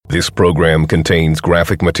This program contains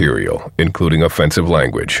graphic material, including offensive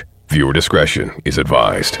language. Viewer discretion is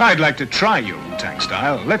advised. I'd like to try your Wu-Tang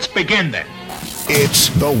style. Let's begin then. It's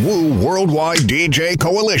the Wu Worldwide DJ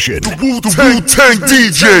Coalition. The Wu-Tang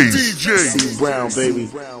DJs. C Brown, baby.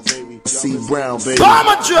 C Brown, baby.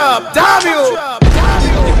 Bomber drop, W.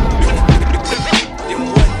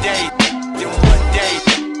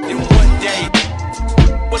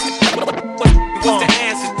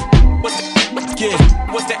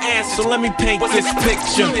 What's the answer? So let me paint this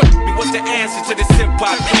picture. What's the answer to this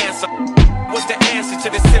hip-hop cancer? What's the answer to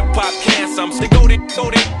this hip-hop cancer? They go there,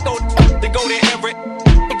 Everett.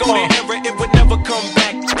 They go there, Everett. It would never come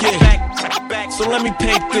back. Back. So let me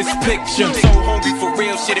paint this picture. So hungry for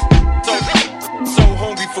real shit. So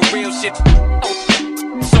hungry for real shit.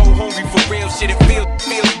 So hungry for real shit. It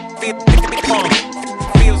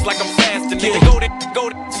feels like I'm fasting. Nigga, go there.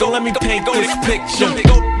 So let me paint this picture.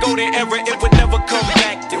 Go there, Everett. It would never come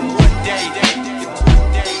back. Then one day.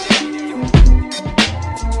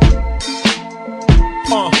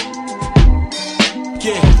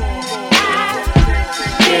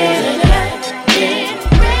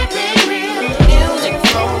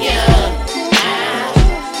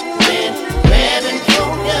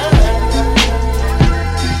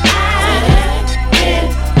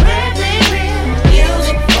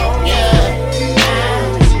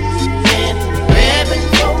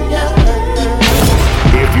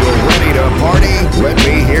 Let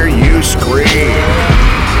me hear you scream.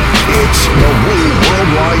 It's the Wu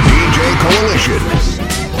Worldwide DJ Coalition.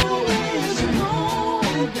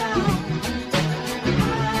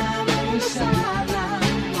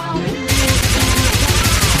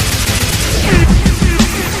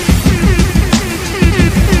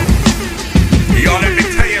 Yo, let me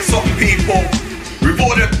tell you something, people. We've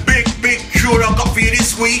got a big tune I got for you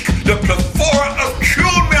this week. The plethora of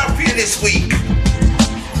tune we have for you this week.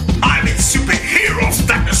 I'm in superhero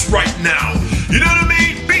status right now. You know what I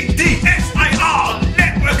mean? BDSIR,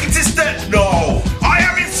 network existent? No. I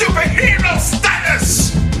am in superhero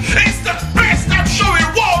status. It's the best I'm showing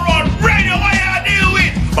war on radio. What are you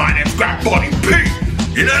doing? My name's Grab Body P.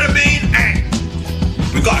 You know what I mean? Hey,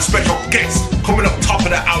 we got a special guest coming up top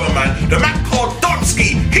of the hour, man. The man called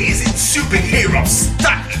Donsky. He's in superhero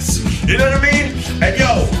status. You know what I mean? And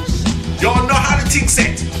y'all know how the thing's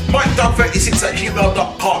set.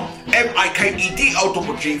 MikeDog36@gmail.com.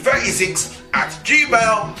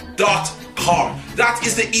 MikeDog36@gmail.com. That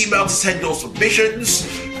is the email to send those submissions.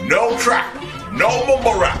 No trap, no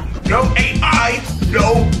mumble rap, no AI,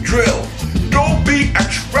 no drill. Don't be a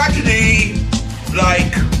tragedy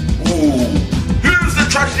like, ooh. Who's the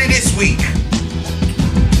tragedy this week?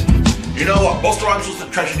 You know what? Busta Rhymes was the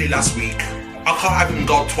tragedy last week. I can't have him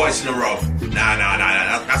go twice in a row. Nah,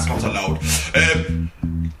 that's not allowed.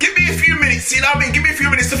 Give me a few minutes, you know what I mean? Give me a few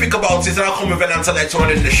minutes to think about it and I'll come with an answer later on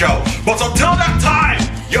in the show. But until that time,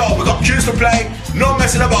 we got tunes to play, no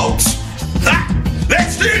messing about.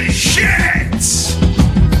 Let's do this shit!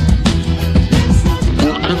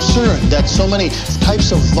 We're concerned that so many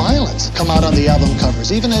types of violence come out on the album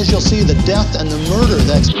covers, even as you'll see the death and the murder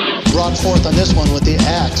that's brought forth on this one with the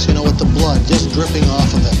axe, with the blood just dripping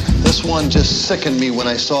off of it. This one just sickened me when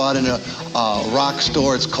I saw it in a rock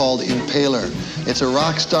store. It's called Impaler. It's a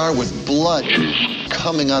rock star with blood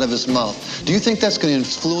coming out of his mouth. Do you think that's going to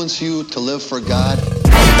influence you to live for God?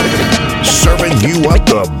 Serving you up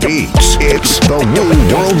the beats. It's the Wu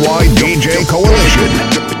Worldwide DJ Coalition.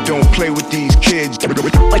 Don't play with these kids. Hold it.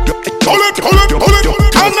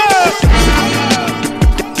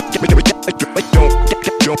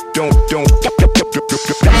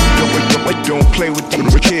 Don't play with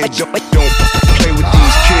these kids. Don't play with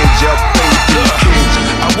these kids.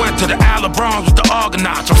 I went to the Alabrons with the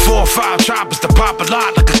Argonauts, or 4 or 5 choppers to pop a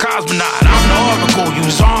lot like a cosmonaut. I'm the oracle, you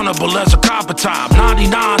was honorable as a copper top.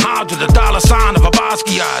 9900, the dollar sign of a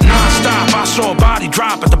Basquiat. Non-stop, I saw a body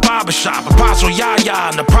drop at the barbershop. Apostle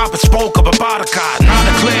Yahya and the prophet spoke of a Barakat. Now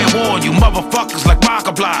declare war, you motherfuckers like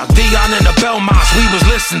Markiplier. Dion and the Belmonts, we was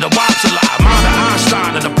listening to Wops a lot. Mother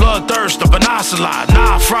Einstein and the bloodthirst of an ocelot.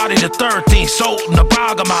 Nah, Friday the 13th, sold in the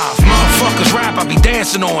Bagamoth. Motherfuckers rap, I be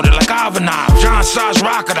dancing on it like Ivanov. John Size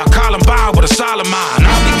rocket, I call him by with a solid mind.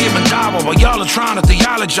 I be giving dawa while y'all are trying to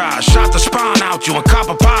theologize. Shot the spine out you and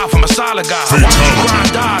copper pie from a solid guy. Watch you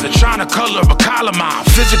grind die, the China color of a column.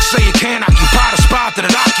 Physics say you can't occupy the spot that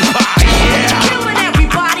it occupies. Yeah. Killing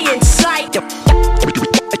everybody in sight. Killing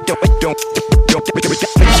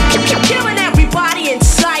everybody in sight. Killing everybody in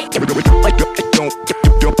sight. Killing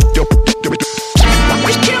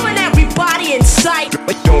everybody in sight.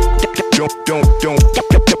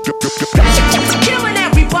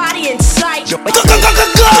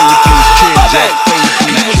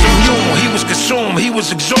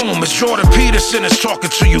 Jordan Peterson is talking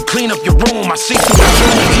to you. Clean up your room. I see through the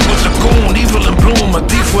doom. He was a goon, evil in bloom. A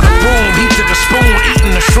thief with a broom. He to the spoon, eating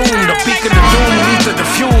the shroom. The beak of the doom, lead to the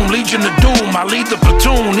fume. Legion of doom. I lead the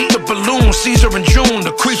platoon. Eat the balloon. Caesar in June. The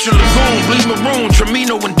creature lagoon. Bleed maroon.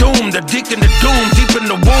 Tremino and doom. The dick in the doom. Deep in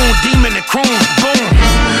the wound. Demon and croon. Boom.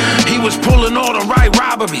 He was pulling all the right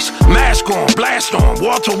robberies. Mask on, blast on.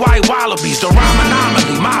 Walter White wallabies. The rhyme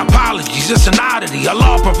anomaly. My apologies. It's an oddity.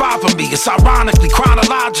 Allah provide for me. It's ironically,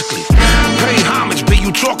 chronologically. Pay homage, be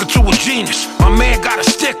you talking to a genius. My man got a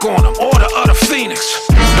stick on him, order of the Phoenix.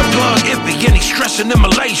 The plug iffy and he's stressing in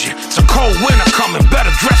Malaysia. It's a cold winter coming,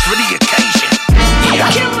 better dress for the occasion. Yeah.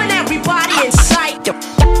 Killing everybody in sight. Killing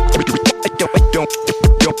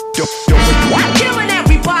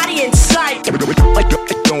everybody in sight. Killing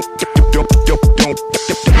everybody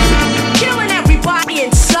in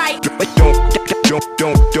sight.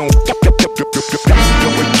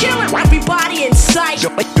 Killing everybody in sight.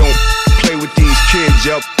 Don't play with these kids,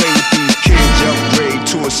 up. Play with these kids, upgrade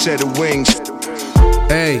to a set of wings.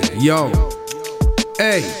 Hey, yo.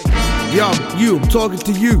 Hey, yo, I'm talking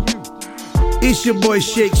to you. It's your boy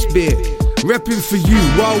Shakespeare,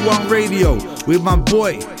 RePPiN4U, Wild One Radio, with my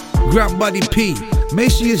boy, Grand Buddy P.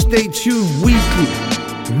 Make sure you stay tuned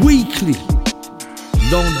weekly.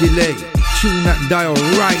 Don't delay. Tune that dial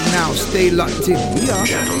right now. Stay locked in. We are.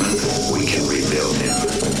 Gentlemen, we can rebuild him.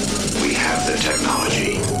 We have the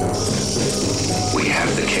technology. We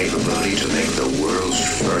have the capability to make the world's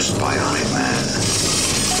first bionic man.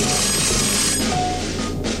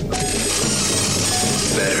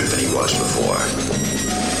 Better than he was before.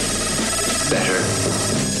 Better,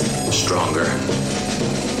 stronger,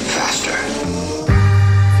 faster.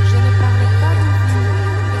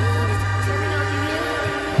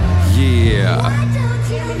 Yeah.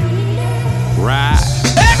 Right.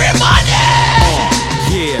 Everybody!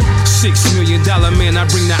 Yeah. $6 million man, I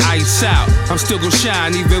bring the ice out. I'm still gon'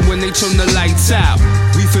 shine even when they turn the lights out.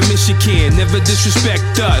 We from Michigan, never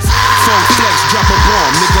disrespect us. Phone flex, drop a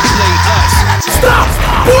bomb, nigga play us. Stop!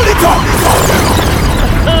 Pull it up!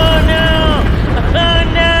 Oh no! Oh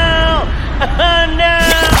no! Oh no!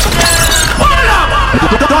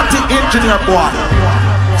 Dirty engineer boy.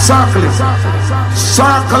 Circle it.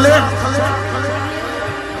 Circle it.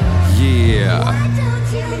 Yeah.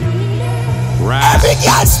 Right. Every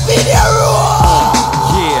girl spin your room.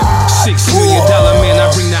 Yeah. $6 million man, I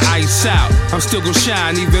bring the ice out. I'm still gon'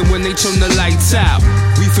 shine even when they turn the lights out.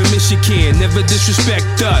 We from Michigan, never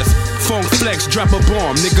disrespect us. Phone flex, drop a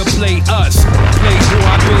bomb, nigga play us. Play boy,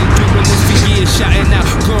 I've been doing this for years, shouting out,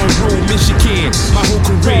 gon' rule Michigan, my whole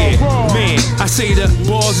career. Man, I say the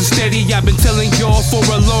balls are steady. I've been telling y'all for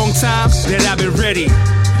a long time that I've been ready.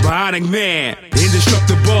 Bionic man,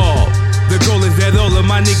 indestructible. The goal is that all of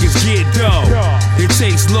my niggas get dough. It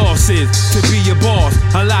takes losses to be a boss.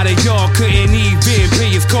 A lot of y'all couldn't even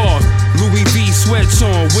pay his cost. Louis V sweats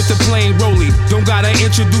on with the plain rollie. Don't gotta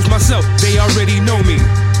introduce myself, they already know me.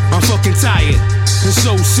 I'm fucking tired and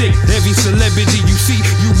so sick. Every celebrity you see,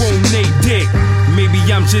 you won't name dick. Maybe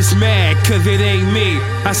I'm just mad cause it ain't me.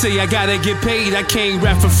 I say I gotta get paid, I can't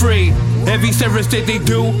rap for free. Every service that they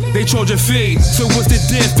do, they charge a fee. So what's the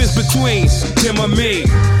difference between them or me?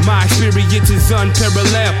 My experience is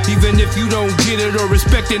unparalleled. Even if you don't get it or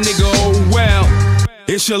respect it, nigga, oh well.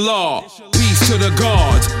 It's your law, peace to the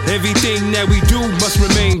gods. Everything that we do must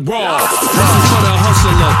remain raw. This is for the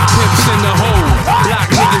hustler, pimps in the hole. Block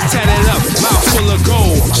niggas tatted up, mouth full of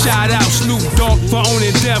gold. Shout out Snoop Dogg for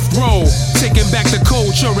owning Death Row. Taking back the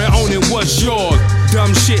culture and owning what's yours.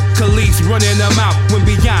 Dumb shit, Khalees running them out. When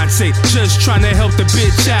Beyonce just trying to help the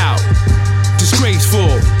bitch out.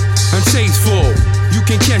 Disgraceful, untasteful. You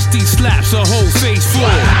can catch these slaps, a whole face full.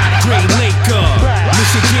 Great Laker,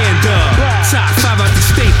 Michigan, top 5 out the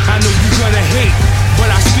state. I know you gonna hate, but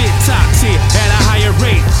I spit toxic at a higher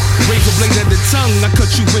rate. Razor blade at the tongue, I cut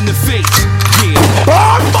you in the face. Yeah.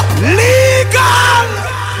 Bomb legal.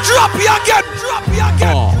 Drop you again. Drop you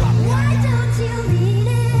again.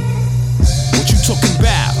 What you talking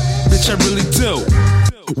about? Bitch, I really do.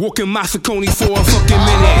 Walking my Saucony for a fucking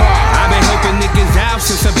minute. I've been helping niggas out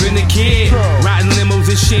since I've been a kid. Riding limos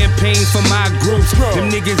and champagne for my group. Them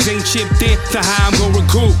niggas ain't chipped in to how I'm gon'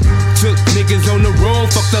 recoup. Took niggas on the road,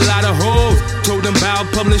 fucked a lot of hoes. Told them about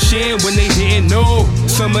publishing when they didn't know.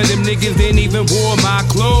 Some of them niggas didn't even wore my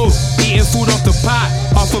clothes. Eating food off the pot,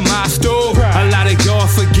 off of my stove. A lot of y'all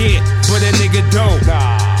forget, but a nigga don't.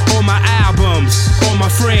 All my albums, all my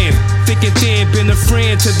friends, thick and thin, been a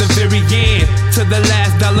friend to the very end. To the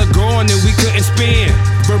last dollar gone and we couldn't spend.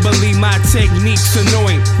 Verbally my technique's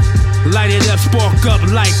annoying. Light it up, spark up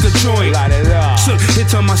like a joint. Took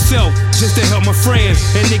hits on myself just to help my friends.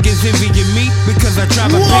 And niggas envying me because I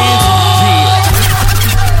drive a Benz. Yeah.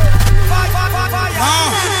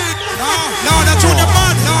 No, that's who the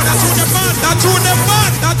man. No, that's who the man. That's who the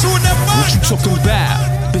man. That's who the man. What you talking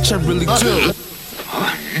about? Bitch, I really do.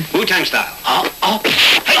 Wu-Tang style.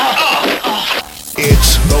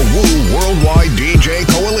 It's the Wu Worldwide DJ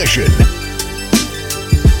Coalition.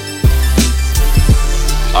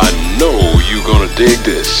 I know you gonna dig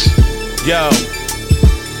this. Yo,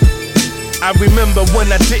 I remember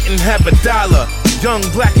when I didn't have $1. Young,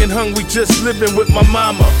 black and hungry, just living with my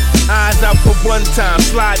mama. Eyes out for one time,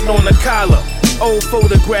 sliding on the collar. Old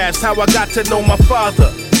photographs, how I got to know my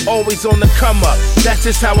father. Always on the come up, that's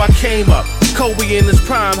just how I came up. Kobe in his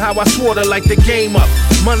prime, how I swore to light the game up.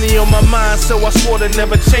 Money on my mind, so I swore to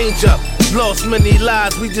never change up. Lost many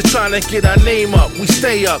lives, we just trying to get our name up. We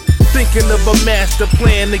stay up, thinking of a master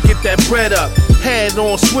plan to get that bread up. Head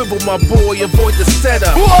on swivel, my boy, avoid the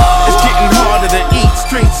setup. It's getting harder to eat,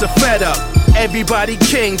 streets are fed up. Everybody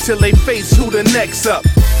king till they face who the next up.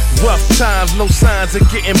 Rough times, no signs of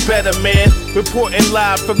getting better, man. Reporting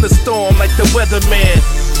live from the storm like the weatherman.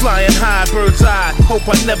 Flying high, bird's eye, hope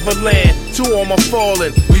I never land. To all my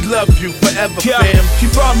fallen, we love you forever, fam. She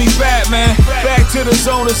brought me back, man. Back to the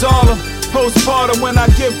zone is all of. Postpartum when I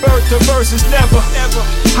give birth to verses, never.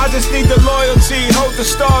 I just need the loyalty, hold the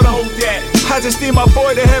stardom. I just need my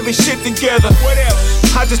boy to have his shit together.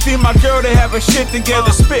 I just need my girl to have her shit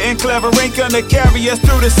together. Spitting clever, ain't gonna carry us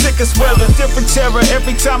through the sickest weather. Different terror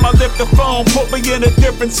every time I lift the phone. Put me in a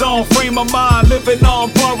different zone. Frame of mind, living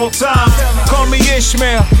on borrowed time. Call me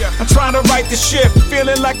Ishmael, I'm trying to right the ship.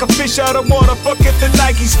 Feeling like a fish out of water, fuck if the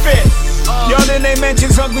Nike's fit. Y'all in they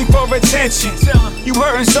mentions hungry for attention. You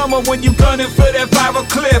hurting someone when you gunning for that viral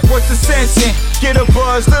clip. What's the sense in? Get a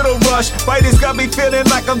buzz, little rush. Writers got me feeling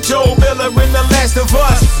like I'm Joe Miller in The Last of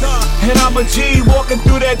Us. And I'm a G walking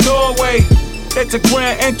through that doorway. That's a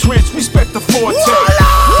grand entrance, respect the forte.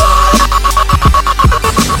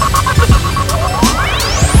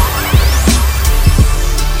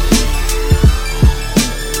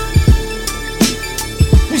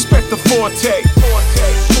 Respect the forte.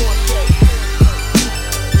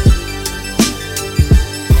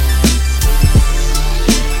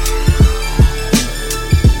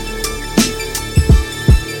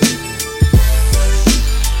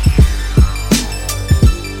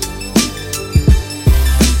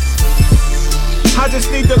 I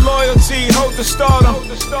just need the loyalty, hold the stardom.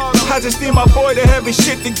 I just need my boy to have his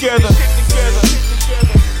shit together.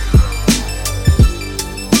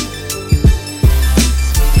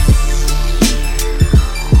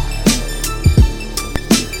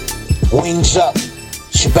 Wings up,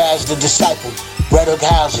 Shabazz the Disciple, Red Hook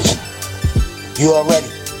Houses. You already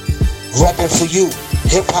RePPiN4U,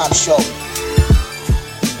 hip hop show.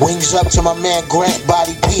 Wings up to my man Grant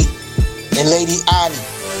Body P and Lady Ani.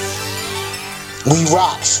 We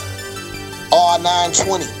rocks.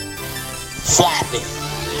 R920. Flapping.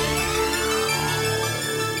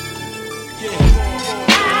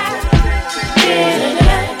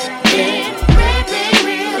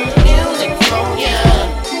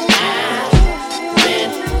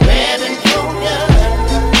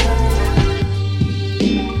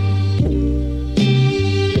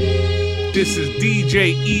 This is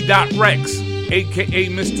DJ E.Rex, aka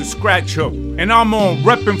Mr. Scratcho, and I'm on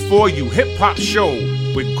RePPiN4U Hip Hop Show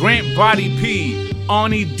with Grant Body P,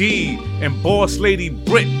 Arnie D, and Boss Lady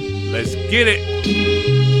Brit. Let's get it.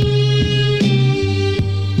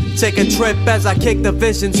 Take a trip as I kick the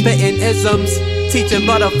vision, spitting isms. Teaching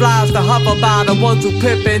butterflies to hover by the ones who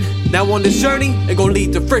pippin'. Now on this journey, it gon'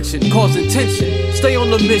 lead to friction, causing tension. Stay on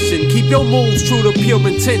the mission, keep your moves true to pure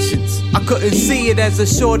intentions. I couldn't see it as a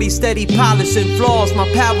shorty, steady polishing flaws. My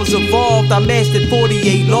powers evolved, I mastered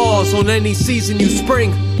 48 laws. On any season you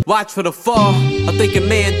spring, watch for the fall. A thinking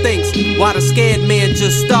man thinks, why the scared man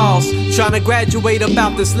just stalls. Trying to graduate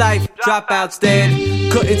about this life, dropouts dead.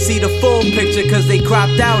 Couldn't see the full picture cause they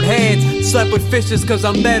cropped out heads. Slept with fishes cause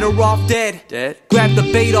I'm better off dead. Grab the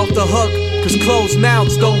bait off the hook cause closed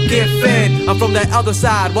mouths don't get fed. I'm from that other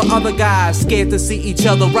side where other guys scared to see each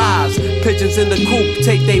other rise. Pigeons in the coop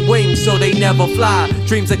take their wings so they never fly.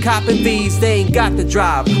 Dreams of copping V's, they ain't got the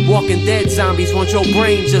drive. Walking dead zombies want your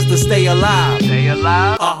brain just to stay alive. Stay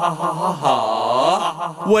alive?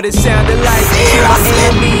 What it sounded like. My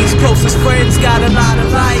enemies, closest friends got a lot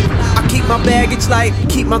of light. I keep my baggage light,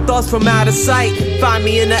 keep my thoughts from out of sight. Find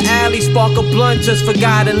me in the alley, spark a blunt just for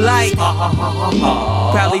guiding light.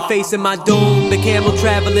 Proudly facing my doom, the camel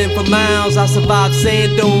traveling for miles. I survived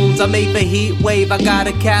sand dunes, I made the heat wave. I got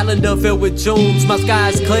a calendar filled with Junes. My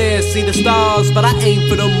sky's clear, see the stars, but I aim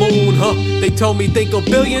for the moon, huh? They told me think a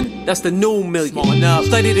billion, that's the new million.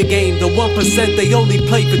 Study the game, the 1% they only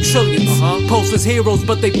play for trillions. Postless heroes,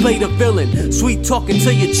 but they play the villain. Sweet talking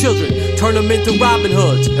to your children, turn them into Robin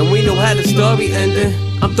Hoods, and we know how the story ended.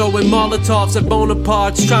 I'm throwing Molotovs at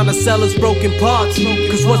Bonapartes, trying to sell us broken parts.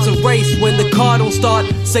 Cause what's a race when the car don't start?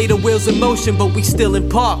 Say the wheel's in motion, but we still in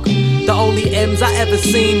park. The only M's I ever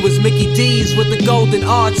seen was Mickey D's with the golden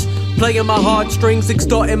arch. Playing my heartstrings,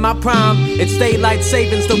 extorting my prime. It's daylight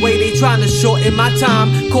savings, the way they trying to shorten my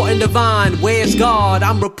time. Caught in the vine, where's God?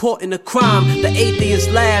 I'm reporting a crime. The atheist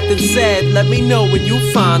laughed and said, let me know when you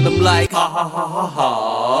find them. Like, ha ha ha ha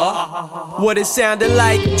ha. What it sounded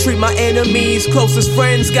like, treat my enemies, closest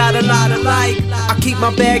friends, got a lot alike. I keep my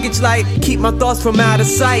baggage light, keep my thoughts from out of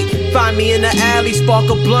sight. Find me in the alley, spark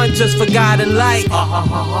a blunt just for God and light. Ha ha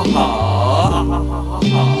ha ha ha.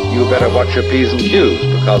 You better watch your P's and Q's,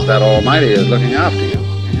 because that Almighty is looking after you.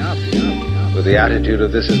 With the attitude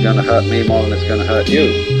of this is going to hurt me more than it's going to hurt you.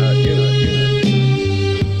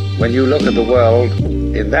 When you look at the world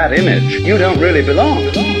in that image, you don't really belong.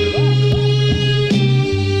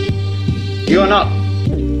 You're not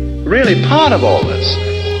really part of all this.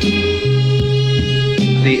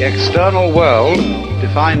 The external world,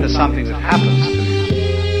 defined as something that happens to you,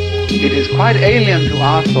 it is quite alien to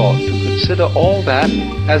our thought to consider all that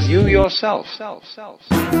as you yourself.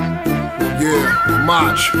 Yeah,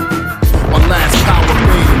 March. My last power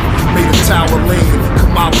beam made a tower lean.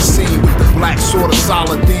 Come out and see with the black sword of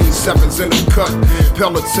Saladin. Sevens in the cut,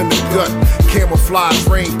 pellets in the gut. Camouflage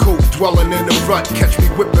raincoat, dwelling in the rut. Catch me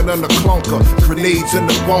whipping on the clunker, grenades in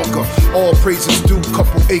the bunker. All praises due,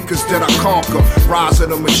 couple acres that I conquer. Rise of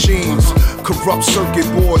the machines, corrupt circuit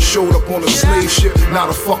board. Showed up on a slave ship, not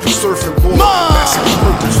a fucking surfing board. Massive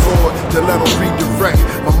purpose Lord, to let them redirect.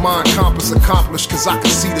 My mind compass accomplished, cause I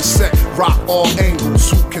can see the set. Rock all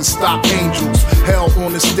angles, who can stop angels? Hell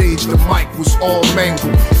on the stage, the mic was all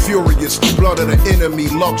mangled. Furious, blood of the enemy,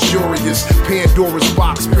 luxurious. Pandora's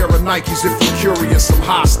box, pair of Nikes if you're curious. I'm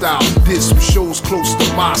hostile, did some shows close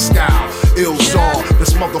to Moscow. Ilzar,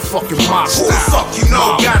 that's motherfucking my style. Who the fuck you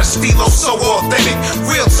know? Got a stilo so authentic.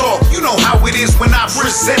 Real talk, you know how it is when I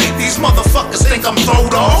present it. These motherfuckers think I'm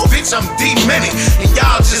throwed off. Bitch, I'm demented, and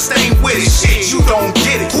y'all just ain't with it. Shit, you don't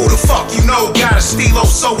get it. Who the fuck you know? Got a stilo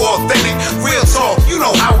so authentic. Real talk, you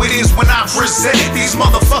know how it is when I present it. These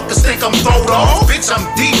motherfuckers think I'm throwed off. Bitch, I'm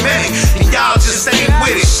demented, and y'all just ain't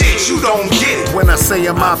with it. Shit, you don't get it. When I say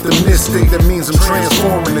I'm optimistic, that means I'm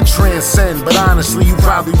transforming to transcend. But honestly, you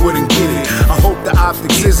probably wouldn't get it. I hope the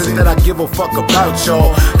optics isn't that I give a fuck about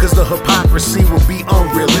y'all, cause the hypocrisy would be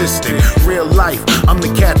unrealistic. Real life, I'm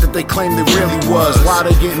the cat that they claim they really was. Why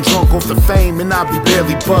they getting drunk off the fame and I be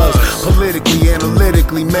barely buzzed? Politically,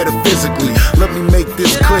 analytically, metaphysically, let me make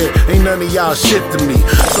this clear, ain't none of y'all shit to me.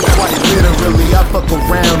 So quite literally, I fuck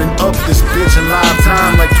around and up this bitch in live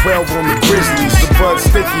time like 12 on the Grizzlies. The bud's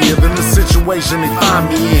stickier than the situation they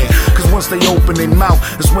find me in, cause once they open their mouth,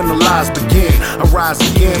 that's when the lies begin. I rise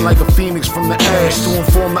again like a phoenix from the ash, to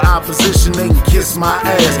inform the opposition they can kiss my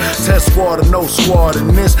ass. Test squad or no squad,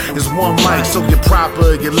 and this is one mic, so you're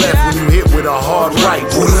proper or you're left when you hit with a hard right.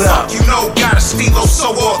 Who the fuck you know? Got a stilo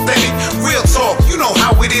so authentic. Real talk, you know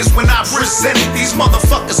how it is when I present it. These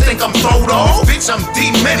motherfuckers think I'm throwed off. Bitch, I'm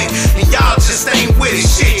demented, and y'all just ain't with it.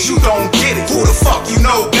 Shit, you don't get it. Who the fuck you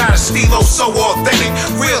know? Got a stilo so authentic.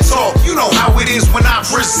 Real talk, you know how it is when I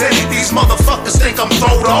present it. These motherfuckers think I'm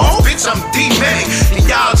throwed off. Bitch, I'm demented, and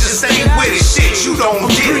y'all just ain't with it. Shit, you don't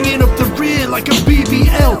get it. Bringing up the rear like a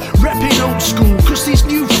BBL, rapping old school, cause these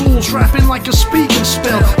new fools rapping like a speaking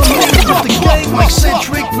spell. I'm leading with the game like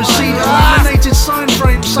Cedric Rosita. Laminated sign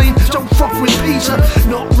frame saying don't fuck with Peter.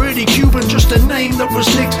 Not really Cuban, just a name that was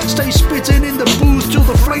nicked. Stay spitting in the booth till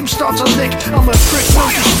the flames start to lick. I'm a prick, no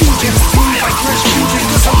disputing. Move like Rasputin,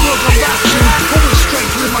 cause I work on that too. Always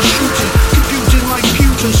straight with my shooting, computing like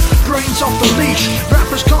pewters. Brains off the leash,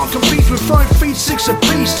 rappers can't compete with 5 feet 6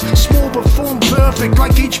 apiece. Small but form perfect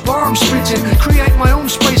like each bar I'm spitting. Create my own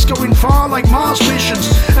space going far like Mars missions.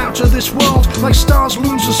 Out of this world like stars,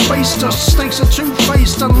 moons and space dust. Snakes are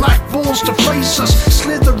two-faced and lack balls to face us.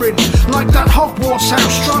 Slithering like that Hogwarts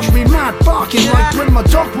house. Drives me mad, barking like when my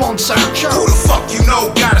dog wants out. Who the fuck you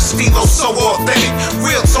know? Got a stilo so authentic.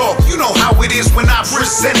 Real talk, you know how it is when I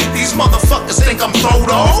present it. These motherfuckers think I'm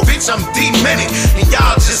throwed off. Bitch, I'm demented, and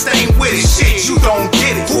y'all just ain't with it. Shit, you don't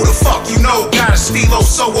get it. Who the fuck you know? Got a stilo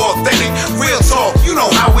so authentic. Real talk, you know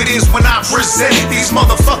how it is when I present it. These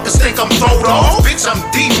motherfuckers think I'm throwed off. Bitch, I'm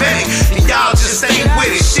demented, and y'all just ain't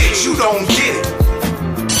with it. Shit, you don't get it.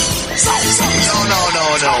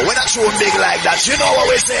 No. We're not too big like that. You know what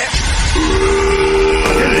we say?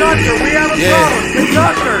 Conductor, we have a problem.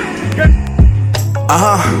 Conductor.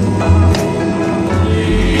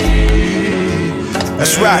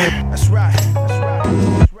 That's right.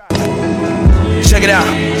 Check it out.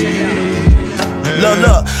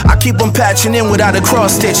 Look, I keep on patching in without a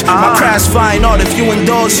cross stitch. My craft's flying art. If you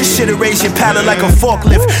indulge, this shit'll raise your palate like a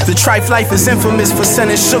forklift. The trife life is infamous for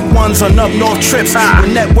sending shook ones on up north trips.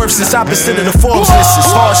 When net worth is opposite of the Forbes list.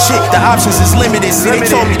 It's hard shit, the options is limited. See, they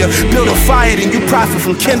told me to build a fire, then you profit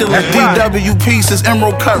from kindling. DW pieces,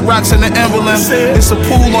 emerald cut rocks in the emblem. It's a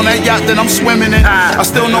pool on that yacht that I'm swimming in. I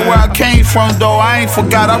still know where I came from, though. I ain't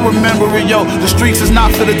forgot, I remember it, yo. The streets is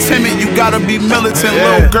not for the timid, you gotta be militant.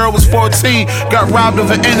 Little girl was 14, got robbed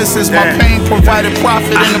of her innocence. My pain provided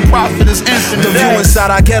profit, and the profit is infinite. The view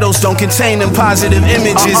inside our ghettos don't contain them positive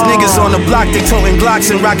images. Niggas on the block, they toting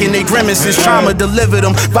Glocks and rocking they grimaces. Trauma delivered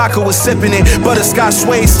them, vodka was sipping it. Butterscotch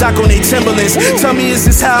suede, stock on they Timberlands. Tell me, is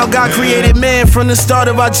this how God created man from the start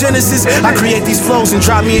of our genesis? I create these flows and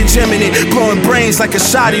drop me a gem in it, blowing brains like a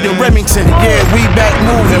shotty to Remington. Yeah, we back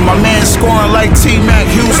moving. My man scoring like T-Mac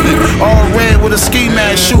Houston. All red with a ski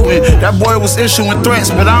mask shooting. That boy was issuing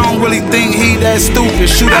threats, but I don't really think he that stupid.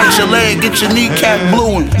 Shoot out your leg, get your kneecap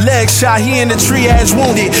blueing. Leg shot, he in the triage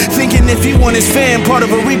wounded. Thinking if he want his fan, part of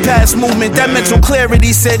a repass movement. That mental clarity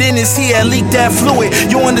set in his he had leaked that fluid.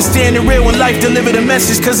 You understand it real when life delivered a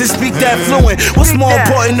message, cause it speak that fluent. What's more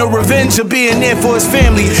important, the revenge or being there for his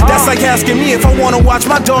family? That's like asking me if I wanna watch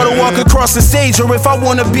my daughter walk across the stage, or if I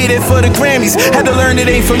wanna be there for the Grammys. Had to learn it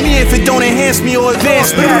ain't for me if it don't enhance me or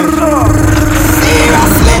advance me.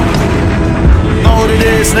 Know what it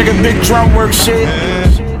is, nigga, big drum work shit.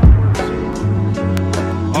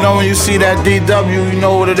 You know when you see that DW, you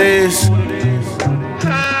know what it is.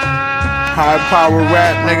 High power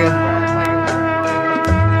rap, nigga.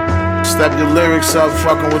 Step your lyrics up,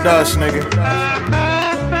 fucking with us, nigga.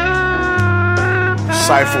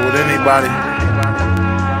 Cypher with anybody.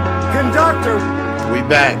 Conductor. We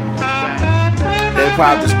back. Hip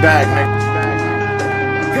hop is back, nigga.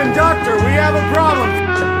 Conductor, we have a problem.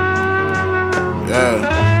 Yeah.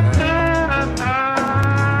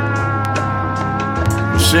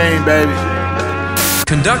 Machine, baby.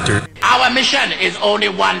 Conductor. Our mission is only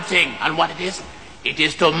one thing, and what it is? It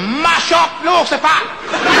is to mash up Lucifer. Mash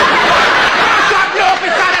up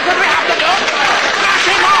Lucifer, that's what we have to do. Mash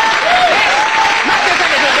him up. Not just a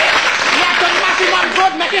little bit. You have to mash him up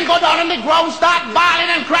good, make him go down on the ground, start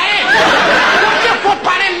bawling and crying. Put your foot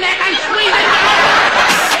on his neck and squeeze it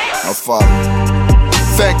down. Our Father,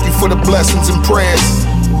 thank you for the blessings and prayers,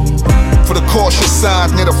 for the cautious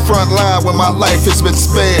signs near the front line when my life has been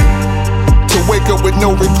spared. To wake up with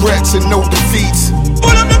no regrets and no defeats,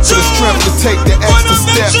 for the strength to take the extra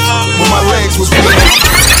step when my legs was weak.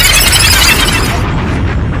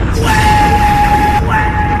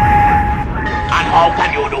 And how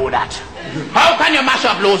can you do that? How can you mash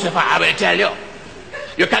up Lucifer? I will tell you.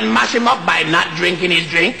 You can mash him up by not drinking his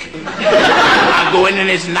drink, and going in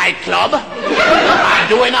his nightclub, and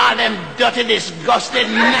doing all them dirty,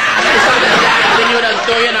 disgusting, nasty sort of dancing you just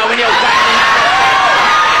do, you know, when you're grinding out.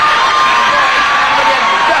 With your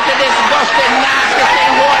dirty, disgusting, nasty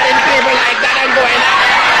thing, holding people like that and going out.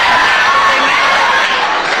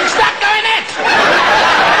 Stop doing it!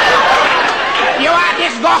 You are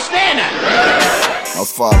disgusting! Our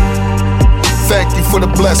Father, thank you for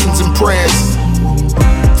the blessings and prayers,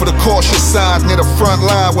 for the cautious signs near the front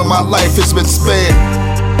line when my life has been spared.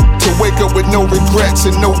 To wake up with no regrets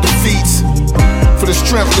and no defeats, for the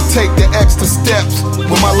strength to take the extra steps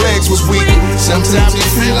when my legs was weak. Sometimes you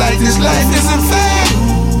feel like this life isn't fair.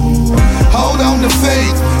 Hold on to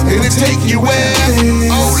faith, it'll take you where.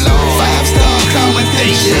 Oh Lord, 5-star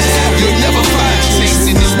commendations, you'll never find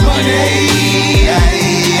chasing this money.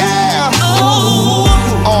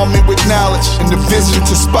 Armed me with knowledge, and the vision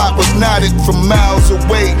to spot was nodded from miles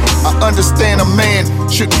away. I understand a man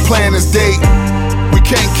shouldn't plan his day. We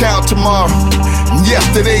can't count tomorrow.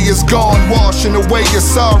 Yesterday is gone, washing away your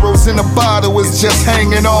sorrows in a bottle is just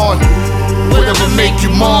hanging on. Whatever make you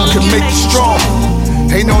mourn can make you strong.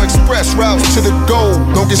 Ain't no express routes to the goal.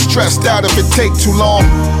 Don't get stressed out if it take too long.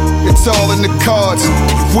 It's all in the cards,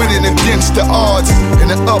 winning against the odds,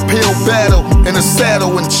 in an uphill battle, in a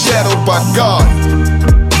saddle and shadowed by God.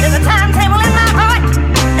 There's a timetable in my heart,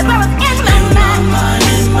 as well as in my mind.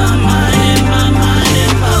 In my mind, in my mind, in my mind.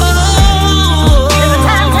 There's a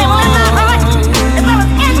timetable in my heart, as well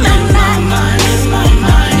as in my mind. In my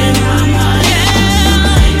mind, in my mind,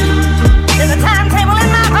 there's a timetable in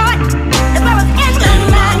my heart, as well as in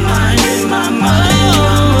my mind. In my mind,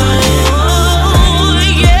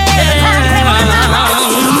 there's a timetable in my heart.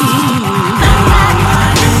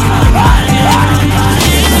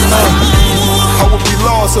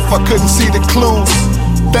 I couldn't see the clues.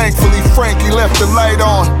 Thankfully, Frankie left the light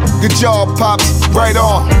on. Good job, Pops, right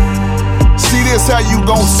on. See this how you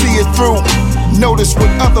gon' see it through. Notice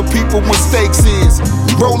what other people's mistakes is.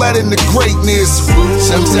 Roll that into greatness.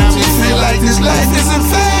 Sometimes you feel like this life isn't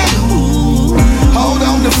fair. Hold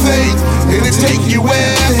on to faith, it'll take you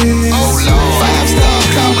where. Oh Lord, 5-star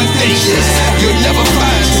commendations. You'll never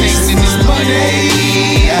find chasing this money.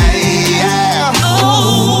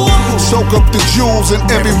 Soak up the jewels in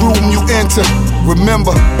every room you enter.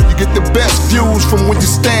 Remember, you get the best views from when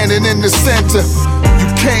you're standing in the center.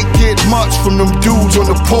 You can't get much from them dudes on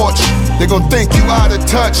the porch. They gon' think you out of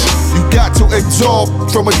touch. You got to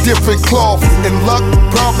absorb from a different cloth. And luck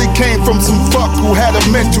probably came from some fuck who had a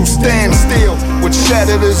mental standstill, which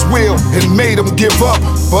shattered his will and made him give up.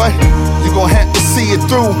 But you gon' have to see it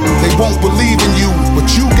through. They won't believe in you,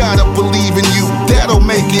 but you gotta believe in you. That'll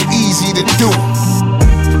make it easy to do.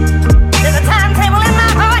 There's a timetable in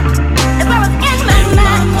my heart, as well as in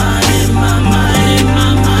my mind. In my mind, in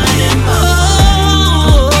my mind, in my mind.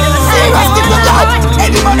 Serious, give me that.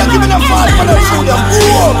 Any man not giving a fuck when I shoot them.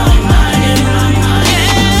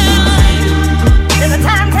 There's a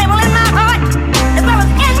timetable in my heart, as well as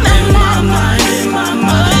in my mind. In my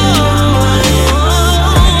mind.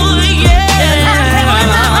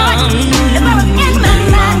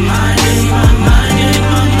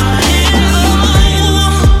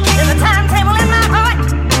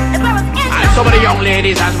 Some of the young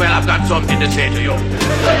ladies as well, I've got something to say to you.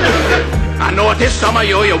 I noticed some of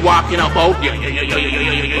you, you're walking about. Your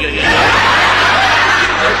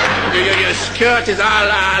skirt is all,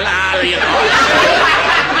 you know.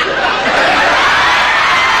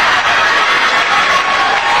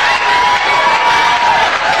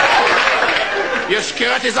 Your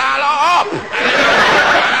skirt is all up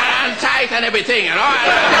and tight and everything, you know.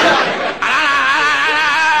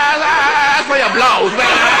 As for your blouse,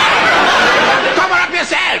 cover up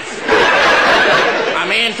yourself. I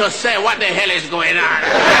mean to say, what the hell is going on?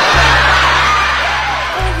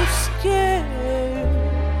 Are you scared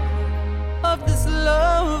of this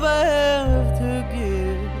love I have to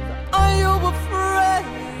give? Are you afraid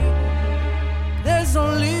there's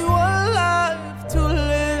only one life to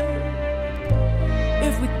live?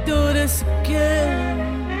 If we do this again,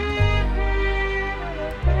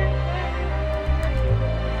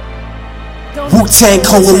 Wu-Tang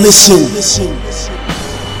Coalition.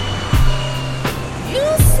 You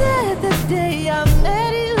said the day I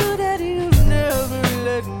met you that you never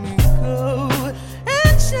let me go.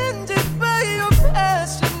 Enchanted by your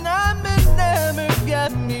passion, I'm enamored,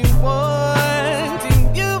 got me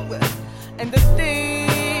wanting you. And the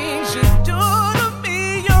things you do to me,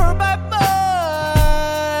 you're by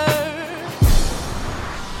far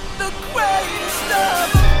the greatest of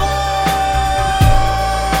them all.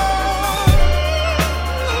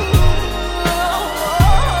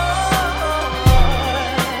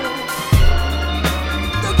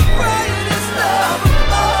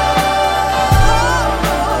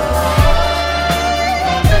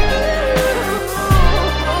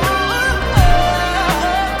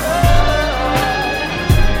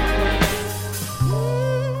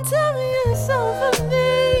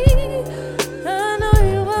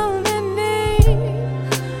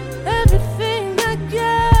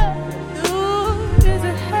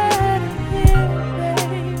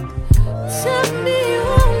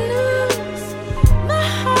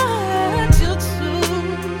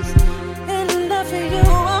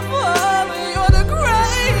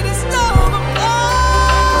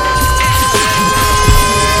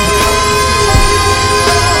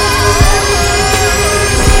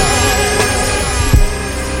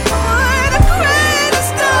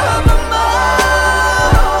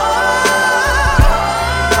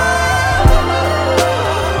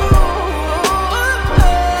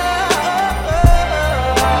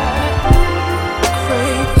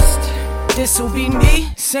 This'll be me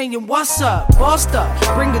saying what's up, bossed up,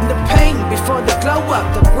 bringing the pain before the glow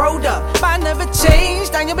up, the road up. I never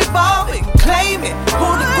changed, I am evolving, claiming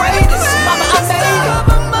who the greatest. Mama, I made it.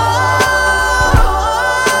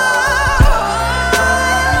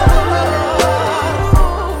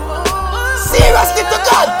 Seriously to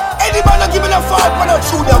God, any man not giving a fuck when I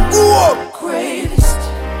shoot them. Go up. Greatest.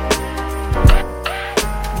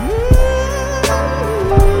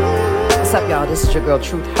 What's up, y'all? This is your girl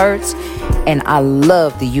Truth Hurts, and I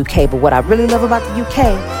love the UK, but what I really love about the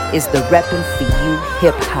UK is the RePPiN4U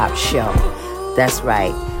Hip Hop Show. That's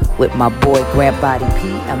right, with my boy Grant Body P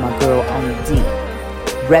and my girl Oni D.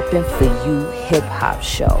 RePPiN4U Hip Hop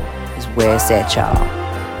Show is where it's at, y'all.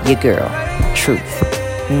 Your girl, Truth.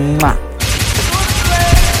 Mwah.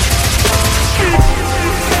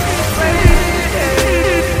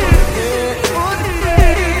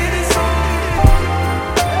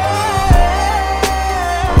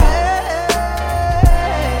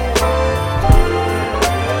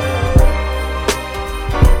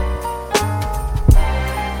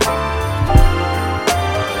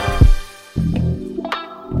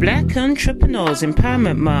 Black Entrepreneurs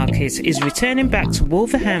Empowerment Market is returning back to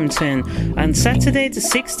Wolverhampton on Saturday the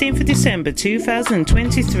 16th of December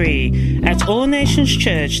 2023 at All Nations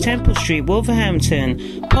Church, Temple Street, Wolverhampton,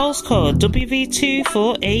 postcode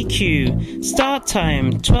WV24AQ. Start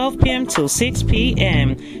time 12 p.m. till 6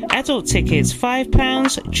 p.m. Adult tickets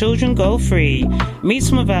 £5, children go free. Meet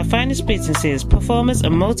some of our finest businesses, performers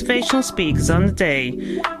and motivational speakers on the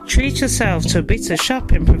day. Treat yourself to a bit of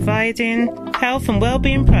shopping, providing health and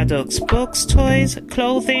well-being products, books, toys,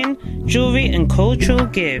 clothing, jewelry and cultural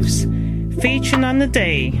gifts. Featuring on the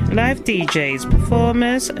day, live DJs,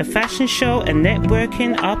 performers, a fashion show and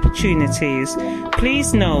networking opportunities.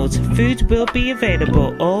 Please note, food will be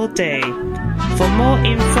available all day. For more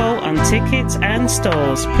info on tickets and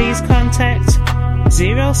stalls, please contact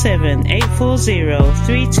 07840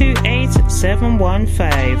 328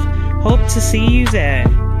 715. Hope to see you there.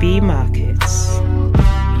 B Markets.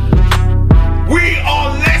 We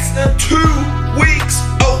are less than 2 weeks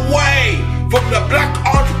away from the Black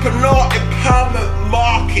Entrepreneur Empowerment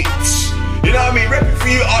Markets. You know what I mean?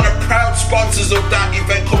 RePPiN4U are the proud sponsors of that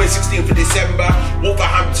event coming 16th of December,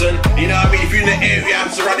 Wolverhampton. You know what I mean? If you're in the area,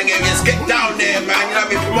 surrounding areas, get down there, man. You know what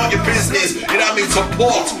I mean? Promote your business. You know what I mean?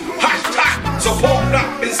 Support. Hashtag support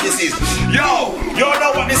black businesses. Yo, y'all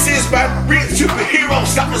know what this is, man. Real SuperHero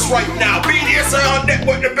status right now. BDSAR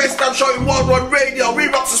Network, the best damn show in worldwide radio. We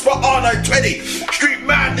rock the spot R920. Street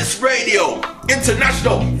Madness Radio.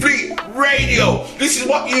 International Fleet Radio. This is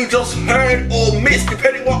what you just heard or missed,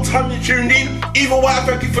 depending what time you tuned in. Either way,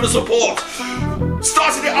 thank you for the support.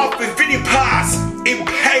 Starting it off with Vinnie Pass,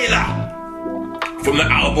 Impaler, from the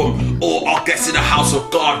album Or Our Guests in the House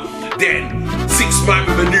of God. Then 6 Man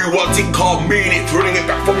with a new one, thing called Mean It, running it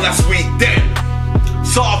back from last week. Then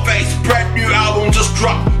Sawface, brand new album just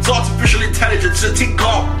dropped. It's Artificial Intelligence, a thing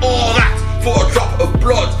called All That for a Drop of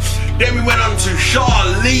Blood. Then we went on to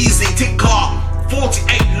Charlize, thing called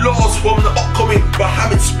 48 Laws from the upcoming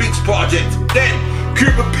Mohammed Speaks project. Then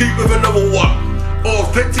Cuban Pete with another one,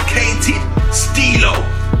 Authenticated Stilo,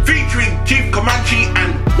 featuring Chief Comanche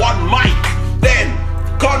and One Mic. Then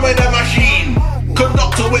Conway the Machine,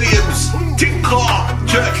 Conductor Williams, Tim Clark,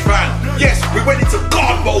 Church Fan. Yes, we went into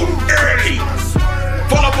God mode early.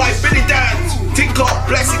 Followed by Billy Dan's Tim Clark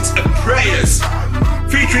Blessings and Prayers,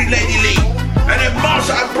 featuring Lady Lee. And then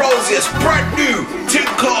Marsha Ambrosius, brand new Tim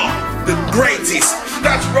Clark, the greatest.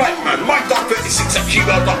 That's right, man.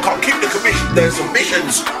 Mike.36@gmail.com. Keep the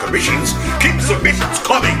submissions. Keep the submissions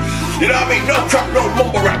coming. You know what I mean? No trap, no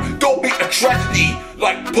mumble rap. Don't be a tragedy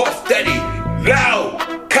like Puff Daddy. Now,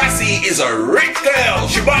 Cassie is a rich girl.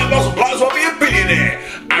 She might as well be a billionaire.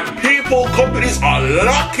 And people, companies are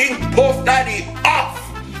locking Puff Daddy off.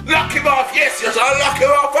 Lock him off, yes, I'll lock him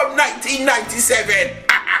off from 1997.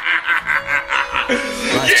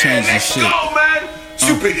 Let's shit. go, man.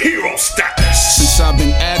 SuperHero status. Since I've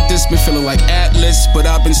been at this, been feeling like Atlas. But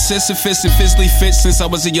I've been Sisyphus and physically fit since I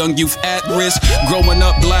was a young youth at risk. Growing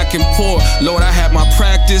up black and poor, Lord, I had my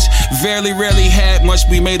practice. Rarely had much,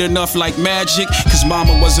 we made enough like magic. Cause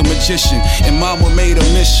mama was a magician, and mama made a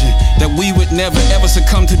mission that we would never ever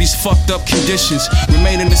succumb to these fucked up conditions.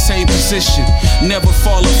 Remain in the same position, never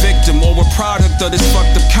fall a victim or a product of this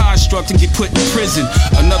fucked up construct and get put in prison.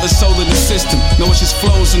 Another soul in the system, no, it's just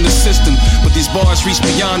flows in the system. But these bars reach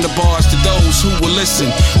beyond the bars to those who will listen.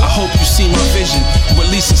 I hope you see my vision, or at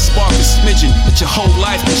least a spark a smidgen, that your whole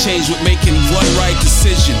life can change with making one right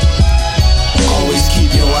decision. Always keep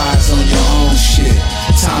your eyes on your own shit.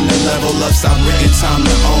 Time to level up, stop waiting, time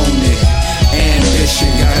to own it. Ambition,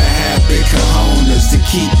 gotta have big cojones to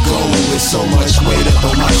keep going with so much weight up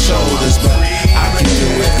on my shoulders. But I can do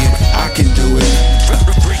it, yeah, I can do it.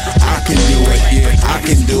 I can do it, yeah, I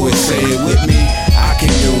can do it. Say it with me. I can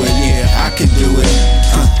do it, yeah, I can do it.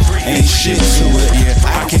 Ain't shit to it, yeah,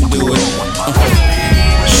 I can do it.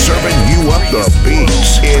 Serving you up the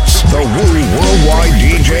beats, it's the Woo Worldwide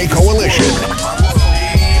DJ Coalition.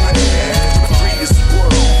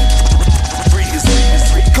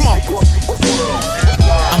 Come on.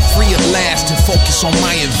 I'm free at last to focus on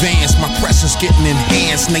my advance. My presence getting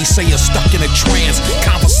enhanced, and they say I'm stuck in a trance.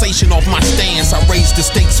 Conversation off my stance, I raise the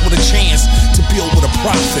stakes with a chance to build with a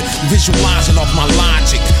profit. Visualizing off my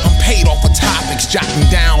logic, I'm paid off of topics, jotting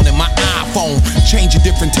down in my iPhone. Changing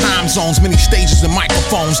different time zones, many stages and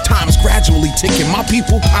microphones. Time is gradually ticking, my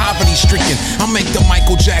people poverty stricken. I make the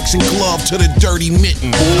Michael Jackson glove to the dirty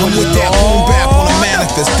mitten. I'm with that boom bap on a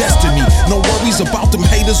manifest destiny. No worries about them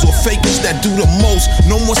haters or fakers that do the most.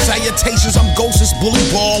 No more salutations, I'm ghosts, bully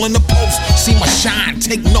ball in the post. See my shine,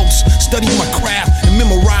 take notes, study my craft, and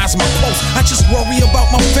memorize my quotes. most. I just worry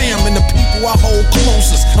about my fam and the people I hold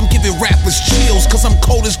closest. I'm giving rappers chills, cause I'm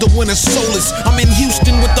cold as the winter solstice. I'm in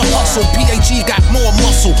Houston with the hustle. PAG got more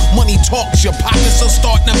muscle. Money talks, your pockets are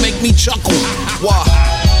starting to make me chuckle. Why?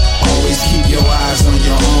 Always keep your eyes on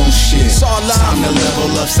your own shit. It's all love. Time to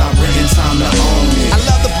level up, stop renting, time to own it. I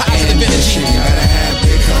love the positive energy. Gotta have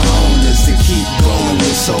big cojones to keep going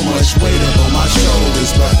with so much weight up on my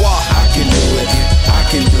shoulders. But I can do it, I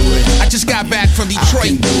can do it. I just got back from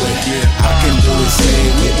Detroit. I can do it, yeah, I can do it. Say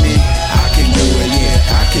it with me. I can do it, yeah,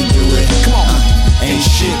 I can do it. Come on. Ain't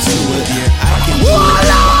shit to it, yeah, I can do it.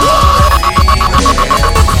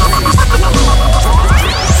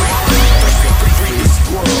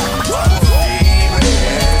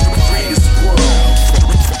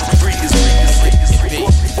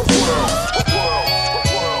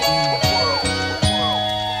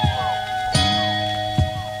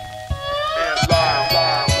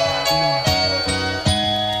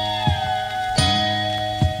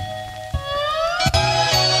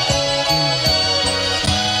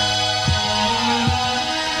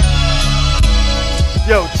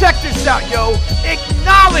 Yo, check this out, yo.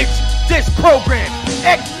 Acknowledge this program.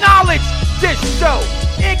 Acknowledge this show.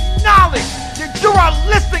 Acknowledge that you are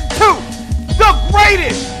listening to the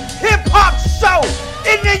greatest hip-hop show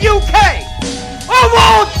in the UK of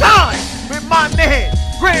all time with my man,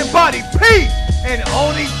 Grand Body P and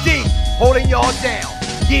Oni D holding y'all down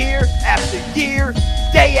year after year,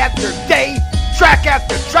 day after day, track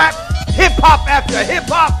after track, hip-hop after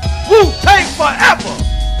hip-hop, Wu-Tang forever.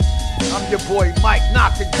 I'm your boy Mike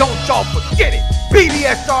Knox, and don't y'all forget it.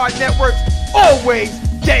 BDSR Networks, always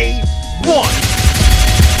day one.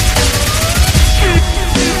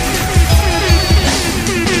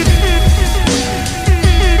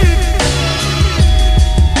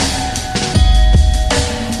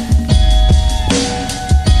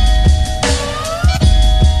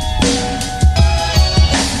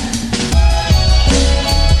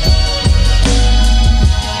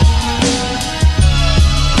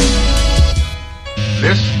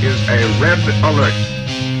 This is a red alert.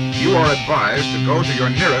 You are advised to go to your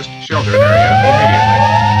nearest shelter area immediately.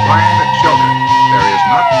 Find shelter. There is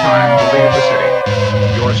not time to leave the city.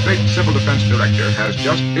 Your state civil defense director has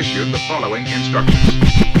just issued the following instructions.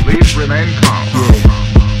 Please remain calm.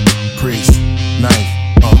 Priest, knife,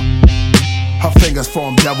 her fingers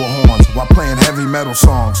form devil horns while playing heavy metal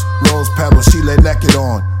songs. Rose petals she lay naked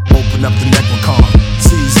on. Open up the necrocon.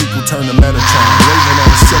 C's equal turn to Metatron. Raven on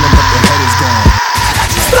the ceiling but the head is gone.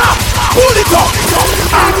 Stop! Who are they talking to?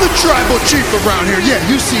 I'm the tribal chief around here. Yeah,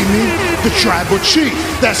 you see me. The tribal chief.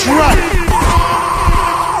 That's right.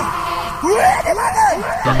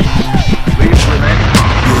 Please remain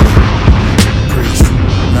calm. Priest,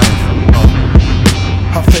 knife,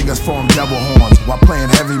 her fingers form devil horns while playing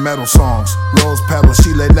heavy metal songs. Rose petals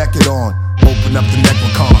she lay naked on. Open up the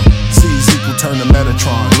necrocon. C's equal turn to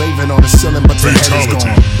Metatron. Raven on the ceiling but the head is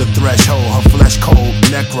gone. The threshold, her flesh cold,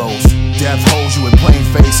 necros. Death holds you in plain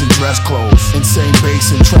face and dress clothes. Insane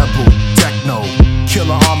bass and treble, techno.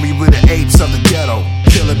 Killer army with the apes of the ghetto.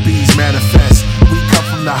 Killer bees manifest. We come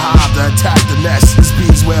from the hive to attack the nest. These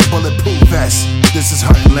bees wear bulletproof vests. This is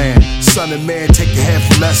hunting land. Son and man take your head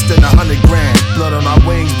for less than 100 grand. Blood on our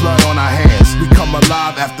wings, blood on our hands. We come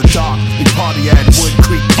alive after dark. We party at Wood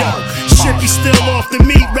Creek Park. Shippy still off the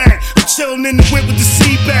meat rack. I'm chillin' in the whip with the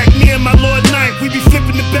seat back. Me and my Lord Knight, we be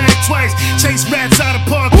flipping the bag twice. Chase rats out of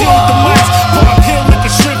Park Hill with the mics. Park Hill like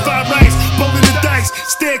a shrimp fried rice. Bowling the dice,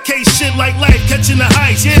 staircase shit like life, catching the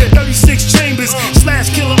heights. Yeah, 36 chambers,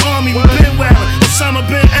 slash killer army. We been wildin'. Osama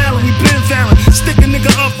bin Allen, we been valid. Stick a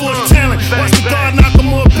nigga up for his talent. Watch the guard knock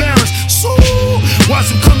him more balance. So,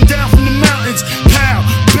 watch him come down from the mountains. Pow,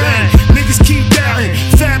 bang, niggas keep doubting.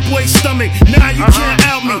 Fat boy stomach, nah you can't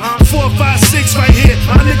out me. 4, 5, 6 right here,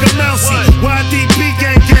 my nigga Mousy. YDB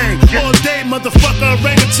gang gang, all day motherfucker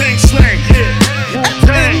orangutan slang. At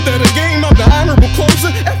the end of the game, I'm the honorable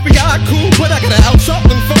closer. FBI cool, but I got an out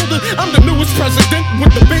shopping folder. I'm the newest president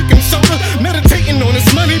with the bacon soda.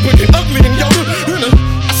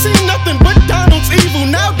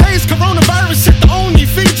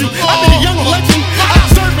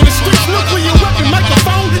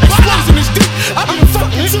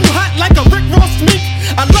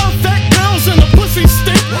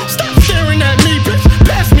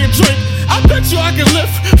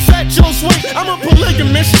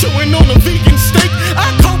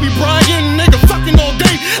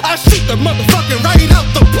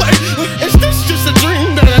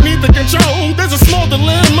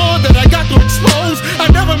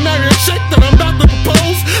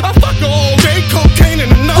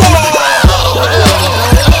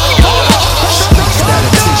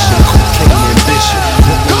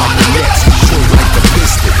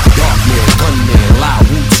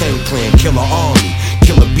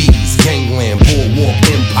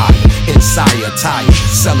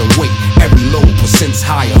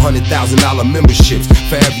 $5,000 memberships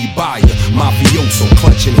for every buyer. Mafioso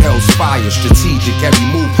clutching hell's fire. Strategic every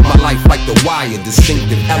move, my life like The Wire.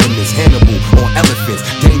 Distinctive elements, Hannibal on elephants.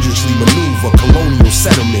 Dangerously maneuver, colonial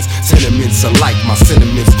settlements. Sentiments alike, my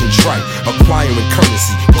sentiments contrite. Acquiring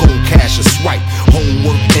currency, gold cash or swipe.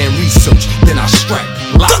 Homework and research, then I strike.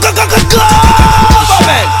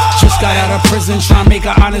 Just got out of prison, trying to make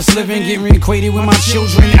an honest living. Getting reacquainted with my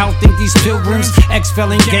children, outthink these pilgrims.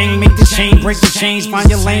 Ex-felon gang, make the chain, break the chains. Find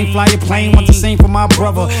your lane, fly your plane, want the same for my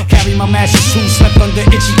brother. Carry my mattress too, slept under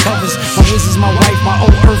itchy covers. My wiz is my wife, my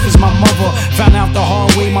old earth is my mother. Found out the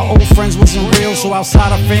hard way, my old friends wasn't real. So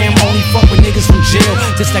outside of fam, only fuck with niggas from jail.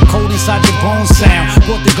 Just that cold inside your bones sound.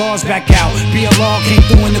 Brought the guards back out, BLR came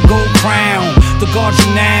through in the gold crown. The guard you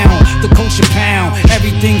now, the culture pound.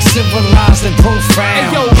 Everything civilized and profound.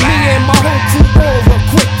 Hey yo, me and my whole crew over,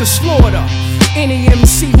 quick to slaughter any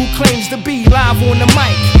MC who claims to be live on the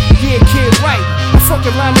mic. Yeah, kid, right. I fuck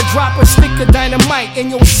around and drop a stick of dynamite in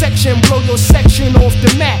your section, blow your section off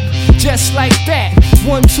the map. Just like that.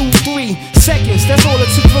 1, 2, 3 seconds. That's all it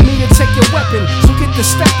took for me to take your weapon. So get to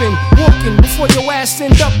stepping, walking before your ass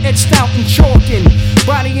end up etched out and chalking.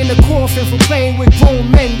 Body in the coffin for playing with grown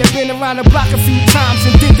men that been around the block a few times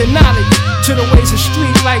and did the knowledge to the ways of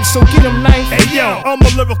street life. So get them knife. Hey yo, I'm a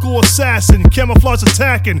lyrical assassin, camouflage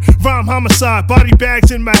attacking, rhyme homicide, body bags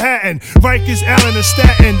in Manhattan, Rikers, Allen and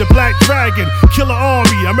Staten, the Black Dragon, Killer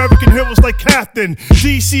Army, American heroes like Captain,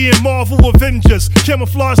 DC and Marvel Avengers,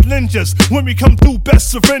 camouflage ninjas. When we come through, best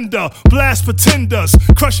surrender, blast pretenders,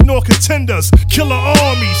 crushing all contenders. Killer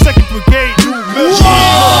Army, 2nd Brigade, New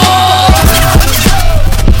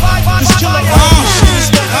This Killer Army is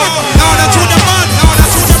the that's who the man.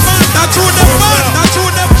 That's who the man. That's who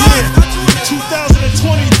the man.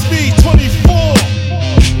 2023, 24.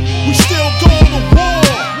 We still going to war.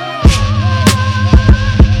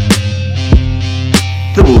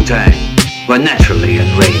 The Wu-Tang were naturally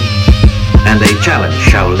enraged, and they challenged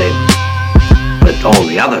Shaolin. But all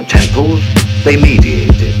the other temples, they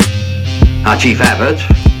mediated. Our chief abbot,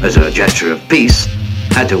 as a gesture of peace,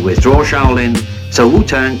 had to withdraw Shaolin, so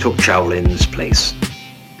Wu-Tang took Shaolin's place.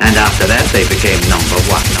 And after that, they became number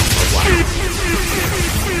one.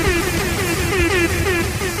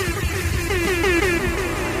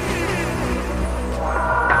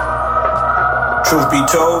 Truth be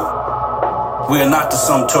told, we are not the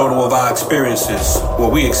sum total of our experiences.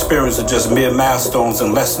 What we experience are just mere milestones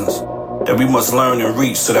and lessons that we must learn and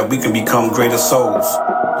reach so that we can become greater souls.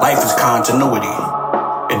 Life is continuity.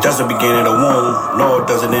 It doesn't begin in the womb, nor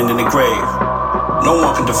does it end in the grave. No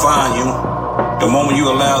one can define you. The moment you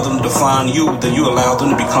allow them to define you, then you allow them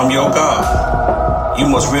to become your God. You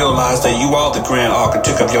must realize that you are the grand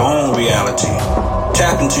architect of your own reality.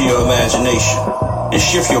 Tap into your imagination and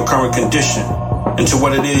shift your current condition into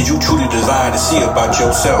what it is you truly desire to see about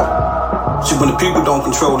yourself. See, when the people don't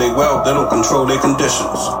control their wealth, they don't control their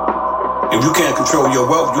conditions. If you can't control your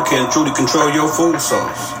wealth, you can't truly control your food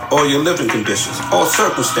source, or your living conditions, or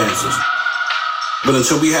circumstances. But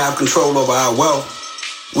until we have control over our wealth,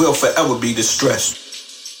 we'll forever be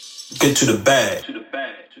distressed. Get to the bag.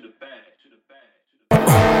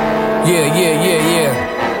 Yeah.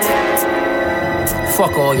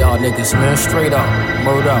 Fuck all y'all niggas, man. Straight up.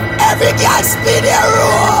 Word up. Every guy spin their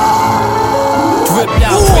Dripped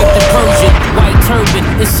out, draped the Persian, white turban.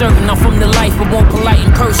 It's certain I'm from the life of more polite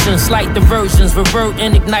in person. Slight diversions, revert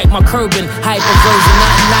and ignite my curbing. Hyperversion,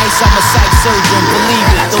 not nice, I'm a psych surgeon. Believe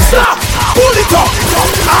it, don't stop! Pull it off!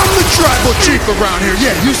 I'm the tribal chief around here.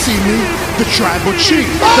 Yeah, you see me, the tribal chief.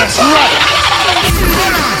 That's right.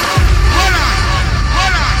 Hold on.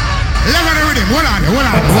 Look at the rhythm. Hold on.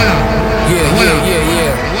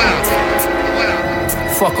 Yeah.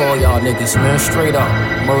 Fuck all y'all niggas, man. Straight up.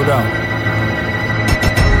 Word up.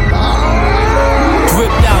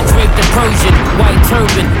 Dripped out, draped the Persian, white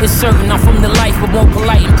turban. It's certain I'm from the life of more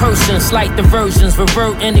polite in person. Slight diversions,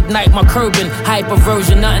 revert and ignite my curbing.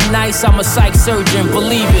 Hyperversion, nothing nice, I'm a psych surgeon.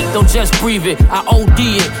 Believe it, don't just breathe it. I OD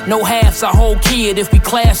it, no halves, I whole key it. If we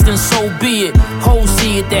clash, then so be it. Hoes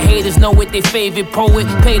see it, the haters know it, they favorite poet.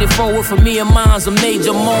 Paid it forward for me and mine's a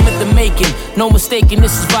major moment to making. No mistaking,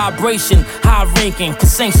 this is vibration, high ranking. Can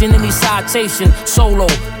sanction any citation, solo.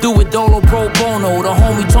 Do it dolo pro bono. The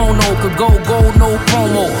homie Tono could go gold, no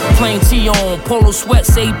promo. Plain T on, polo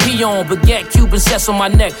sweats, AP on. Baguette, Cuban sets on my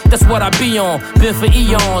neck, that's what I be on. Been for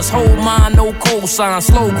eons, hold mine, no cosign,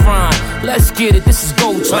 slow grind. Let's get it, this is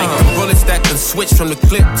go time. Like bullets that can switch from the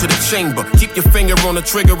clip to the chamber. Keep your finger on the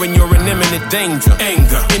trigger when you're in imminent danger.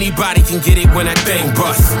 Anger, anybody can get it when that thing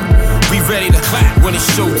busts. We ready to clap when it's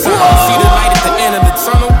showtime. See the light at the end of the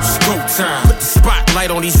tunnel? It's go time. Put the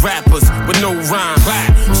spotlight on these rappers with no rhyme.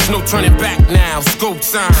 Clap. no turning back now, scope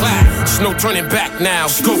time. There's no turning back now,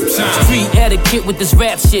 scope time. Street etiquette with this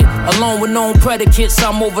rap shit. Along with known predicates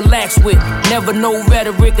I'm overlaxed with. Never no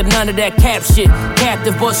rhetoric or none of that cap shit.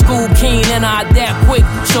 Captive but school keen and I adapt quick.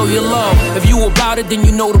 Show your love. If you about it, then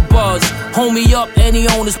you know the buzz. Homie up, and he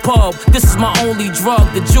own his pub. This is my only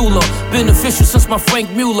drug, the jeweler. Beneficial since my Frank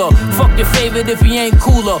Mueller. Fuck your favorite if he ain't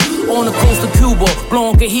cooler. On the coast of Cuba,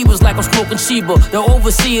 blowing cahibas like I'm smoking Sheba. The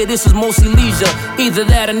overseer, this is mostly leisure. Either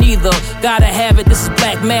that or neither. Gotta have it, this is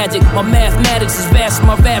black magic. My mathematics is vast,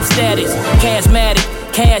 my rap status. Charismatic.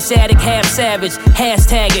 Cash addict, half savage,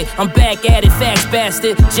 hashtag it. I'm back at it, facts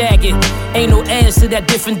bastard, jagged. Ain't no ends to that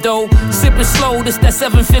different dough. Sippin' slow, this that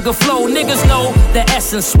 7-figure flow. Niggas know the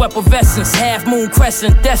essence, swept of essence. Half moon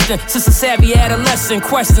crescent, destined since a savvy adolescent.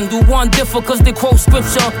 Question, do one differ cause they quote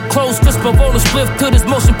scripture. Close crisper, roll a spliff to this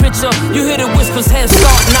motion picture. You hear the whispers, head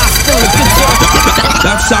start, not still a picture.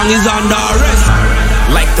 That song is on the arrest.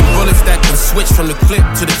 Like the bullets that can switch from the clip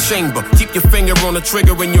to the chamber. Keep your finger on the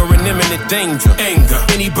trigger when you're in imminent danger. Anger,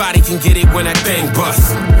 anybody can get it when that thing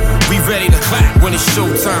busts. We ready to clap when it's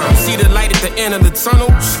showtime. See the light at the end of the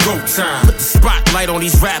tunnel? Scope time. Put the spotlight on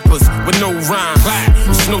these rappers with no rhyme. Clap,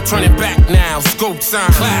 there's no turning back now. Scope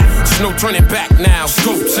time. Clap, there's no turning back now.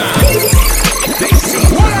 Scope time.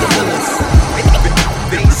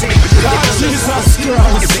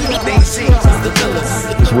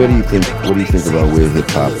 So what do you think about where hip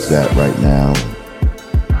hop's at right now?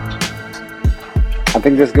 I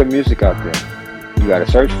think there's good music out there. You gotta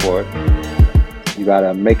search for it. You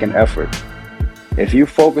gotta make an effort. If you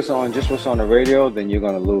focus on just what's on the radio, then you're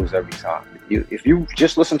gonna lose every time. If you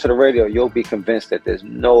just listen to the radio, you'll be convinced that there's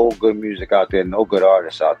no good music out there, no good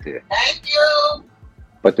artists out there. Thank you.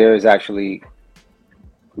 But there is actually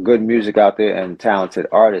good music out there and talented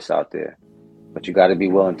artists out there. But you got to be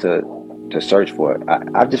willing to search for it.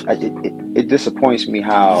 It disappoints me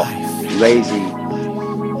how lazy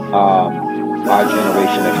our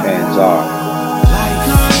generation of fans are.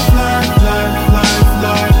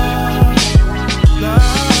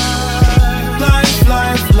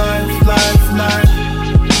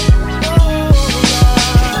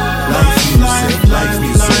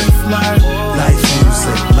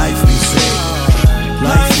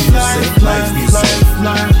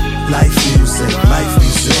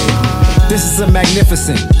 This is a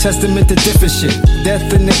magnificent testament to different shit.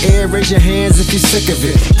 Death in the air, raise your hands if you're sick of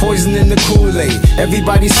it. Poison in the Kool-Aid,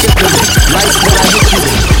 everybody sipping it. Life's what I hit you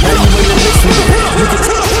with, now you in the mix with it.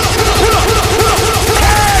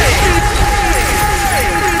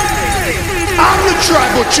 I'm the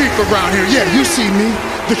tribal chief around here. Yeah, you see me,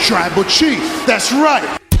 the tribal chief. That's right.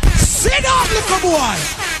 Sit down, little boy.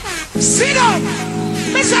 Sit down.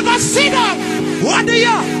 Mr. God, sit down. What do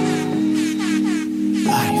you?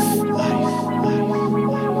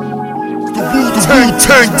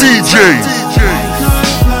 Tank DJ.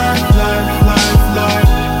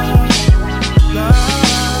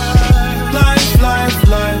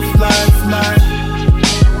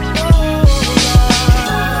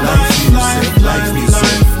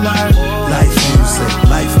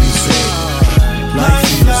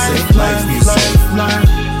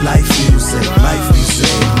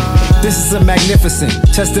 This is a magnificent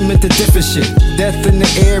testament to different shit. Death in the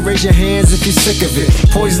air, raise your hands if you're sick of it.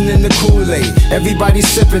 Poison in the Kool-Aid, everybody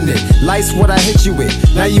sipping it. Life's what I hit you with,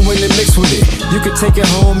 now you in the mix with it. You can take it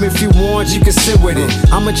home if you want, you can sit with it.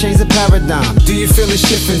 I'ma change the paradigm, do you feel it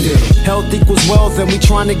shifting it? Health equals wealth and we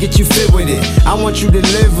trying to get you fit with it. I want you to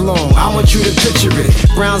live long, I want you to picture it.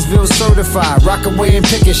 Brownsville certified, rock away and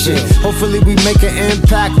picking shit. Hopefully we make an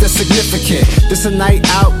impact that's significant. This a night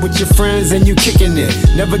out with your friends and you kicking it.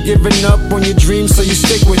 Never giving up on your dreams, so you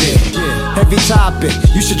stick with it. Heavy topic,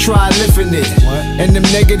 you should try lifting it. And them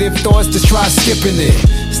negative thoughts, just try skipping it.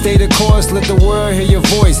 Stay the course, let the world hear your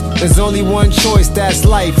voice. There's only one choice, that's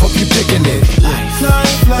life. Hope you picking it.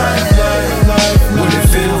 When it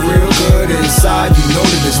feel real good inside, you know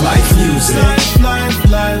that it's life music.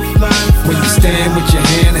 When you stand with your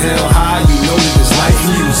hand held high, you know that it's life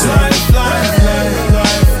music.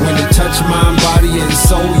 When it touch mind, body, and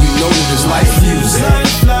soul, you know that it's life music.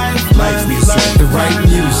 Life music, the right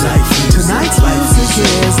music. Tonight's music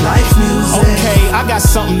is life music. Okay, I got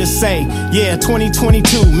something to say. Yeah,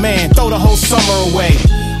 2022, man, throw the whole summer away.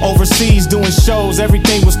 Overseas doing shows,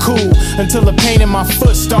 everything was cool until the pain in my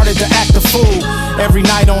foot started to act a fool. Every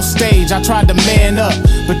night on stage, I tried to man up,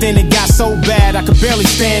 but then it got so bad I could barely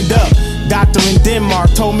stand up. Doctor in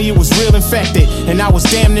Denmark told me it was real infected, and I was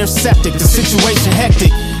damn near septic. The situation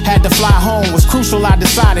hectic. Had to fly home, was crucial, I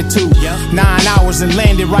decided to. 9 hours and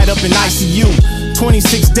landed right up in ICU.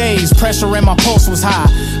 26 days, pressure in my pulse was high.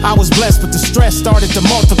 I was blessed, but the stress started to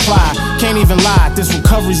multiply. Can't even lie, this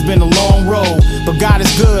recovery's been a long road. But God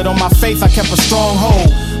is good, on my faith I kept a strong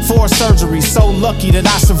hold. 4 surgeries, so lucky that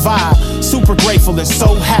I survived. Super grateful and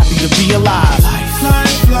so happy to be alive.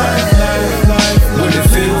 Life. When it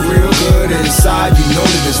feel real good inside, you know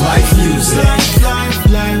that it's life music.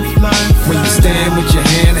 When you stand with your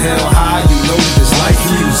hand held high, you know that it's life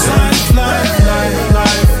music.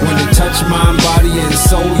 When it touch mind, body, and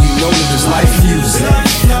soul, you know that it's life music.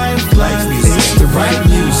 It's the right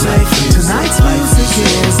music. Tonight's music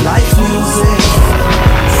is life music.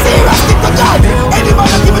 Seriously, to God,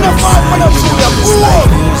 anybody giving a fight for them to the life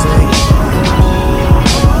music.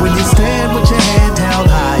 When you stand with your hand held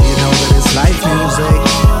high, you know that it's life music.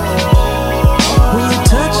 When you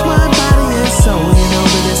touch my body and soul, you know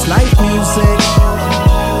that it's life music.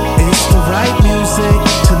 It's the right music.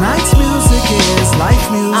 Tonight's music is life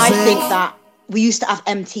music. I think that we used to have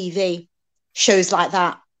MTV shows like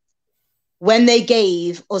that. When they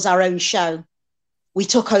gave us our own show, we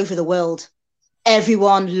took over the world.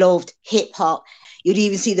 Everyone loved hip hop. You'd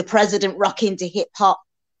even see the president rocking to hip hop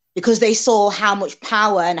because they saw how much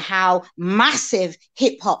power and how massive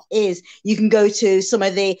hip hop is. You can go to some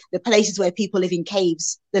of the places where people live in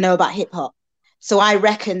caves that know about hip hop. So I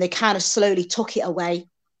reckon they kind of slowly took it away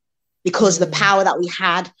because of the power that we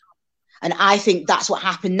had. And I think that's what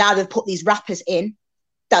happened. Now they've put these rappers in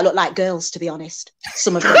that look like girls, to be honest.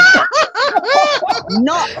 Some of them.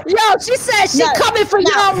 Not. Yo, she said she's coming for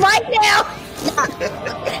y'all right now.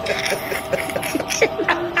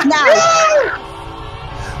 Now.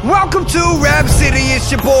 Welcome to Rap City, it's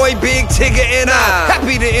your boy Big Tigger and I'm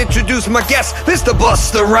happy to introduce my guest, Mr.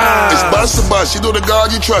 Busta Rhymes. It's Busta Bust, you know the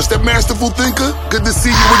God you trust, that masterful thinker. Good to see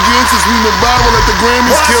you again since we went viral at the Grammys.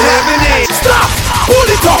 What's happening? Stop!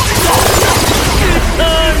 Bully talk!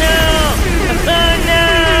 Oh no!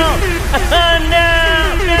 Oh no!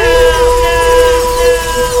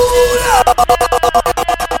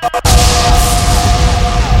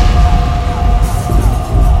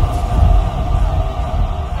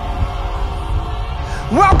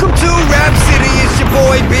 Welcome to Rap City, it's your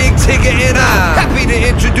boy Big Tigger and I'm happy to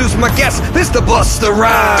introduce my guest, Mr. Busta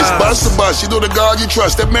Rhymes. It's Busta Bust, you know the God you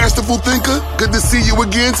trust, that masterful thinker. Good to see you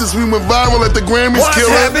again since we went viral at the Grammys. What's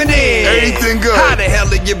happening? Everything good. How the hell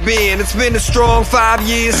have you been? It's been a strong 5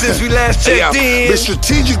 years since we last checked in. Been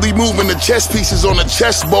strategically moving the chess pieces on the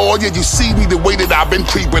chessboard. Yeah, you see me the way that I've been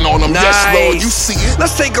creeping on them. Nice. Yes, Lord, you see it.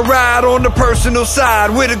 Let's take a ride on the personal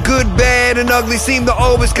side, where the good, bad, and ugly seem to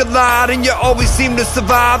always collide, and you always seem to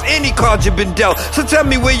survive any card you've been dealt. So tell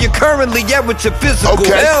me where you're currently at with your physical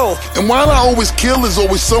health. And while I always kill, there's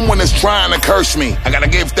always someone that's trying to curse me. I gotta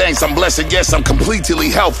give thanks, I'm blessed, yes, I'm completely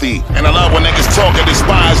healthy. And I love when niggas talk and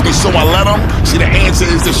despise me, so I let them. See, the answer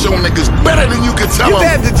is to show niggas better than you can tell them. You've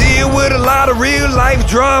had to deal with a lot of real life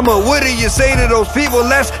drama. What do you say to those people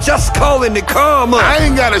that's just calling it karma? I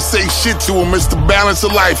ain't gotta say shit to them, it's the balance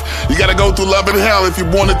of life. You gotta go through love and hell if you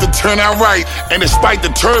want it to turn out right. And despite the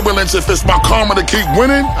turbulence, if it's my karma to keep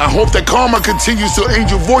winning, I hope that karma continues till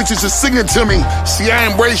angel voices are singing to me. See, I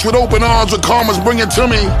embrace with open arms what karma's bringing to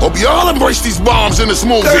me. Hope y'all embrace these bombs in this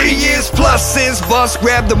movie. 30 years plus since Bus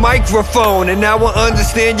grabbed the microphone, and now I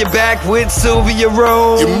understand you're back with Sylvia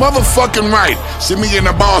Rome. You're motherfucking right. See, me and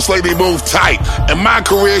the boss lady move tight. In my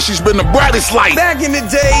career, she's been the brightest light. Back in the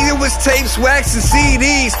day, it was tapes, wax, and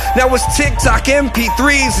CDs. Now it's TikTok,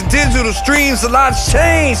 MP3s, and digital streams. A lot's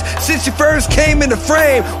changed since you first came in the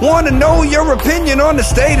frame. Wanna know your opinion on the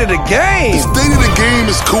state of the game? The state of the game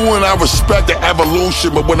is cool and I respect the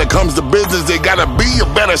evolution, but when it comes to business, they gotta be a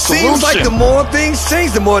better solution. Seems like the more things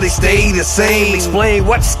change, the more they stay the same. Explain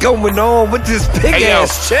what's going on with this big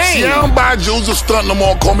ass chain. See, I don't buy jewels or stunt no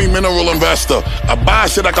more, call me mineral investor. I buy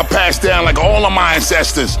shit I can pass down like all of my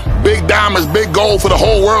ancestors. Big diamonds, big gold for the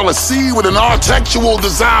whole world to see, with an architectural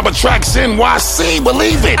design but tracks NYC,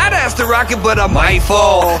 believe it. I'd ask the rocket, but I might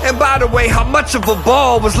fall. And by the way, how much of a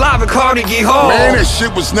ball was live at Carnegie Hall? Man, that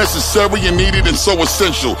shit was necessary and needed and so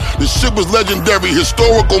essential. The shit was legendary,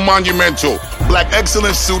 historical, monumental. Black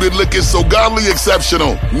excellence suited, looking so godly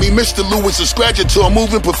exceptional. Me, Mr. Lewis, a scratcher to a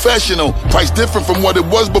moving professional. Price different from what it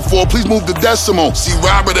was before, please move the decimal. See,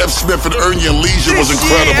 Robert F. Smith and Earn Your Leisure was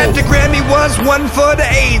incredible. Year at the Grammy was one for the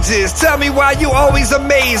ages. Tell me why you always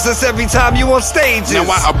amaze us every time you on stages. Now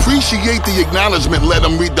I appreciate the acknowledgement, let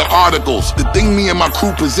them read the articles. The thing me and my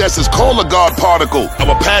crew possess is called a God particle.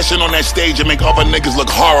 Our passion on that stage and make other niggas look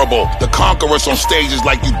horrible. The conquerors on stage is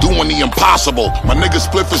like you doing the impossible. My nigga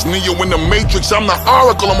Spliff is Neo in the Matrix, I'm the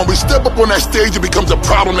Oracle. And when we step up on that stage, it becomes a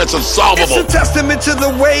problem that's unsolvable. It's a testament to the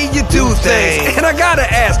way you do things. And I gotta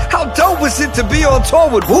ask, how dope was it to be on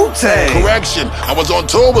tour with Wu-Tang? Correction, I was on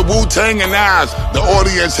tour with Wu-Tang and Nas. The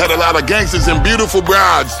audience had a lot of gangsters and beautiful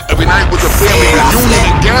brides. Every night was a family reunion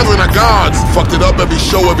and gathering of gods. Fucked it up every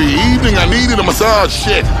show, every evening. I needed a massage.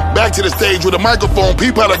 Shit. Back to the stage with a microphone,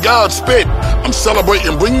 people had a god spit. I'm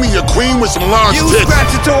celebrating, bring me a queen with some large You tits.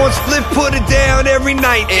 scratch it on Spliff, put it down every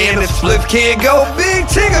night. And if Spliff can't go, Big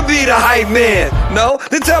Tigger be the hype man. No?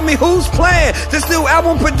 Then tell me who's playing. This new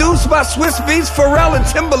album produced by Swiss Beats, Pharrell, and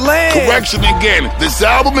Timberland. Correction again. This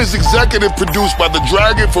album is executive produced by the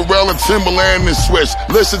Dragon, Pharrell, and Timberland and Swiss.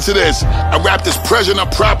 Listen to this. I rap this present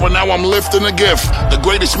up proper, now I'm lifting a gift. The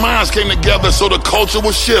greatest minds came together so the culture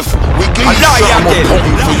will shift. We give you something more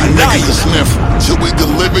potent for you niggas to sniff. Till we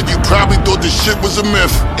delivered, you probably thought this shit was a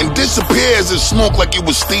myth. And disappears in smoke like it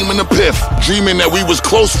was steaming a piff. Dreaming that we was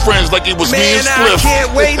close friends like it was me and Spliff. Man, I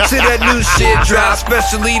can't wait till that new shit drops.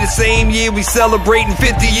 Especially the same year we celebrating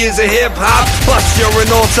 50 years of hip-hop. Plus you're an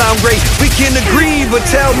all-time great. We can agree, but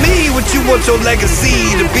tell me what you want your legacy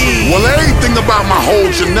to be. Well, everything about my whole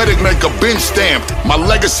genetic makeup been stamped. My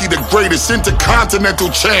legacy the greatest intercontinental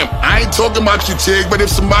champ. I ain't talking about you, Tig, but if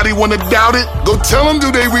somebody wanna doubt it, go tell them do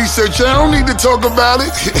they research. I don't need to talk about it.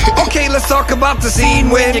 Okay, let's talk about the scene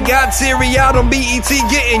when you got Terry out on BET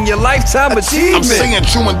getting your lifetime achievement. I'm saying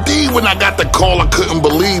true indeed. When I got the call, I couldn't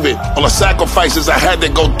believe it. All the sacrifices I had to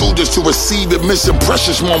go through just to receive it. Missing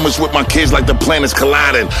precious moments with my kids like the planets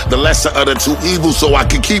colliding. The lesser of the two evils so I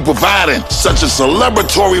could keep providing. Such a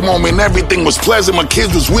celebratory moment, everything was pleasant. My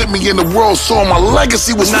kids was with me and the world saw my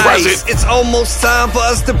legacy was present. It's almost time for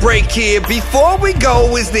us to break here. Before we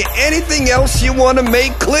go, is there anything else you want to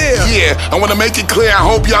make clear? Yeah, I want to make it clear. I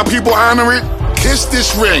hope y'all people honor it. Kiss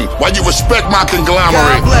this ring while you respect my conglomerate.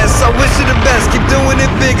 God bless, I wish you the best, keep doing it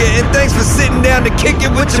bigger. And thanks for sitting down to kick it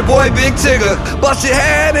with your boy Big Tigger. But you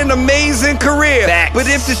had an amazing career. But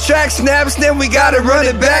if this track snaps, then we gotta run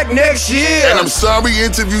it back next year. And I'm sorry,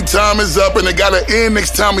 interview time is up and it gotta end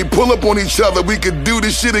next time we pull up on each other. We could do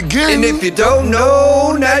this shit again. And if you don't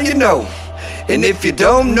know, now you know. And if you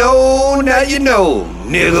don't know, now you know,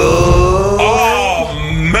 nigga. Oh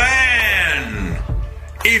man,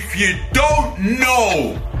 if you don't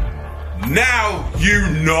know, now you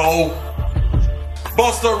know.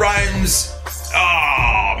 Busta Rhymes,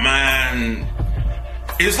 oh man,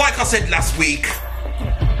 it was like I said last week.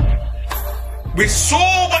 We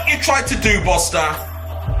saw what you tried to do, Busta,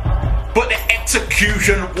 but the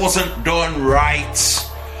execution wasn't done right.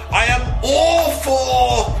 I am all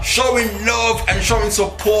for showing love and showing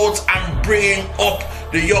support and bringing up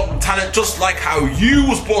the young talent, just like how you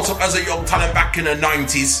was brought up as a young talent back in the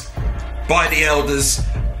 90s by the elders.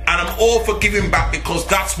 And I'm all for giving back because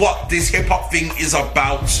that's what this hip-hop thing is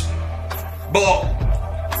about. But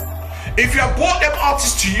if you have brought them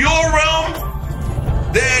artists to your realm,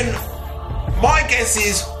 then my guess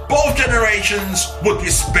is both generations would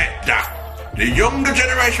respect that. The younger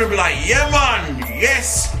generation will be like, yeah man,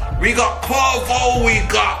 yes, we got Quavo, we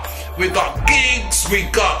got Gigs, we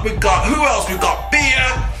got who else? We got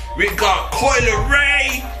Beer, we got Coyle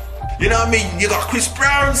Ray, you know what I mean? You got Chris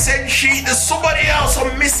Brown, Senshi, there's somebody else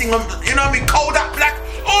I'm missing, you know what I mean? Kodak Black,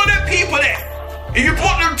 all them people there. If you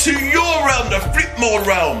brought them to your realm, the flip mode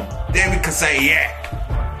realm, then we can say yeah.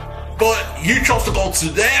 But you chose to go to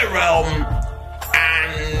their realm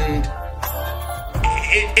and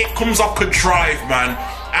it comes off contrived, man.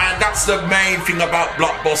 And that's the main thing about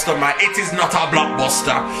Blockbuster, man. It is not a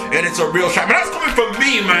blockbuster. And it's a real shame. But that's coming from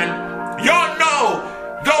me, man. Y'all know,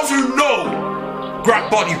 those who know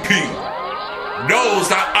Grab Body P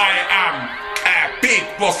knows that I am a big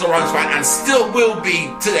Busta Rhymes fan and still will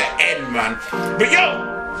be to the end, man. But yo,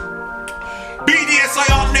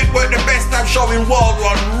 BDSIR Network, the best damn show in world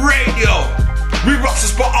on radio. We rock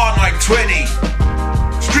the spot R920.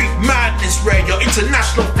 Street Madness Radio,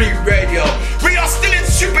 International Fleet Radio. We are still in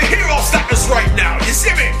superhero status right now. You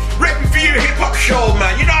see me? RePPiN4U hip hop show,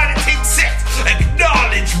 man. You know how the thing set.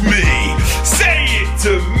 Acknowledge me. Say it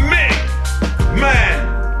to me.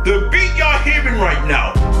 Man, the beat y'all hearing right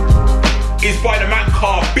now is by the man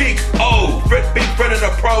called Big O, big friend of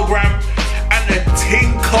the program, and the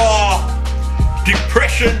thing called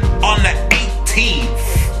Depression on the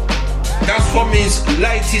 18th. That's from his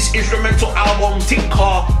latest instrumental album,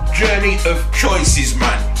 Tinker Journey of Choices,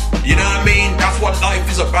 man. You know what I mean? That's what life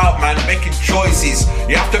is about, man. Making choices.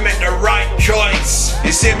 You have to make the right choice.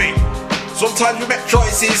 You see me? Sometimes we make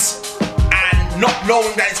choices and not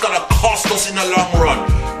knowing that it's gonna cost us in the long run.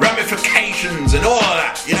 Ramifications and all of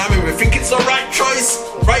that. You know what I mean? We think it's the right choice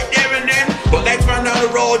right there and then, but next man down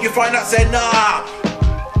the road, you find out say, nah,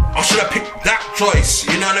 I should have picked that choice,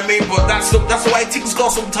 you know what I mean? But that's the way things go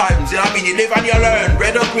sometimes, you know what I mean? You live and you learn,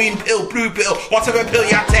 red or green pill, blue pill, whatever pill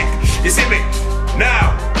you take, You see me?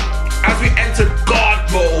 Now, as we enter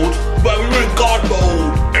God mode, well, we were in God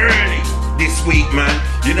mode early this week, man.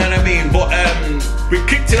 You know what I mean? But we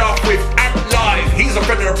kicked it off with Ant Live. He's a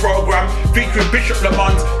friend of the program, featuring Bishop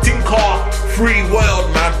Lamont, Tinker, Free World,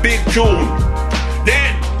 man. Big tune.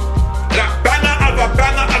 Then, that banger of a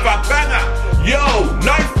banger of a banger. Yo,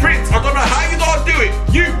 Knife Prince, I don't know how you gonna do it.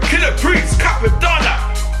 You, Killer Priest, Capadonna,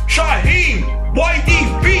 Shaheem,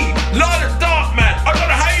 YDB, Lord of Dark, man. I don't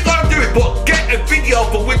know how you gonna do it, but get a video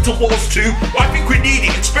for Winter Wars 2. I think we need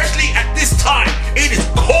it, especially at this time. It is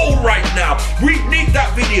cold right now. We need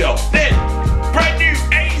that video. Then, brand new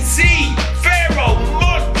AZ, Pharaoh,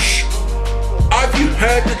 Munch. Have you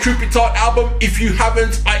heard the Truth Be Told album? If you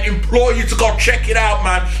haven't, I implore you to go check it out,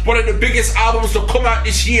 man. One of the biggest albums to come out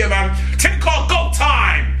this year, man. Tinker Go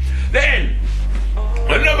Time. Then,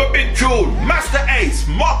 another big tune. Master Ace,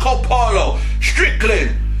 Marco Polo,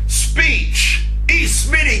 Strickland, Speech, E.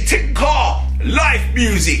 Smitty, Tinker, Life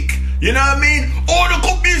Music. You know what I mean? All the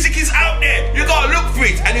good music is out there. You gotta look for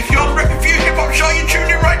it. And if you're on RePPiN4U Hip Hop Show, you're tuning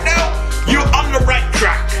in right now, you're on the right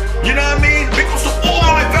track. You know what I mean? Because of all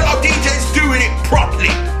my fellow DJs doing it properly.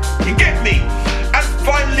 You get me? And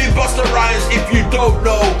finally, Busta Rhymes, if you don't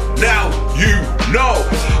know, now you know.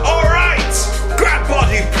 Alright, grab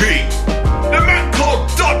Body P. The man called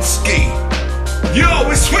Donsky. Yo,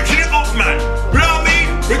 we're switching it up, man. You know what I mean?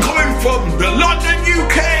 We're coming from the London,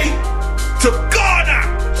 UK to Ghana.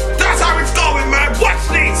 That's how it's going, man. Watch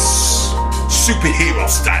this. Superhero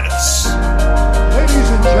status. Ladies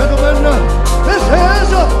and gentlemen, this is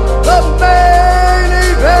the main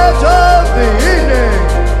event of the evening.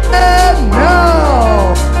 And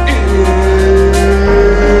now,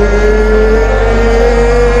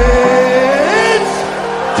 it's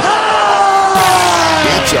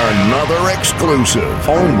time! It's another exclusive,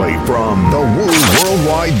 only from the Woo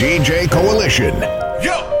Worldwide DJ Coalition.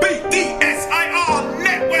 Yo, BDSIR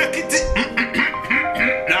Network.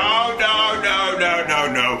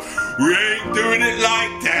 No. We ain't doing it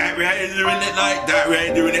like that. We ain't doing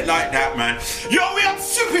it like that, man. Yo, we have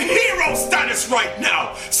superhero status right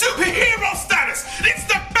now. Superhero status. It's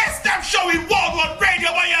the best damn show in worldwide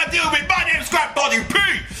radio. What you deal with? My name's Grab Body P.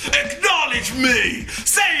 Acknowledge me.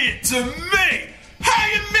 Say it to me. How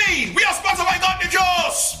you mean? We are sponsored by Got the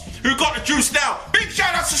Juice. Who got the juice now? Big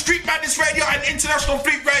shout outs to Street Madness Radio and International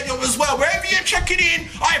Fleet Radio as well. Wherever you're checking in,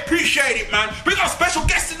 I appreciate it, man. We got a special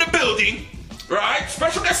guest in the building. Right,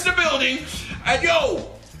 special guest in the building, and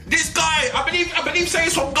yo, this guy, I believe say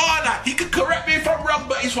he's from Ghana. He could correct me if I'm wrong,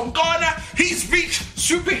 but he's from Ghana. He's reached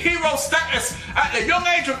superhero status at the young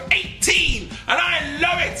age of 18, and I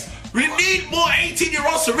love it. We need more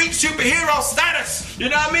 18-year-olds to reach superhero status. You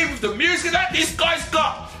know what I mean? With the music that this guy's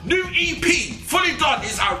got, new EP, fully done,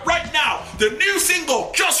 is out right now. The new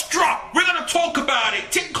single just dropped. We're gonna talk about it.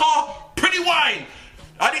 Tinker, Pretty Wine.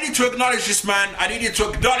 I needed to acknowledge this, man. I needed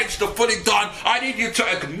to acknowledge the fully done. I need you to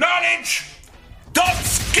acknowledge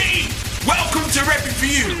Donsky. Welcome to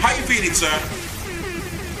RePPiN4U. How you feeling, sir?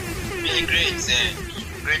 Feeling great, sir.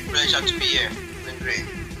 Great pleasure to be here. Feeling great.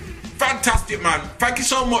 Fantastic, man. Thank you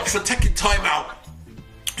so much for taking time out.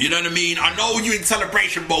 You know what I mean? I know you're in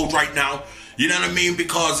celebration mode right now. You know what I mean?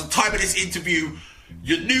 Because the time of this interview,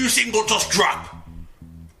 your new single just dropped.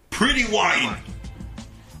 Pretty Wine.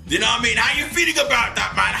 You know what I mean? How you feeling about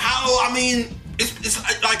that, man? It's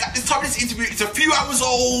like at this time of this interview, it's a few hours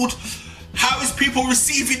old. How is people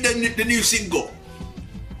receiving the new single?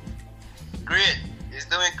 Great. It's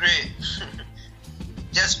doing great.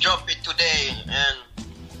 Just dropped it today, and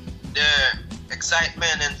the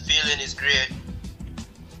excitement and feeling is great.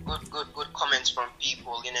 Good comments from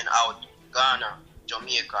people in and out. Ghana,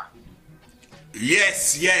 Jamaica.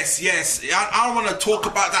 Yes. I want to talk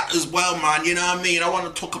about that as well, man. You know what I mean? I want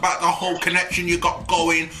to talk about the whole connection you got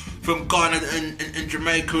going from Ghana and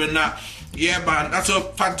Jamaica and that. Yeah, man, that's a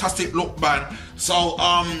fantastic look, man. So,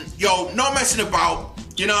 yo, no messing about.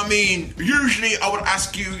 You know what I mean? Usually I would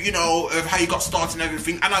ask you, you know, of how you got started and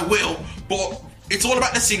everything, and I will, but it's all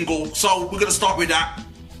about the single, so we're going to start with that.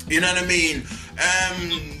 You know what I mean?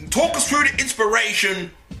 Talk us through the inspiration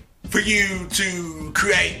for you to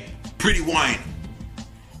create Pretty Wine.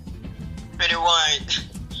 Pretty Wine.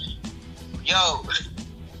 Yo,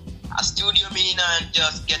 a studio meaning and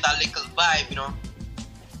just get a little vibe, you know?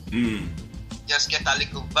 Just get a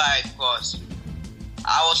little vibe, cause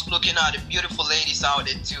I was looking at the beautiful ladies out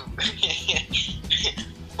there too.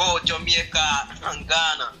 Both Jamaica and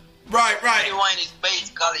Ghana. Right. Pretty Wine is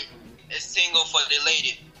basically a single for the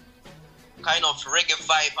lady. Kind of reggae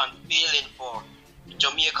vibe and feeling for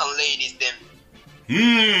Jamaican ladies then.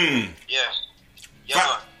 Yeah.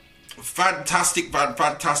 Fantastic, man,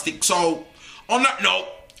 fantastic. So, on that note,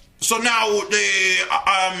 So now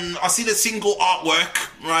I see the single artwork,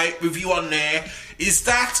 right, with you on there. Is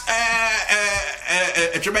that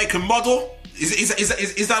a Jamaican model? Is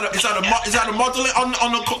that a model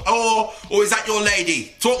on the or is that your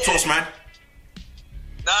lady? Talk to us, man.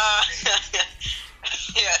 Nah,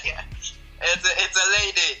 yeah. It's a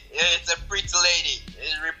lady. It's a pretty lady.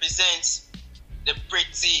 It represents the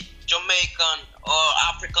pretty Jamaican or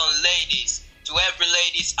African ladies. To every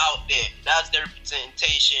ladies out there, that's the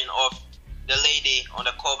representation of the lady on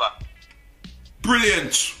the cover.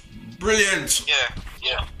 Brilliant.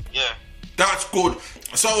 Yeah. That's good.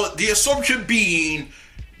 So the assumption being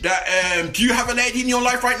that do you have a lady in your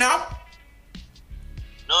life right now?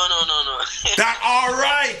 No. That all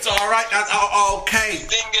right. That's okay.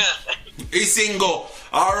 Single. He's single.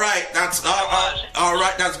 All right. That's all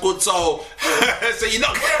right. That's good. So so you're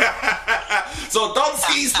not. So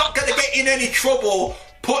Donsky's not gonna get in any trouble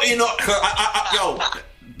putting up. Yo,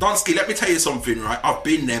 Donsky, let me tell you something, right? I've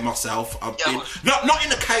been there myself. I've been not in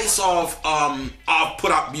the case of I've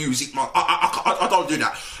put out music. I don't do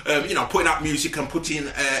that. Putting out music and putting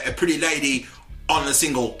a pretty lady on the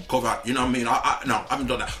single cover. You know what I mean? No, I haven't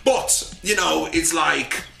done that. But it's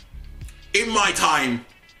like in my time.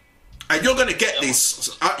 And you're gonna get this.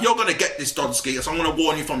 You're gonna get this, Donsky. So I'm gonna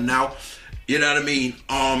warn you from now. You know what I mean?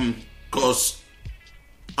 Because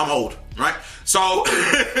I'm old, right? So,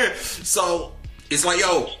 so it's like,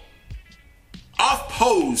 yo, I've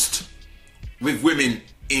posed with women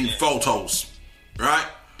in photos, right?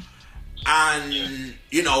 And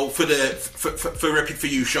for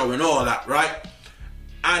RePPiN4U show and all that, right?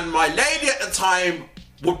 And my lady at the time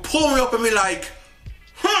would pull me up and be like,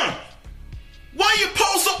 why you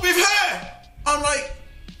post up with her? I'm like,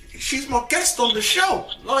 she's my guest on the show.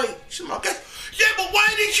 Like, she's my guest. Yeah, but why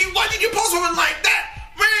did you post with her like that?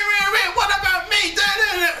 What about me?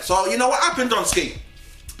 So you know what happened, Donsky?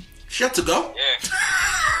 She had to go. Yeah.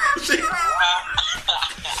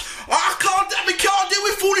 We can't deal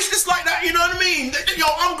with foolishness like that, you know what I mean? Yo,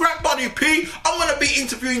 I'm Grant Buddy P. I'm gonna be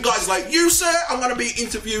interviewing guys like you, sir. I'm gonna be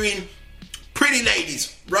interviewing pretty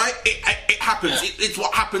ladies, right? It happens. It's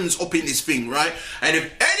what happens up in this thing, right? And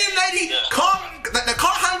if any lady can't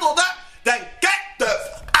handle that, then get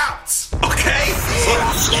the out, okay?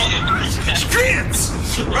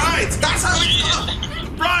 Straight, right? That's how it's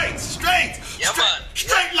done. Right, straight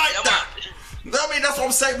like that. I mean, that's what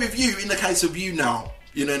I'm saying with you. In the case of you now,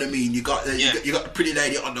 you know what I mean? You got the pretty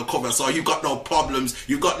lady on the cover, so you've got no problems.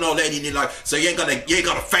 You've got no lady in your life, so you ain't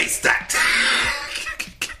gonna face that.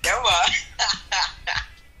 Come on.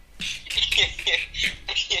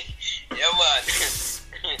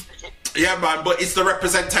 Yeah, man, but it's the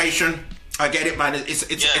representation. I get it, man.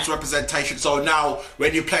 It's representation. So now,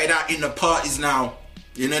 when you play that in the parties now,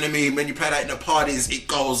 you know what I mean? When you play that in the parties, it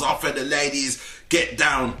goes off and the ladies get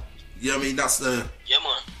down. You know what I mean? That's the...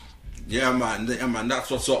 Yeah, man. That's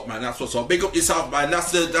what's up, man. That's what's up. Big up yourself, man.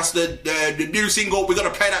 That's the new single. We're gonna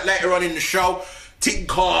play that later on in the show. Tin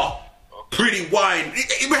Car, Pretty Wine.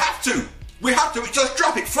 We have to. Just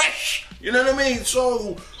drop it fresh. You know what I mean?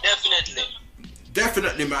 So...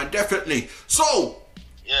 Definitely, man. Definitely. So...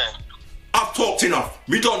 Yeah. I've talked enough.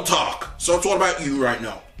 We don't talk. So it's all about you right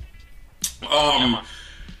now.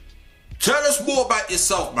 Tell us more about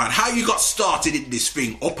yourself, man. How you got started in this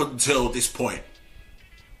thing up until this point.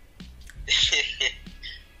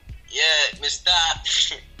 Yeah, me start.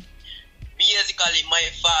 Basically, my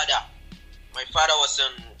father was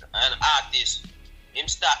an artist. Him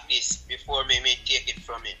start this before me take it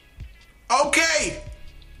from him. Okay.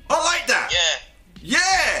 I like that.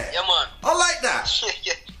 Yeah, man. I like that.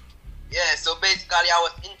 Yeah, so basically I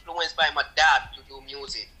was influenced by my dad to do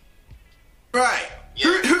music. Right.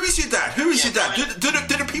 Yeah. Who is your dad? Who is your dad? Do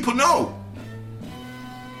the people know?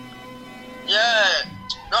 Yeah,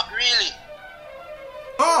 not really.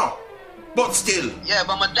 Oh, but still. Yeah,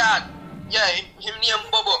 but my dad, him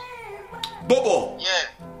named Bobo. Bobo? Yeah.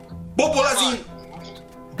 Bobo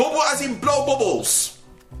as in blow bubbles?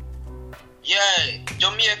 Yeah,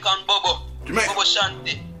 Jamaican Bobo. Bobo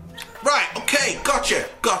Shanti. Right, okay, gotcha.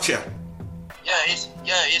 Yeah,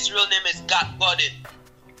 his real name is God Body.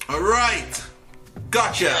 Alright,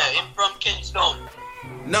 gotcha. Yeah, him from Kingston.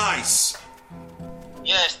 Nice.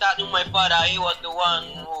 Yeah, starting with my father, he was the one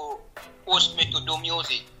who pushed me to do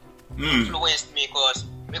music. Influenced me, because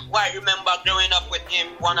I quite remember growing up with him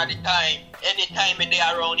one at a time. Anytime a day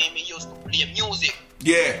around him, he used to play music.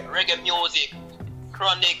 Yeah. Reggae music,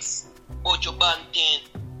 Chronics, Bojo Bantin,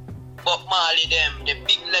 Bob Marley, them, the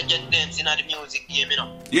big legend dance in the music game, you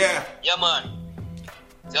know. Yeah. Yeah, man.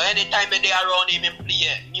 So anytime a day around him, he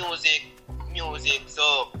play music.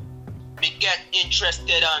 So me get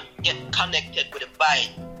interested and get connected with the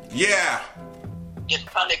vibe. Yeah. Get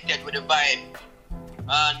connected with the vibe.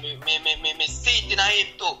 And me see it in him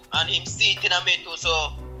too. And him see it in me too.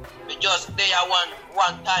 So me just there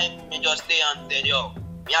one time, me just there and said, yo,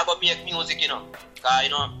 me I go make music, you know. Cause you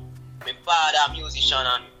know, my father musician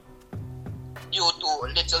and due to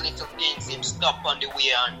little things him stop on the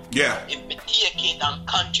way, and if me take it and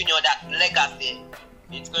continue that legacy,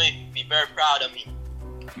 it's going to be very proud of me.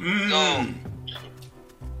 So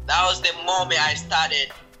that was the moment I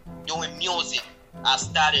started doing music. I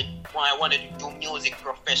started when I wanted to do music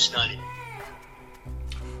professionally.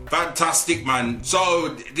 Fantastic, man.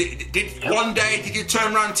 So did one day did you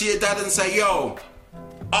turn around to your dad and say, yo,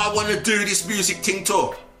 I want to do this music thing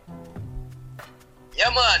too?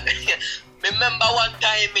 Yeah, man. Remember one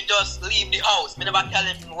time me just leave the house. Me never tell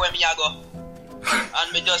him where me I go.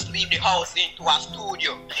 And me just leave the house into a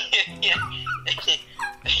studio.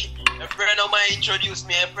 A friend of mine introduced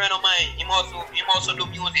me. A friend of mine, him also do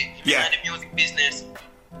music. He's in the music business.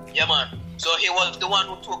 Yeah, man. So he was the one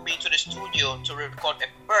who took me to the studio to record the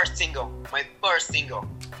first single. My first single.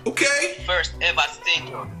 Okay. First ever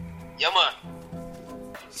single. Yeah, man.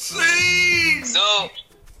 See. So,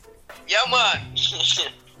 yeah, man.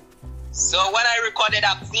 So when I recorded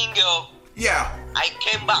that single, I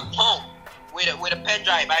came back home with a pen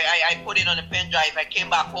drive. I put it on a pen drive. I came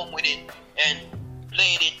back home with it and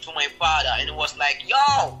played it to my father, and it was like,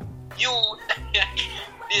 yo, you,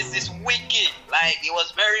 this is wicked. Like, it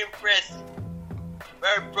was very impressive,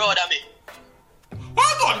 very proud of me.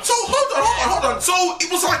 Hold on. So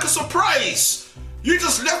it was like a surprise. You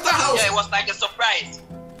just left the house. Yeah, it was like a surprise.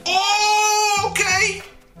 Oh, okay.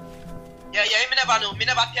 Yeah, me never know. Me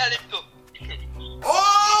never tell him to.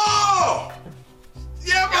 Oh!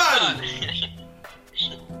 Yeah, man.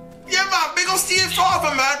 Yeah, man. Big ups to your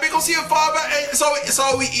father, man. Big ups to your father. So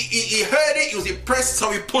he heard it. He was impressed.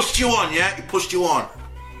 So he pushed you on, yeah? He pushed you on.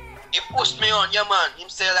 He pushed me on, yeah, man. Him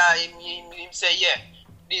say, yeah,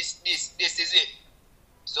 this is it.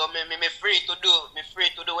 So me free to do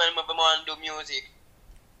whenever I want to do music.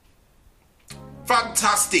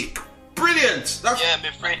 Fantastic. Brilliant.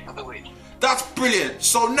 Me free to do it. That's brilliant.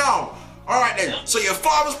 So now, all right then. So your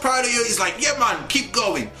father's proud of you. He's like, yeah, man, keep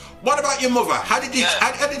going. What about your mother? How did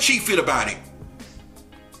she feel about it?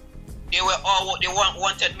 They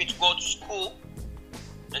wanted me to go to school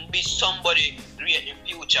and be somebody great in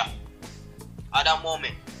future at that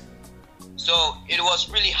moment. So it was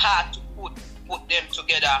really hard to put them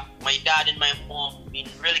together, my dad and my mom, in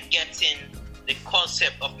really getting the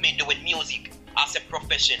concept of me doing music as a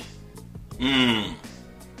profession.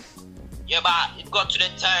 Yeah, but it got to the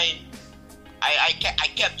time I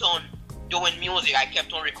kept on doing music. I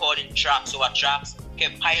kept on recording tracks over tracks,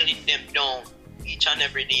 kept piling them down each and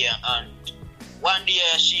every day. And one day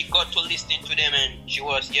she got to listen to them, and she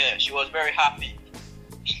was very happy.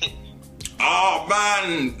 Oh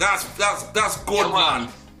man, that's good, man.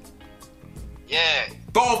 Yeah.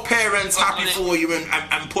 Both parents happy for you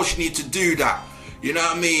and pushing you to do that. You know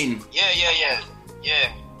what I mean? Yeah.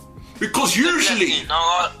 Because usually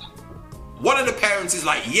one of the parents is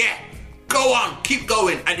like, yeah, go on, keep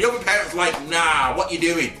going. And the other parent's like, nah, what you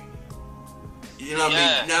doing? You know what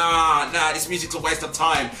I mean? Nah, this music's a waste of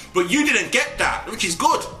time. But you didn't get that, which is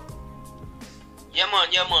good. Yeah, man.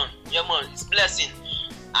 It's blessing.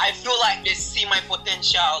 I feel like they see my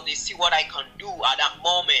potential. They see what I can do at that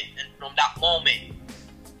moment. And from that moment,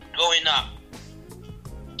 growing up.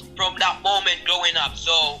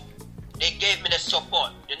 So they gave me the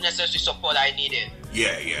support, the necessary support I needed.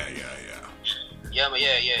 Yeah. Yeah,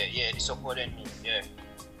 they supported me, yeah.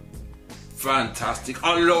 Fantastic.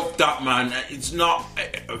 I love that, man. It's not,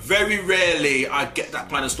 very rarely I get that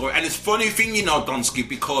kind of story. And it's funny thing, you know, Donsky,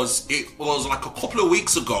 because it was like a couple of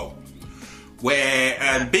weeks ago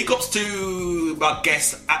where, big ups to my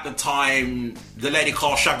guest at the time, the lady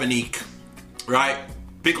called Shabanique, right?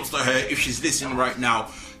 Big ups to her if she's listening right now.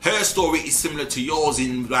 Her story is similar to yours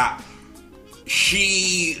in that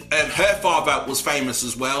her father was famous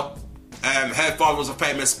as well. Her father was a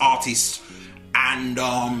famous artist, and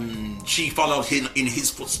she followed him in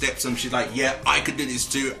his footsteps, and she's like, yeah, I could do this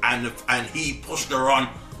too, and he pushed her on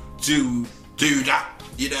to do that,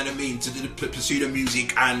 you know what I mean, to pursue the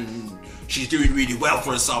music, and she's doing really well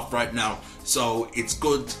for herself right now. So it's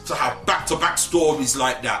good to have back-to-back stories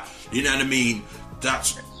like that, you know what I mean.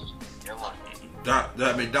 That's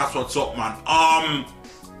what's up, man.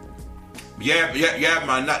 Yeah,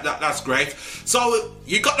 man, that's great. So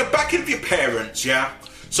you got the backing of your parents, yeah?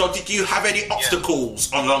 So did you have any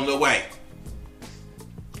obstacles along the way?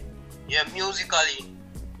 Yeah, musically,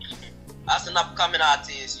 as an upcoming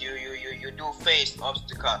artist, you you do face those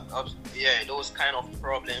kind of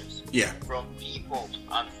problems from people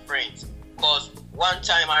and friends. Because one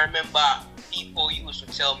time I remember people used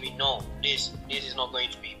to tell me, no, this is not going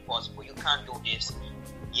to be possible. You can't do this.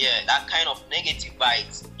 Yeah, that kind of negative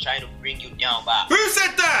vibes trying to bring you down. But who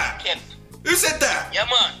said that? Who said that? Yeah,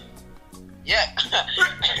 man. Yeah.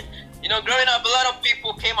 You know, growing up, a lot of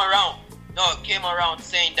people came around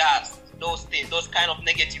saying that those things, those kind of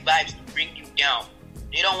negative vibes to bring you down.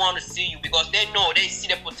 They don't want to see you because they see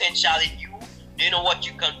the potential in you. They know what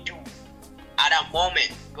you can do at that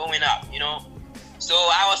moment growing up, you know. So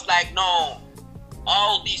I was like, no,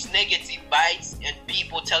 all these negative vibes and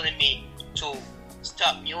people telling me to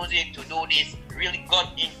stop music, to do this, really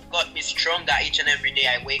got me stronger each and every day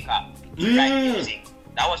I wake up to write music.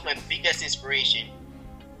 That was my biggest inspiration.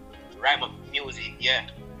 Write my music, yeah.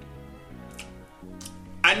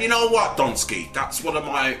 And you know what, Donsky? That's one of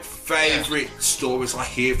my favorite stories I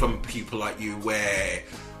hear from people like you, where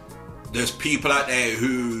there's people out there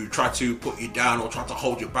who try to put you down or try to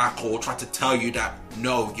hold you back or try to tell you that,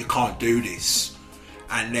 no, you can't do this.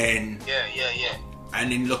 And then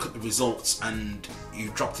and then look at the results, and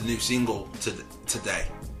you dropped a new single today,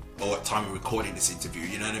 or at time of recording this interview,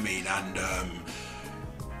 you know what I mean? And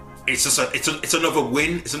it's just it's another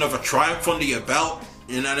win, it's another triumph under your belt,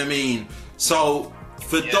 you know what I mean? So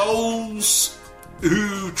for those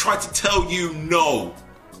who try to tell you no,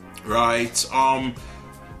 right?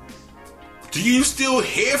 Do you still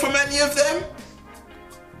hear from any of them?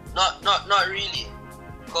 Not really,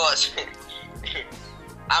 because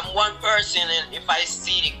I'm one person, and if I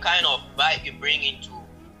see the kind of vibe you bring into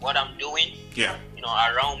what I'm doing, you know,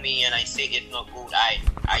 around me, and I say it's not good, I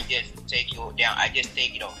just take you down. I just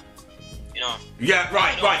take it off. You know. Yeah,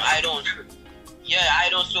 right. I don't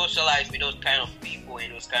socialize with those kind of people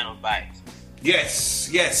and those kind of vibes. Yes.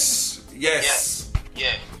 Yeah.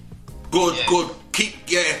 Good. Keep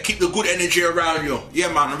the good energy around you.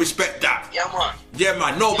 Yeah, man. I respect that. Yeah,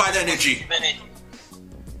 man. No bad energy.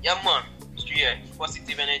 Yeah, man. Yeah,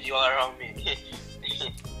 positive energy all around me. Hey,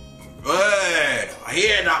 I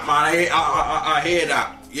hear that, man. I hear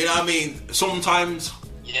that. You know what I mean? Sometimes,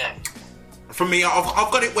 for me,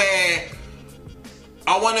 I've got it where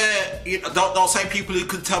I want to, you know, those same people who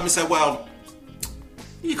could tell me, say, well,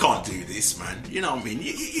 you can't do this, man. You know what I mean?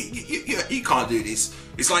 You can't do this.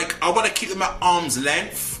 It's like, I want to keep them at arm's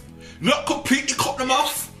length. Not completely cut them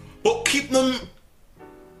off, but keep them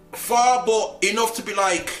far, but enough to be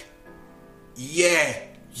like, yeah,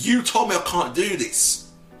 you told me I can't do this.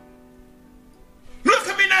 Look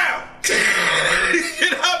at me now. You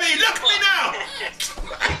know what I mean? Look at me now.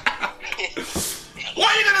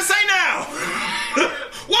 What are you going to say now?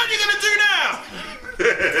 What are you going to do now?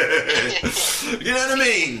 You know what I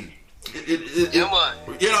mean? You know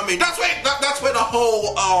what I mean? That's where the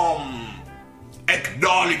whole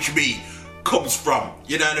acknowledge me comes from.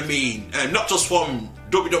 You know what I mean? And not just from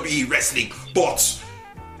WWE wrestling, but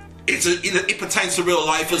it pertains to real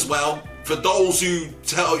life as well. For those who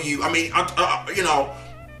tell you, I mean, you know,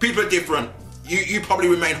 people are different. You probably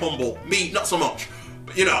remain humble. Me, not so much.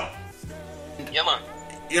 But, you know. Yeah, man.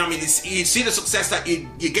 You know what I mean? You see the success that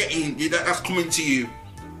you're getting, that's coming to you.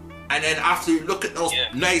 And then after you look at those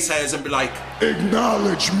naysayers and be like,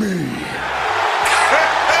 acknowledge me.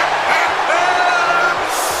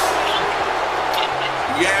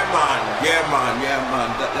 Yeah, man.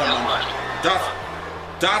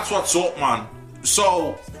 That's what's up, man.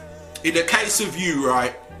 So, in the case of you,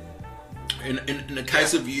 right? In the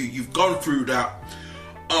case of you, you've gone through that.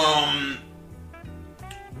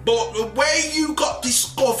 But the way you got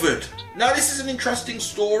discovered, now this is an interesting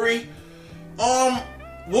story.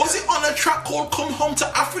 Was it on a track called Come Home to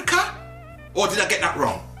Africa? Or did I get that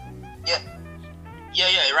wrong? Yeah,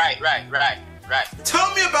 right.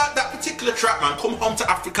 Tell me about that particular track, man, Come Home to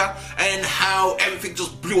Africa, and how everything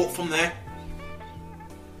just blew up from there.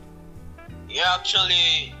 Yeah,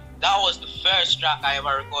 actually, that was the first track I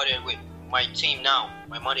ever recorded with my team now,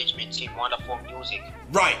 my management team, Wonderful Music.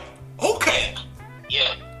 Right, okay.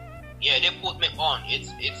 Yeah, they put me on.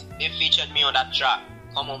 They featured me on that track,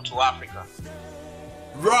 Come Home to Africa.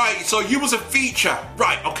 Right, so you was a feature.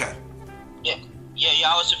 Right, okay. Yeah,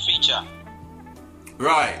 I was a feature.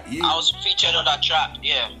 Right. I was featured on that track,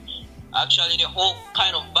 yeah. Actually, the whole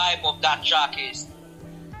kind of vibe of that track is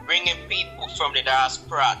bringing people from the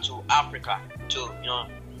diaspora to Africa,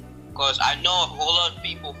 because I know a whole lot of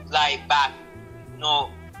people fly back,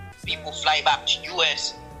 people fly back to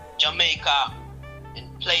US, Jamaica,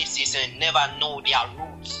 and places and never know their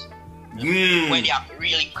roots, where they are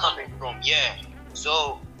really coming from, yeah.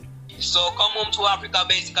 So Come Home to Africa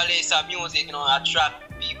basically is a music, attract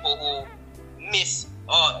people who miss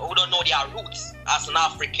who don't know their roots as an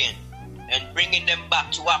African, and bringing them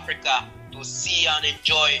back to Africa to see and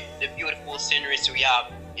enjoy the beautiful sceneries we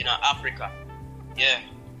have in Africa. Yeah.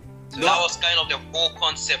 So that was kind of the whole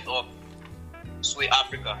concept of Sweet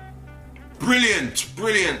Africa. Brilliant.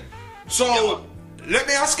 So let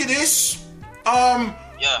me ask you this.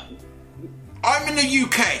 Yeah. I'm in the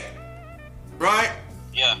UK, right?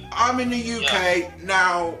 Yeah. I'm in the UK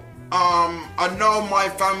now. I know my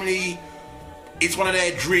family, it's one of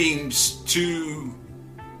their dreams to,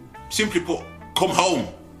 simply put, come home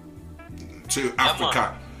to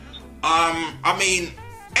Africa. I mean,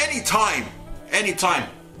 anytime,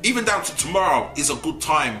 even down to tomorrow is a good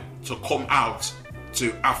time to come out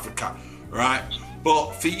to Africa, right?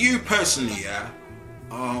 But for you personally,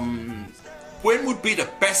 when would be the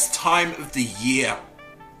best time of the year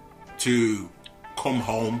to come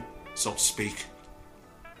home, so to speak?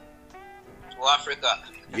 To Africa.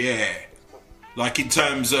 Yeah. Like in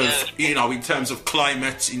terms of, in terms of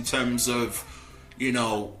climate, in terms of,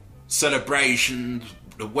 celebration,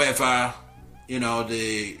 the weather,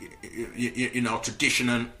 the,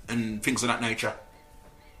 tradition and things of that nature.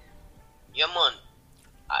 Yeah, man.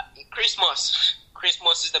 Christmas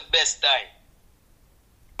is the best time.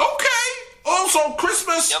 Okay. Also,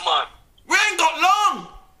 Christmas. Yeah, man. We ain't got long.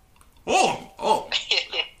 Oh.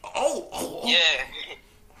 Yeah.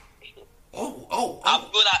 I'm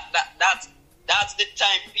good at that. That's the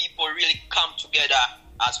time people really come together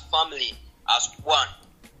as family, as one,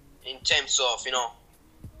 in terms of,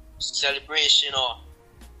 celebration or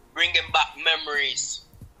bringing back memories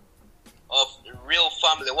of real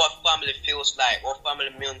family, what family feels like, what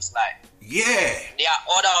family means like. Yeah. There are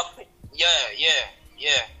other,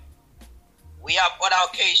 yeah. We have other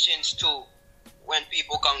occasions too, when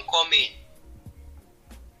people can come in.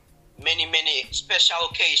 Many special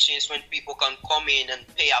occasions when people can come in and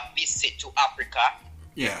pay a visit to Africa.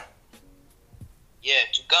 Yeah. Yeah,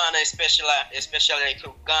 to Ghana, especially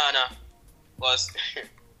to Ghana, because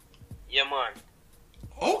yeah, man.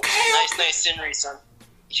 Okay. Nice scenery, son.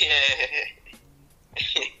 Yeah.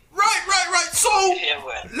 Right. So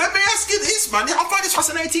let me ask you this, man. I find this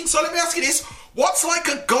fascinating. So let me ask you this: what's like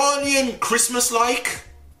a Ghanaian Christmas like?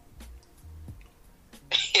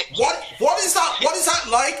 What is that? What is that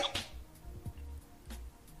like?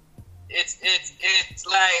 It's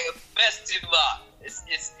like a festival.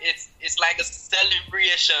 It's like a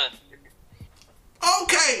celebration.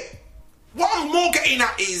 Okay. What I'm more getting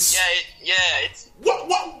at is it's what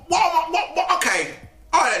okay.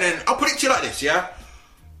 Alright then, I'll put it to you like this, yeah?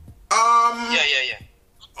 Yeah.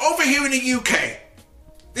 Over here in the UK,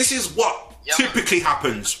 this is what typically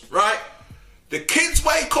happens, right? The kids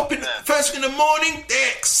wake up first thing in the morning,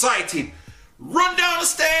 they're excited. Run down the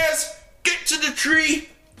stairs, get to the tree,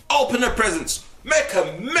 open the presents, make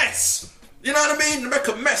a mess. You know what I mean? Make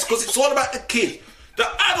a mess, because it's all about the kid. The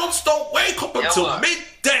adults don't wake up until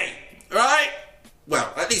midday, right?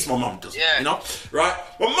 Well, at least my mum does, right?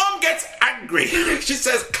 My mum gets angry. She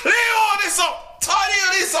says, clear all this up, tidy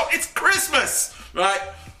all this up, it's Christmas, right?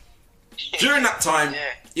 During that time,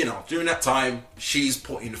 she's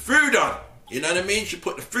putting the food on. You know what I mean? She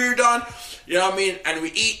put the food on, you know what I mean? And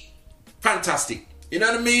we eat, fantastic. You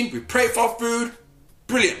know what I mean? We pray for food,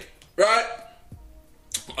 brilliant, right?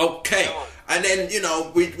 Okay. And then,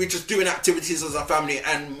 we're just doing activities as a family.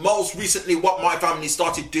 And most recently, what my family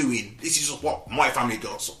started doing, this is just what my family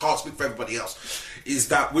does, so I can't speak for everybody else, is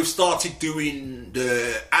that we've started doing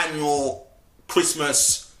the annual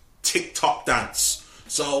Christmas TikTok dance.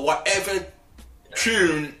 So whatever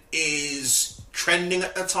tune is trending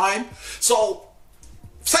at the time. So,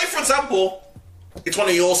 say for example, it's one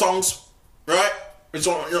of your songs, right? It's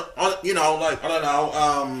on, like, I don't know,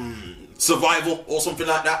 Survival or something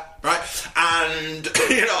like that, right? And,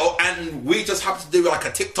 and we just have to do like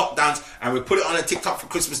a TikTok dance and we put it on a TikTok for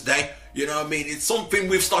Christmas Day. You know what I mean? It's something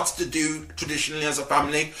we've started to do traditionally as a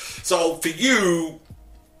family. So for you,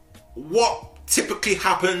 what typically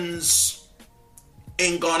happens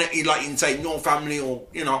in Ghana, like in, say, your family or,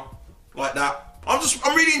 like that? I'm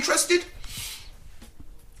really interested.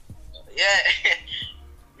 Yeah,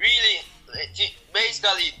 really,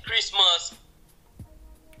 basically Christmas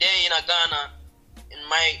Day in Ghana,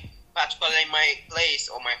 particularly in my place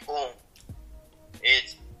or my home,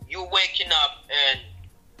 it's you waking up and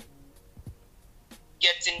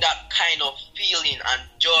getting that kind of feeling and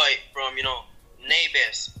joy from,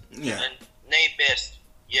 neighbors and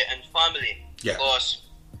family. Yeah. Because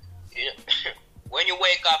when you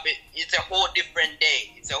wake up, it's a whole different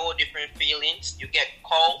day. It's a whole different feelings. You get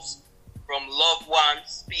calls from loved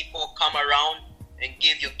ones. People come around and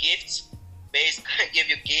give you gifts. Basically, give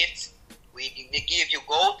you gifts. They give you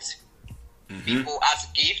goats. Mm-hmm. People ask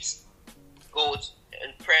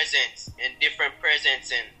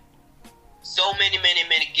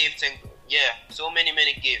gifts and so many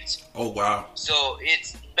gifts. Oh wow! So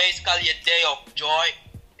it's basically a day of joy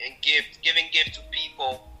and giving gifts to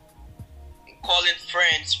people, and calling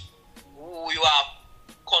friends who you have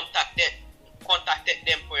contacted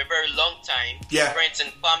them for a very long time. Yeah. Friends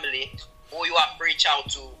and family who you have reached out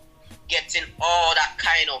to, getting all that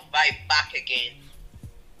kind of vibe back again.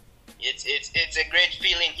 It's a great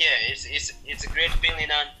feeling here. It's a great feeling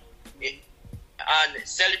and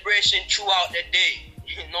celebration throughout the day.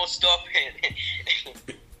 No stopping.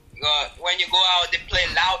 When you go out, they play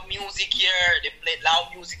loud music here. They play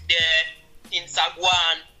loud music there. In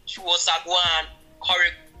Sagwan, Chuo Sagwan,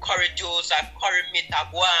 curry juice, curry meat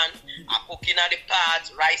Agwan, cooking at the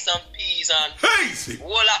pot, rice and peas, and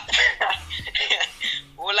whole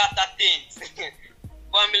lot of things.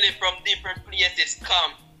 Family from different places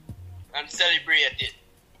come and celebrate it.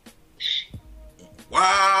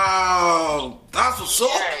 Wow, that's what's up.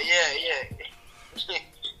 Yeah.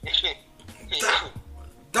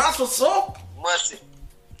 That's what's up. Mercy.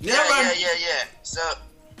 Yeah, man. Yeah. So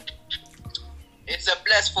it's a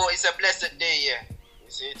blessed day. Yeah,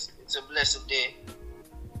 it's a blessed day.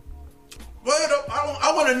 Word up!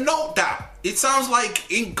 I want to note that. It sounds like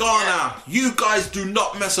in Ghana, you guys do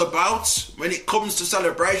not mess about when it comes to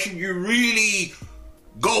celebration. You really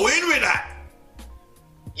go in with that.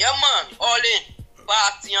 Yeah, man. All in.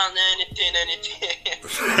 Party and anything.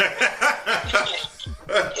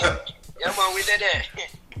 Yeah, man, we did it.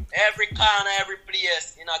 Every corner, every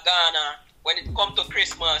place in Ghana, when it comes to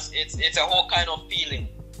Christmas, it's a whole kind of feeling.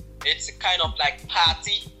 It's a kind of like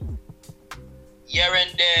party, here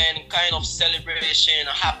and then, kind of celebration,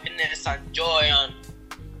 happiness and joy, and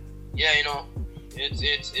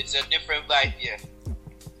it's a different vibe here.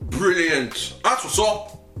 Brilliant. That's what's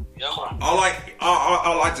up. Yeah, man. I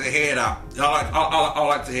like to hear that. I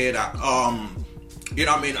like to hear that. You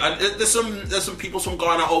know what I mean? And there's some people from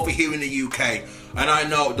Ghana over here in the UK, and I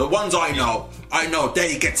know the ones I know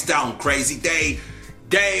they gets down crazy. They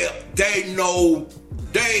know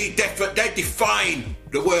they define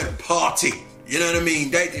the word party. You know what I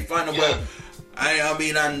mean? They define the word. I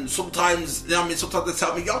mean, and sometimes they tell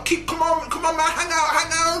me, yo, come on, man, hang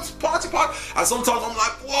out, party. And sometimes I'm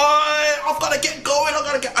like, what? I've got to get going, and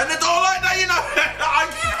they don't like that, you know.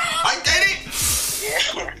 I get it.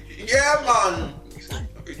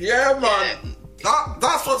 Yeah, man.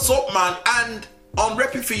 That's what's up, man. And on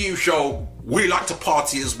RePPiN4U show, we like to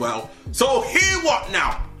party as well. So hear what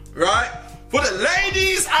now, right? For the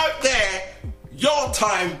ladies out there, your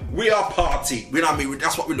time, we are party. You know what I mean?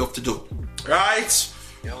 That's what we love to do. Right?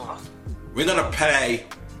 Yeah. We're gonna play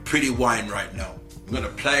Pretty Wine right now. We're gonna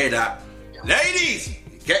play that. Yeah. Ladies,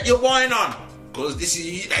 get your wine on, because this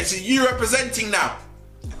is you representing now.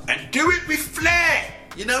 And do it with flair.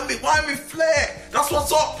 You know what I mean? Wine with flair. That's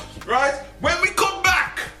what's up, right? When we come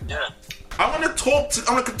back, I'm gonna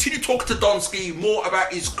continue talking to Donsky more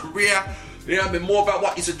about his career. You know what I mean? More about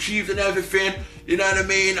what he's achieved and everything. You know what I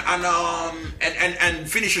mean? And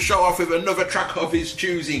finish the show off with another track of his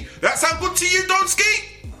choosing. That sound good to you, Donsky?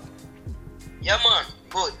 Yeah, man.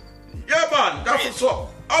 Good. Yeah, man. That's what's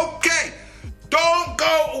up. Okay. Don't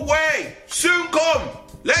go away. Soon come.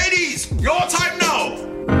 Ladies, your time now.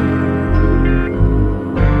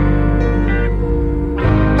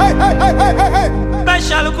 Hey.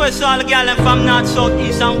 Special request to all the girls from north, south,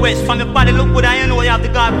 east and west. From your body look good and you know you have the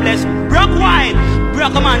God bless. Broke wine,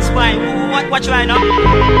 broke a man's spine. Watch right now.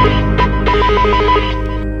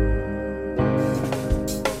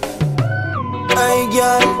 Hey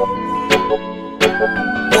girl.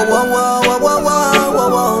 Whoa,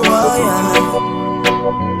 yeah.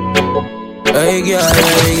 Hey girl,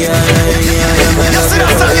 yeah,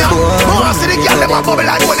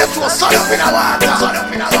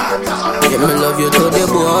 me love you to the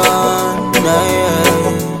bone, yeah.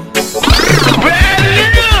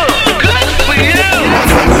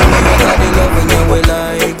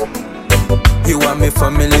 You want me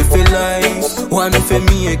family for life. Want for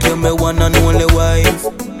me, you me one and only wife.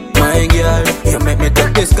 My girl, you make me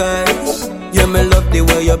touch the sky. You me love the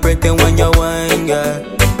way you pretend when you whine, girl.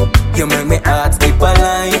 You make me heart skip a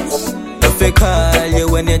line. If I call you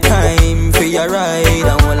when it's time for your ride,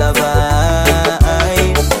 and all of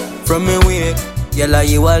vibe. From me wake, you lie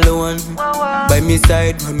you alone. By me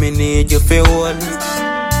side when me need you for hold.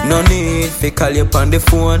 No need for call you on the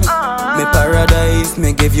phone. Me paradise,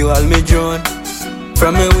 me give you all me drone.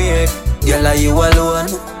 From me wake, you lie you alone.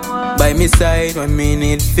 By me side when me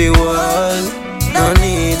need for hold. No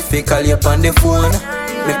need for call you on the phone.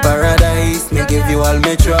 Me paradise, me give you all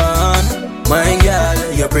me throne. My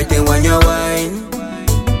girl, you're pretty when you whine.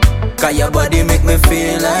 Cause your body make me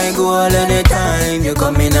feel like gold anytime you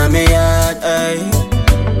come in on me heart, aye.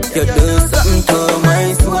 You do something to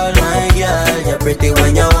my soul, my girl. You're pretty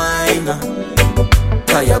when you whine.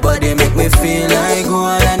 Cause your body make me feel like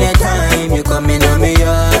gold anytime you come in on me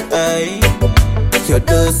yard. You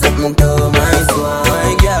do something to my soul,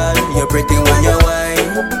 my girl. You're pretty when you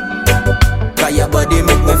whine. Cause your body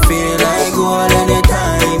make me feel like gold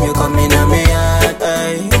anytime you come in on me yard.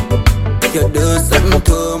 You do something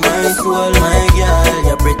to my soul, my girl.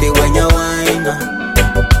 You're pretty when you whine.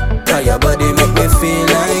 Cause your body make me feel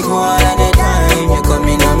like gold anytime you come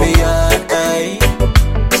in on me yard.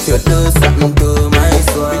 You do something to my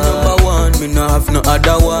soul. Me number one, me no have no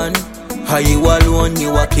other one. How you alone,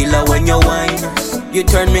 you a killer when you whine. You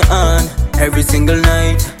turn me on every single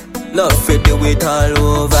night. Love for do it all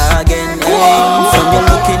over again. From you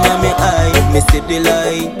looking at me eye, me see the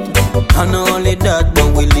light. And not only that,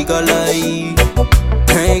 but we legalize.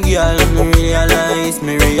 Hey girl, me realize.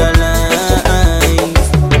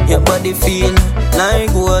 Your body feel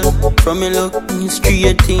like gold. From me looking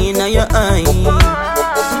straight in your eye.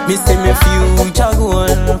 Me see me future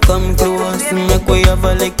goal. Come close, make we have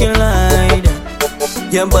a little light.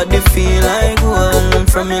 Your body feel like gold.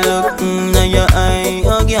 From me looking at your eye,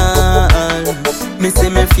 oh girl. Me see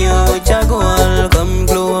me future goal. Come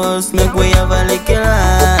close, make we have a little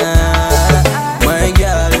light. My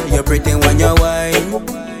girl, you're pretty when you whine.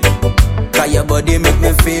 Cause your body make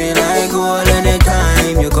me feel like gold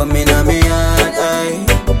anytime you come in on me yard.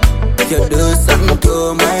 You do something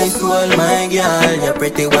to my soul, my girl. You're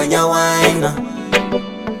pretty when you whine.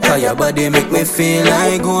 Cause your body make me feel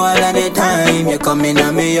like gold anytime you come in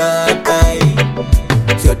on me yard.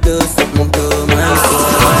 You do something to my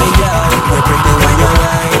soul, my girl. You're pretty when you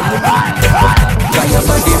whine. Cause your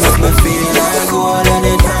body make me feel like gold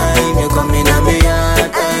anytime you come in on me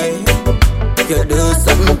yard. You do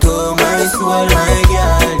something to my soul, my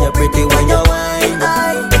girl. You're pretty when you whine.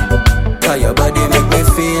 Cause your body make me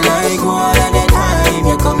feel like gold anytime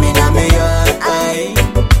you come in on me yard.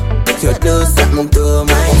 You do something to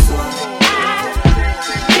my soul.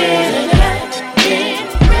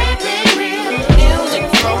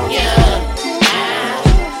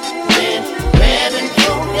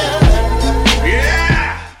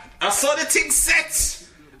 Yeah, I saw the thing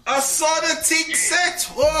set.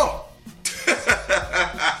 Whoa.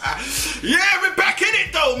 Yeah, we're back in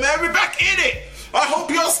it though, man. We're back in it. I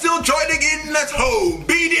hope you're still joining in at home.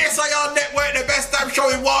 BDSIR Network, the best damn show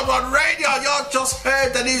in World One Radio. Y'all just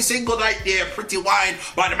heard the new single right there, Pretty Wine,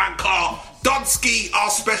 by the man called Donsky, our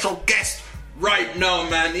special guest right now,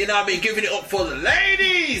 man. You know what I mean? Giving it up for the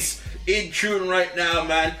ladies in tune right now,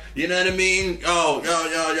 man. You know what I mean? Oh, yo.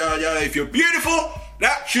 If you're beautiful,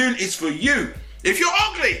 that tune is for you. If you're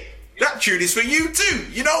ugly, that tune is for you too.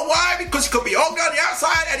 You know why? Because you could be ugly on the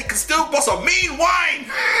outside and it can still bust a mean wine.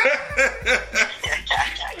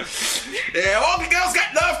 Yeah, ugly girls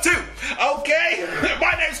get love too. Okay?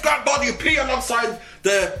 My name's Grant Body P alongside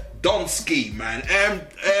the Donsky, man.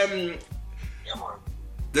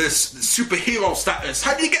 The superhero status.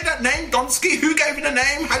 How did you get that name, Donsky? Who gave you the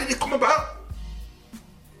name? How did it come about?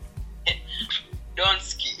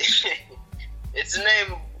 Donsky. It's the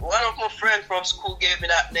name. One of my friends from school gave me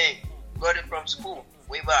that name. Got it from school,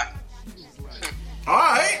 way back.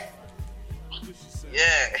 Alright.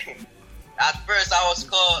 Yeah. At first I was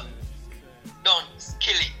called Don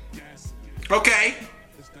Skilly. Okay.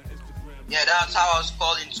 Yeah, that's how I was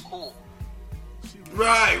called in school.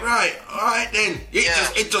 Right. Alright then.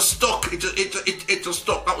 It just stuck. It just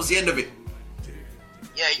stuck. That was the end of it.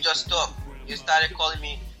 Yeah, it just stuck. You started calling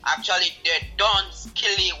me. Actually, the Don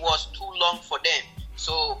Skilly was too long for them.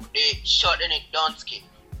 So they shortened it Donsky.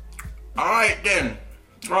 Alright then.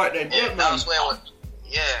 Yeah, that was where I was.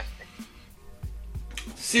 Yeah.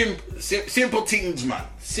 Simple things, man.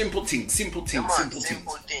 Simple things. Yeah,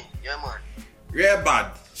 man. Yeah,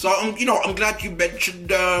 bad. So I'm glad you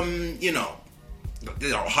mentioned high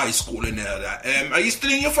school and all that. Are you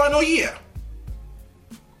still in your final year?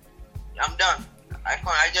 I'm done.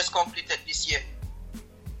 I just completed this year.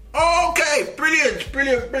 Oh, okay,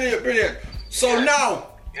 brilliant. So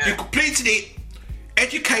now you completed it.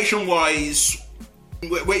 Education-wise,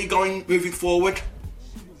 where are you going moving forward?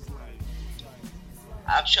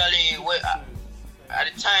 Actually, at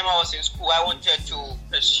the time I was in school, I wanted to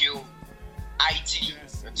pursue IT,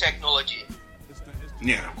 technology.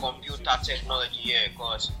 Yeah. Computer technology, yeah,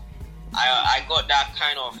 because I got that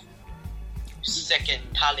kind of second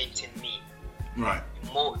talent in me. Right.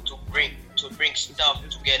 To bring stuff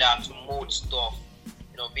together, to mold stuff,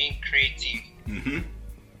 being creative in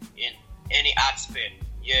any aspect,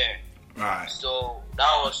 yeah. Right. So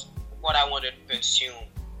that was what I wanted to pursue,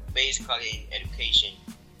 basically in education.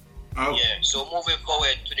 Oh. Yeah. So moving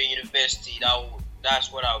forward to the university, that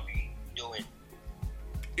that's what I'll be doing.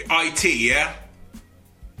 IT, yeah?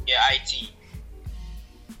 Yeah, IT.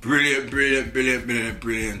 Brilliant.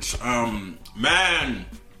 Man,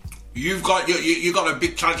 you've got you got a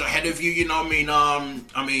big challenge ahead of you. You know what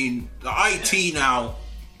I mean, the IT now.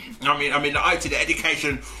 I mean, the IT, the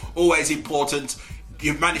education, always important.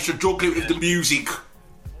 You've managed to juggle it with the music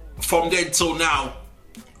from then till now,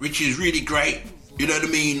 which is really great. You know what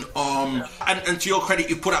I mean? And to your credit,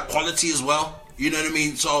 you put out quality as well. You know what I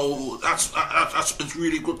mean? So that's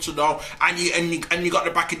really good to know. And you got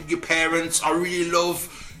the backing of your parents. I really love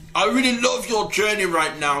your journey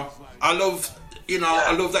right now. I love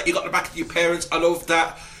that you got the backing of your parents. I love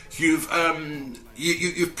that you've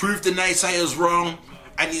proved the naysayers wrong,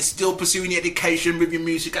 and you're still pursuing your education with your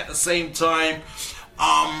music at the same time.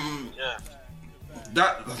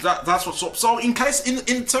 That's what's up. So in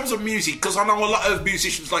terms of music, because I know a lot of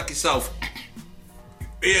musicians like yourself,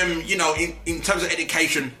 you know, in terms of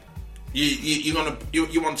education, you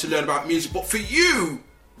want to learn about music, but for you,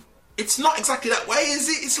 it's not exactly that way, is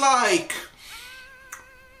it? It's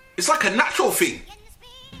like a natural thing.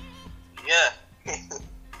 Yeah.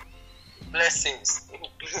 Blessings.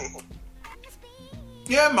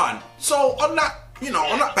 Yeah, man. So on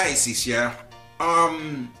that basis, yeah.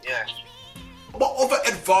 What other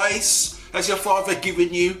advice has your father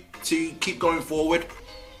given you to keep going forward?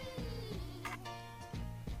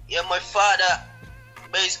 Yeah, my father,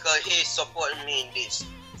 basically, he supported me in this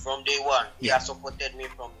from day one. He has supported me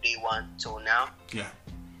from day one till now. Yeah.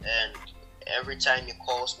 And every time he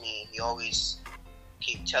calls me, he always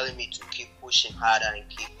keep telling me to keep pushing harder and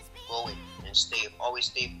keep going and always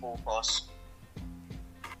stay focused.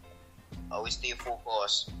 Always stay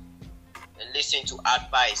focused and listen to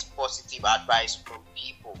advice, positive advice from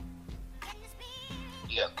people.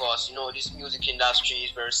 Yeah, because you know this music industry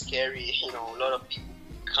is very scary. You know, a lot of people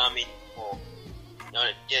coming for, you know,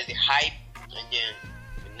 there's the hype, and then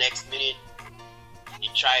the next minute they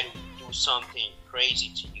try to do something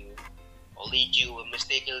crazy to you or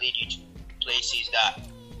mistakenly lead you to places that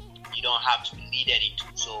you don't have to be leaded into.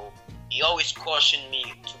 So he always cautioned me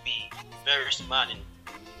to be very smart and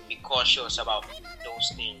be cautious about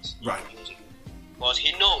those things in music, because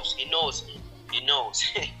he knows.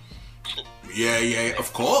 Yeah,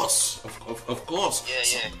 of course.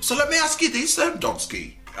 Yeah. So let me ask you this,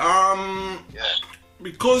 Donsky.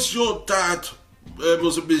 Because your dad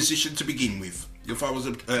was a musician to begin with, your father was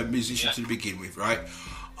a musician to begin with, right?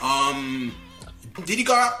 Did he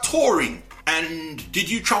go out touring, and did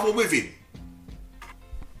you travel with him?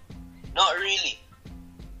 Not really.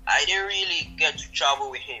 I didn't really get to travel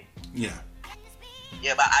with him. Yeah.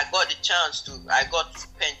 Yeah, but I got to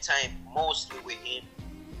spend time mostly with him.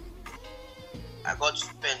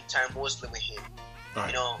 Right.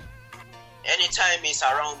 You know, anytime he's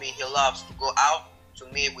around me, he loves to go out to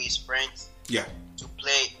meet with his friends. Yeah. To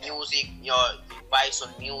play music, you know, invite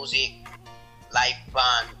some music, live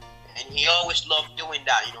band. And he always loved doing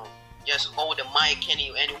that, you know. Just hold the mic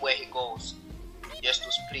anywhere he goes, just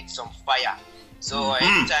to split some fire. So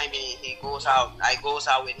anytime he goes out, I go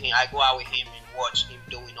out with him and watch him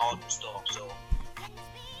doing all the stuff. So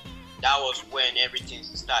that was when everything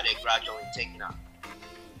started gradually taking up.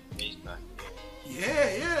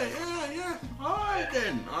 Yeah. Alright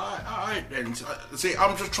then. See,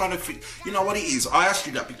 I'm just trying to you know what it is? I asked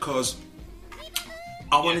you that because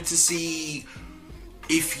I wanted to see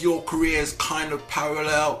if your careers kind of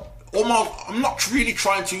parallel. Almost, I'm not really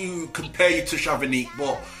trying to compare you to Shavanique,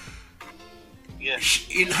 but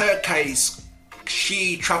in her case,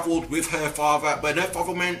 she travelled with her father. When her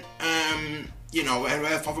father went, when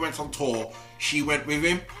her father went on tour, she went with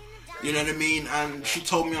him. You know what I mean? And she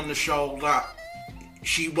told me on the show that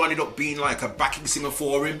she wound up being like a backing singer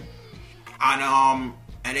for him, and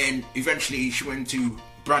then eventually she went to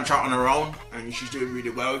branch out on her own, and she's doing really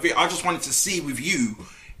well with it. I just wanted to see with you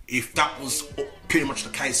if that was pretty much the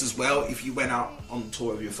case as well, if you went out on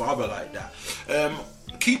tour with your father like that.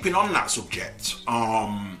 Keeping on that subject,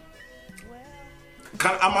 am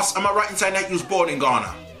I right in saying that you was born in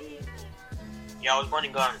Ghana? Yeah, I was born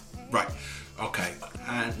in Ghana. Right, okay.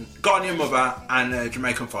 And Ghanaian mother and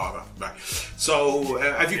Jamaican father. Right. So,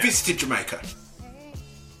 have you visited Jamaica?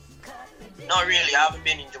 Not really, I haven't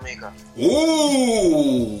been in Jamaica.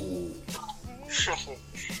 Ooh!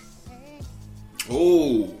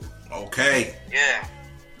 Oh, okay. Yeah,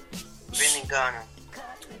 been in Ghana.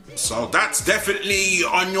 So that's definitely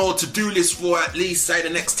on your to-do list for at least, say, the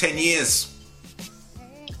next 10 years.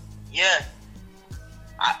 Yeah,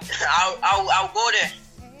 I'll go there.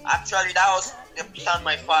 Actually, that was the plan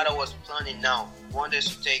my father was planning now. He wanted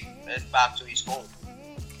to take us back to his home.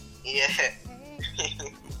 Yeah.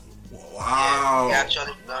 Wow. We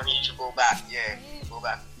actually don't need to go back. Yeah, go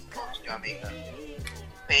to Jamaica.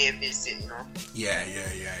 Pay a visit, you know. Yeah.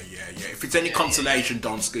 If it's any consolation,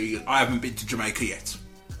 Donsky, I haven't been to Jamaica yet.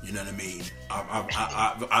 You know what I mean?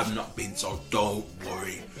 I've not been, so don't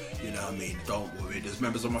worry. You know what I mean? Don't worry. There's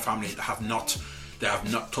members of my family that have not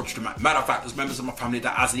touched the matter of fact, there's members of my family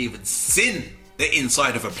that hasn't even seen the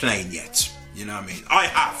inside of a plane yet. You know what I mean? I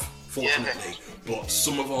have, fortunately, but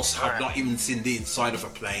some of us have not even seen the inside of a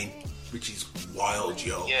plane, which is wild,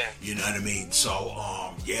 yo. Yeah. You know what I mean? So,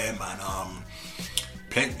 yeah, man.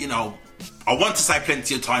 You know, I want to say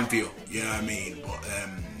plenty of time for you. You know what I mean? But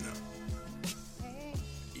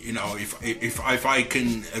you know, if I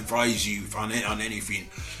can advise you on anything,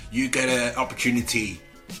 you get an opportunity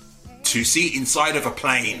to see inside of a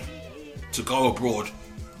plane, to go abroad,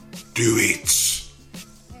 do it.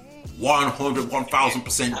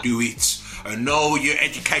 1000% do it. And know your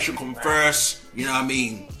education come first. You know what I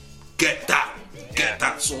mean? Get that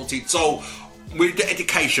sorted. So with the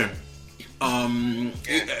education,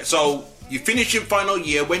 so you finish your final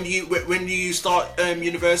year. When do you start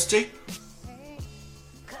university?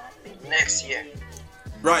 Next year.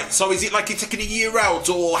 Right. So is it like you're taking a year out,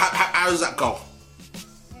 or how does that go?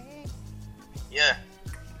 Yeah.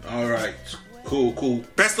 All right. Cool.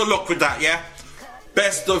 Best of luck with that. Yeah.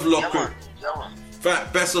 Best of luck.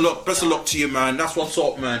 Best of luck to you, man. That's what's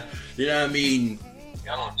up, man. You know what I mean?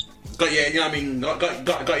 Got your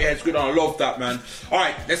head good on. I love that, man. All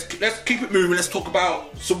right, let's keep it moving. Let's talk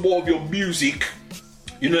about some more of your music.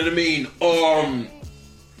 You know what I mean?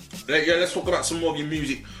 Let's talk about some more of your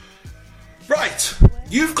music. Right,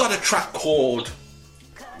 you've got a track called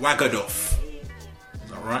Wagaduff. Is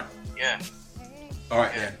that right? Yeah. All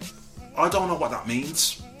right then. I don't know what that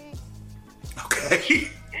means. Okay.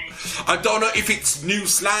 I don't know if it's new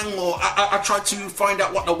slang or I tried to find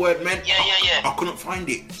out what the word meant. Yeah. I couldn't find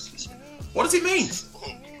it. What does it mean?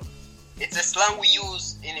 It's a slang we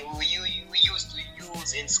used to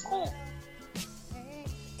use in school.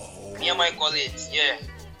 Me and my colleagues, yeah.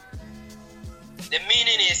 The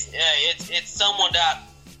meaning is, it's someone that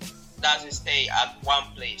doesn't stay at one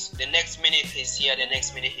place. The next minute he's here, the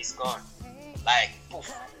next minute he's gone. Like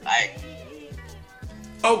poof, like.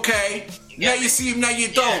 Okay. Now you see him, now you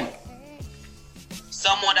don't.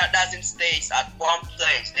 Someone that doesn't stay at one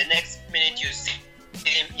place. The next minute you see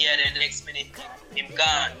him here, the next minute him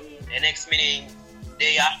gone. The next minute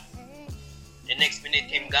there. The next minute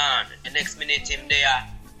him gone. The next minute him there.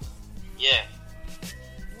 Yeah.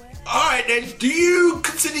 Alright then, do you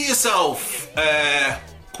consider yourself,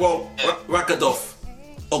 quote, Wagaduff,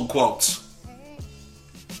 unquote?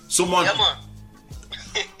 Someone... Yeah, man.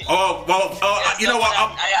 You know what?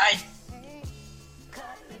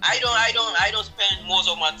 I don't spend most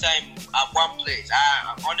of my time at one place.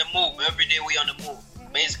 I'm on the move. Every day we on the move,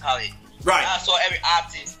 basically. Right. That's what every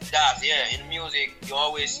artist does. Yeah, in music, you're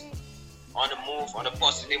always on the move, on the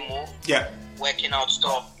positive move. Yeah. Working out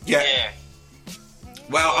stuff. Yeah.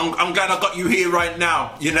 Well, I'm glad I got you here right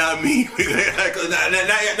now. You know what I mean?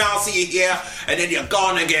 now I see you here, and then you're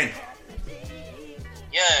gone again.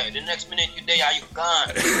 Yeah, the next minute you're there, you're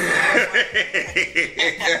gone.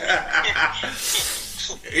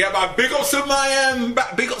 Yeah, man. Big ups to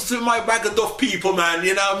my Wagaduff people, man.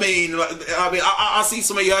 You know what I mean? I see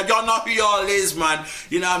some of y'all know who y'all is, man.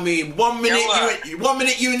 You know what I mean? One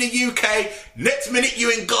minute you in the UK, next minute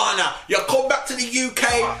you in Ghana. You come back to the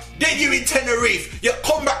UK, then you in Tenerife. You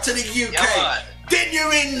come back to the UK. Then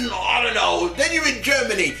you're in, I don't know, then you're in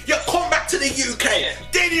Germany, you come back to the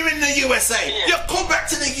UK, then you're in the USA, you come back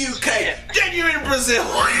to the UK, then you're in Brazil,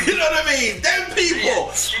 you know what I mean? Them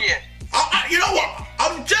people, you know what,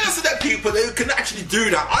 I'm jealous of them people who can actually do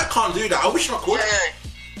that. I can't do that, I wish I could.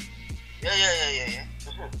 Yeah.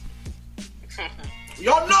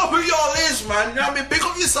 Y'all know who y'all is, man, you know what I mean? Big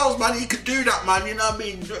up yourselves, man, you can do that, man, you know what I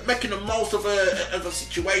mean? Making the most of a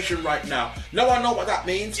situation right now. Now I know what that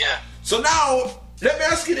means. Yeah. So now, let me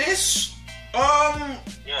ask you this.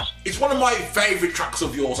 It's one of my favourite tracks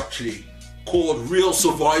of yours, actually, called Real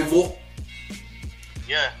Survival.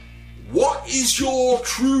 Yeah. What is your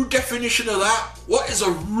true definition of that? What is a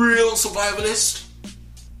real survivalist?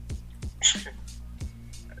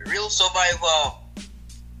 Real survival.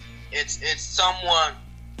 It's someone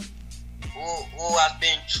who has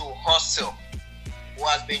been through hustle, who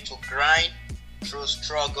has been through grind, through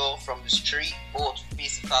struggle from the street, both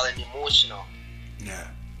physical and emotional.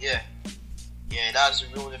 Yeah, that's the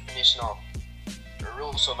real definition of a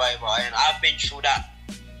real survivor, and I've been through that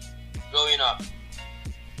growing up.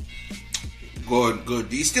 Good.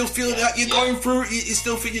 Do you still feel that you're going through? You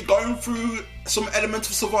still feel you're going through some element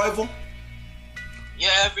of survival?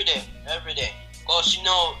 Yeah, every day. Cause you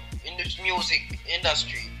know, in this music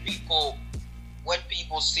industry, when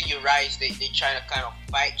people see you rise, they try to kind of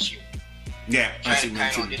fight you. Yeah, I see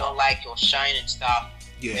they don't like your shine and stuff.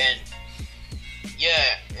 Yeah.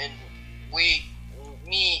 And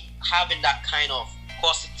me having that kind of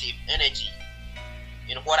positive energy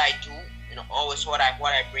in what I do, always what I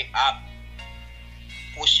bring up,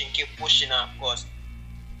 keep pushing up, because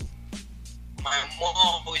my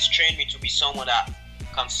mom always trained me to be someone that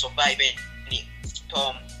can survive any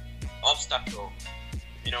storm, obstacle,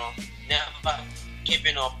 never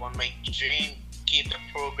giving up on my dream, keep the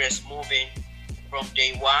progress moving from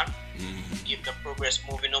day one, keep the progress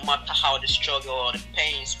moving no matter how the struggle or the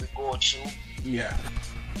pains we go through. Yeah.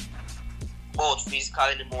 Both physical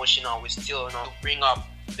and emotional, we still bring up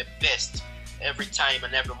the best every time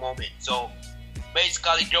and every moment. So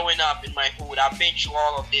basically growing up in my hood, I've been through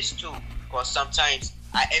all of this too, because sometimes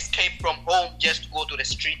I escape from home just to go to the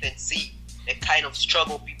street and see the kind of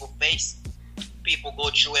struggle people face. People go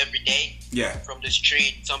through every day. Yeah. From the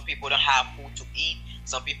street. Some people don't have food to eat.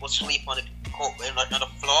 Some people sleep on the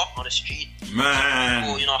floor on the street. Man.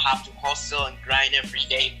 Some people, have to hustle and grind every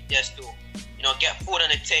day just to, get food on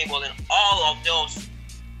the table, and all of those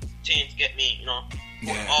things get me,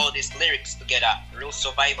 put all these lyrics together. Real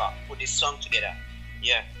survivor. Put this song together.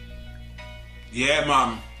 Yeah. Yeah,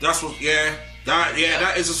 man. That's what. Yeah. That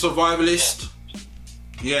is a survivalist.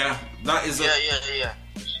 Yeah. That is a.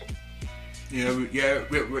 Yeah.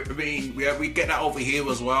 We get that over here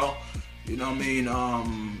as well. You know what I mean?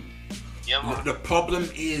 The problem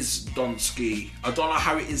is, Donsky, I don't know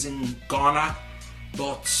how it is in Ghana,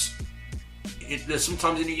 but there's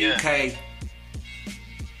sometimes in the UK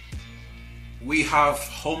we have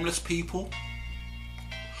homeless people,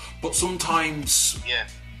 but sometimes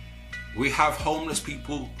we have homeless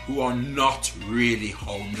people who are not really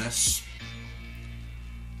homeless.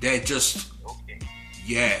 They're just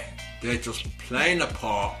they're just playing a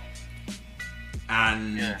part,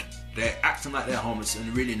 and they're acting like they're homeless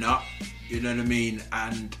and really not. You know what I mean?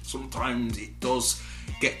 And sometimes it does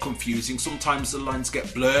get confusing. Sometimes the lines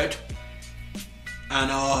get blurred,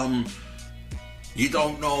 and you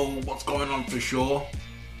don't know what's going on for sure.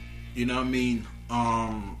 You know what I mean?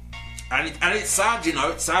 And it's sad.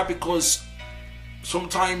 It's sad because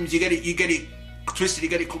sometimes you get it twisted, you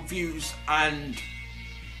get it confused, and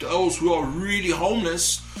those who are really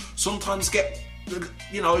homeless sometimes get,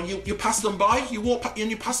 you pass them by, you walk and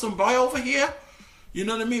you pass them by over here, you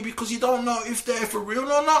know what I mean, because you don't know if they're for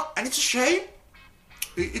real or not, and it's a shame.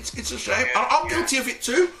 It's a shame. I'm guilty of it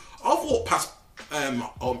too. I've walked past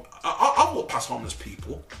I've walked past homeless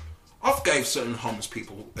people. I've gave certain homeless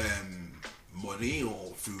people money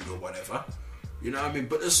or food or whatever, you know what I mean,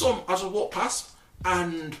 but there's some as I walk past,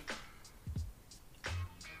 and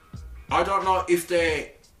I don't know if they're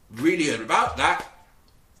really about that,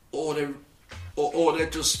 or they're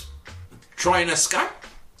just trying to scam.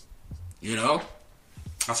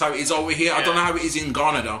 That's how it is over here. I don't know how it is in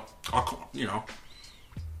Ghana though. Yeah,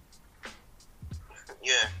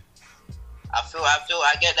 I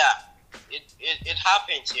get that. It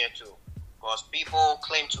happens here too, because people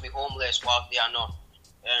claim to be homeless while they are not,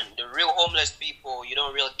 and the real homeless people, you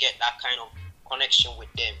don't really get that kind of connection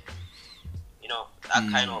with them. That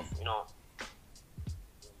kind of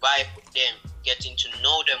vibe with them, getting to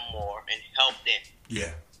know them more and help them.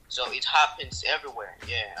 Yeah. So it happens everywhere.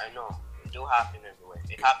 Yeah, I know. It do happen everywhere.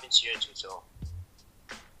 It happens here too, so.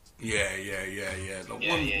 Yeah.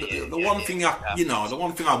 The one thing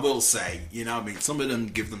I will say, I mean, some of them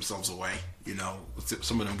give themselves away,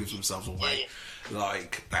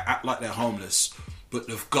 like they act like they're homeless, but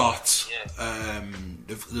they've got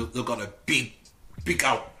they've got a big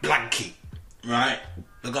out blanket, right?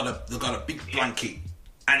 They've got a big blanket,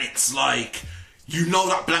 and it's like,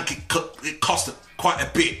 that blanket it cost quite a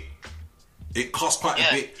bit. It cost quite a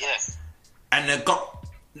bit, and they've got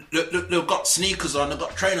sneakers on, they've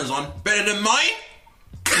got trainers on, better than mine.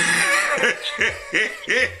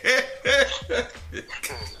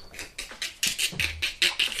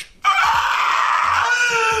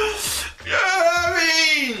 I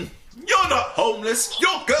mean, you're not homeless.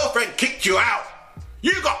 Your girlfriend kicked you out.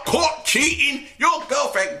 You got caught cheating. Your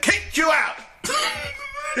girlfriend kicked you out.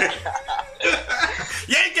 You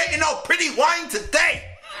ain't getting no pretty wine today.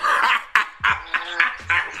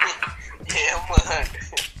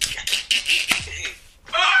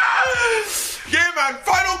 Yeah, man.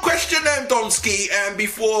 Final question then, Donsky,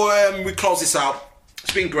 before we close this out.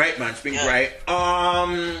 It's been great, man. It's been great.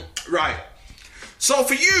 Right. So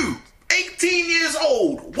for you, 18 years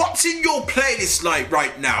old, what's in your playlist like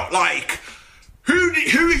right now? Like, who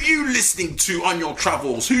are you listening to on your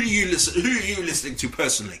travels? Who are you listening to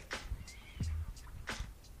personally?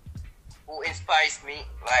 inspires me.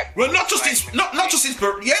 Like, well, not just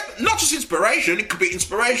inspiration. It could be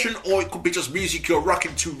inspiration, or it could be just music you're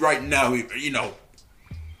rocking to right now. You know.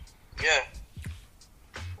 Yeah.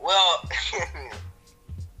 Well,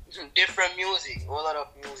 different music, a lot of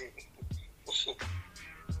music.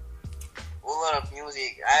 A lot of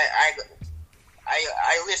music.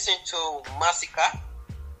 I listen to Massacre.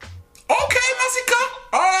 Okay, Massacre.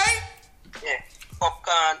 All right. Yeah,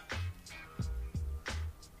 Popcorn.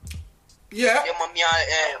 Yeah.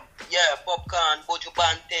 Popcorn, Bojo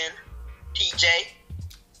Banton, TJ.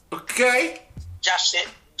 Okay. Josh it.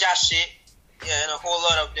 Yeah, and a whole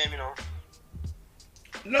lot of them, you know.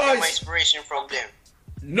 Nice. Get my inspiration from them.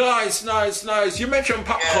 Nice. You mentioned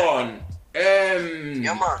Popcorn.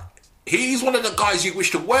 Yeah, man. He's one of the guys you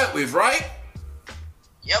wish to work with, right?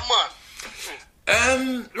 Yeah,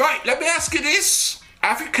 man. Right, let me ask you this.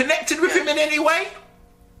 Have you connected with him in any way?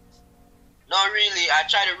 Not really. I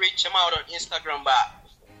tried to reach him out on Instagram, but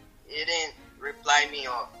he didn't reply me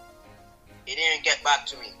or he didn't get back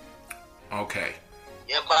to me. Okay.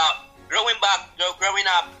 Yeah, but growing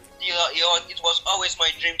up, it was always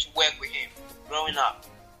my dream to work with him. Growing up,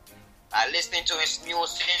 I listened to his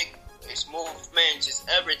music, his movements, his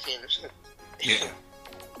everything. Yeah.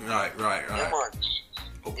 Right. Yeah, man.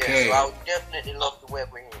 Okay. Yeah, so I would definitely love to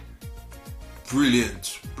work with him.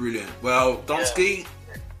 Brilliant. Well, Donsky,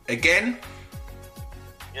 again.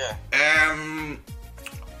 Yeah.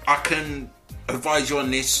 I can advise you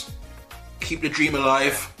on this. Keep the dream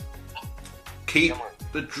alive. Keep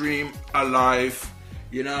the dream alive.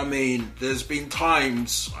 You know what I mean? There's been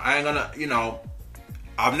times, I've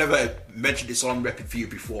never mentioned this on RePPiN4U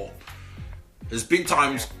before. There's been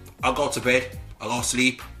times I go to bed, I go to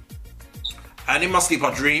sleep, and in my sleep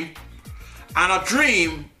I dream. And I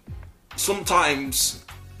dream sometimes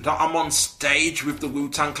that I'm on stage with the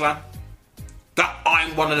Wu-Tang Clan, that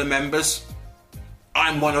I'm one of the members,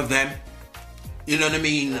 I'm one of them, you know what I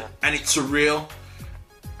mean? And it's surreal.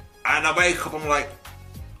 And I wake up, I'm like,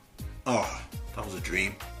 oh, that was a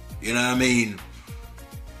dream, you know what I mean?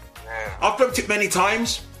 I've dreamt it many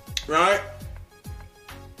times, right?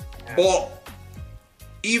 But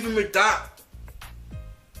even with that,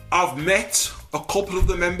 I've met a couple of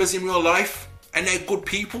the members in real life, and they're good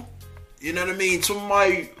people. You know what I mean? Some of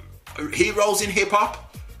my heroes in hip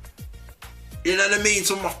hop. You know what I mean?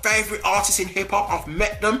 Some of my favourite artists in hip hop, I've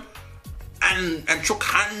met them and shook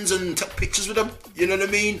hands and took pictures with them. You know what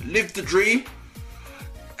I mean? Lived the dream.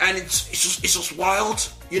 And it's just wild.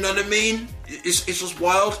 You know what I mean? It's just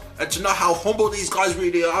wild. And to know how humble these guys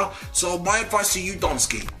really are. So my advice to you,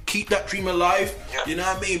 Donsky, keep that dream alive. Yeah. You know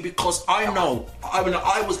what I mean? Because I know, when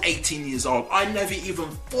I was 18 years old, I never even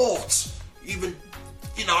thought,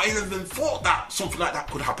 that something like that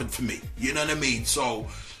could happen for me. You know what I mean? So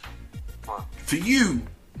for you,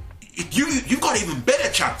 you've got an even better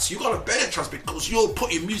chance. You've got a better chance because you're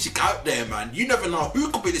putting music out there, man. You never know who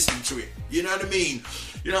could be listening to it. You know what I mean?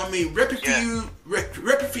 You know what I mean?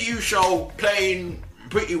 RePPiN4U show playing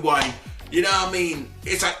Pretty Wine. You know what I mean?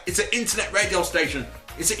 It's an internet radio station.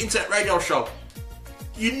 It's an internet radio show.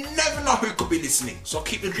 You never know who could be listening. So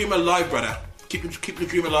keep the dream alive, brother. Keep the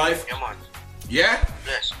dream alive. Yeah, man. Yeah?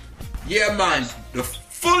 Yes. Yeah, man. The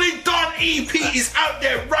Fully Done EP is out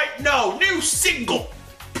there right now. New single,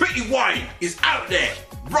 Pretty Wine, is out there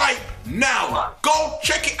right now. Go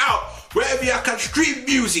check it out wherever you can stream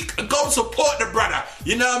music and go support the brother.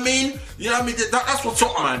 You know what I mean? That's what's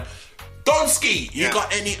up, man. Donsky, you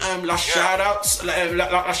got any last shout outs?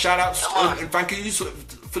 Last shout outs and thank yous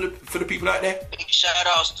for the people out there? Big shout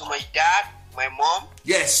outs to my dad, my mom.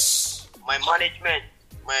 Yes. My management,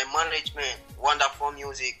 wonderful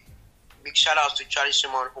music. Big shout outs to Charlie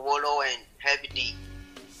Shimon, Huolo and Heavy D.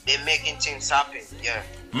 They're making things happen, yeah.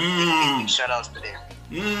 Big shout outs to them.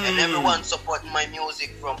 And everyone supporting my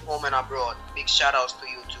music from home and abroad. Big shout outs to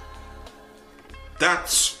you too.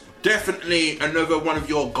 That's definitely another one of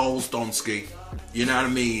your goals, Donsky. You know what I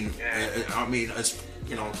mean? Yeah. As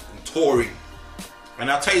you know, touring.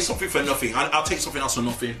 And I'll tell you something for nothing. I'll take something else for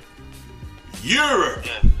nothing. Europe.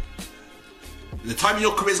 Yeah. The time of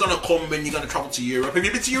your career is gonna come when you're gonna travel to Europe. Have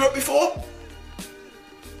you been to Europe before?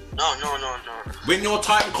 No. When your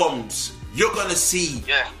time comes, you're gonna see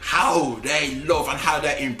how they love and how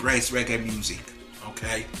they embrace reggae music.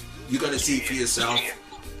 Okay, you're gonna see it for yourself.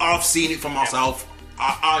 I've seen it for myself.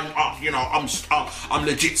 I'm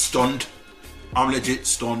legit stunned.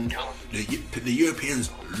 The Europeans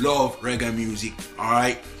love reggae music. All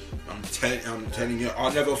right, I'm telling you, I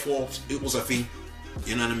never thought it was a thing.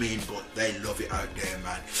 You know what I mean? But they love it out there,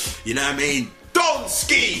 man. You know what I mean?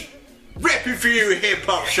 Donsky, RePPiN4U Hip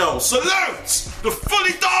Hop Show. Salute the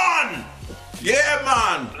Fully Done. Yeah,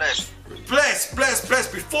 man. Bless.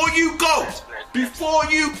 Before you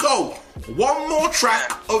go, one more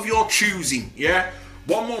track of your choosing, yeah?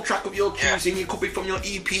 One more track of your choosing. It could be from your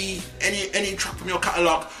EP, any track from your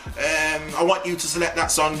catalogue. I want you to select that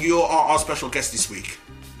song. You are our special guest this week.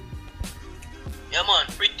 Yeah, man.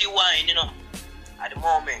 Pretty Wine, you know, at the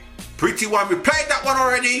moment. Pretty Wine. We played that one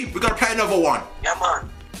already. We're going to play another one. Yeah, man.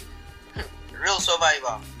 Real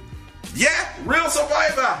Survivor. Yeah, Real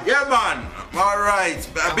Survivor. Yeah, man. All right.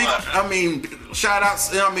 Shout outs.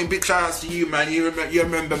 Big shout outs to you, man. You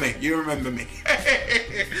remember me. Yeah, man.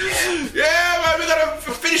 We're gonna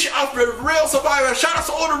finish it off with Real Survivor. Shout out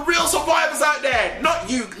to all the real survivors out there. Not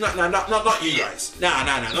you. Not you guys. Nah,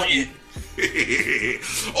 not you.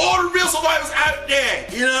 All the real survivors out there.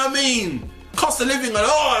 You know what I mean? Cost of living and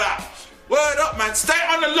all that. Word up, man. Stay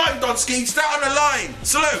on the line, Donski. Stay on the line.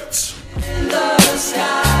 Salute. In the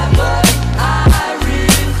sky, but I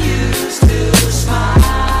refuse to smile.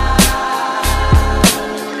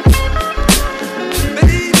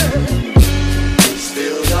 Baby,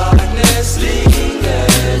 still darkness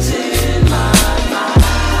lingers in my mind.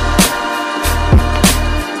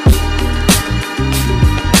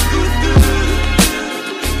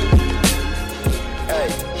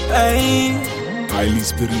 Hey, highly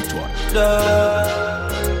spiritual.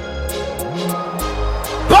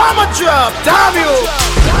 Bomber drop, damn you!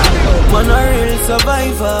 Man, a real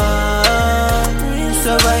survivor.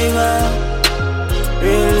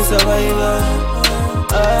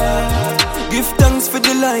 Give thanks for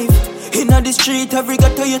the life. Inna the street, every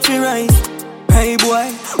ghetto you to rise. Hey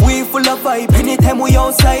boy, we full of vibe. Anytime we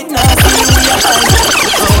outside, now see we are high.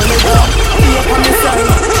 I wanna go, be up on the side.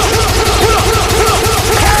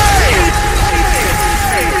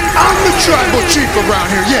 I'm the tribal chief around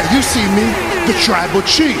here. Yeah, you see me, the tribal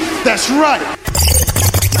chief. That's right.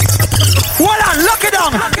 Hold on, lock it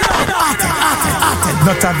down.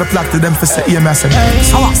 No time to plot to them for say EMS.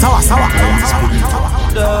 Sawa.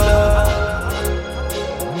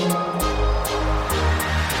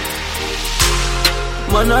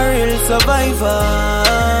 Man, a real survivor.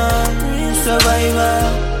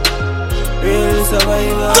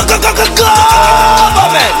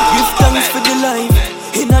 Give thanks for the life.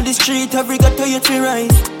 Inna the street, every ghetto you to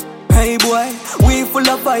rise. Hey boy, we full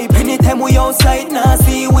of vibe. Anytime we outside, now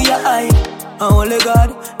see we are high. Only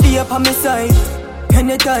God, be up on my side.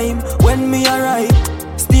 Anytime when me arrive,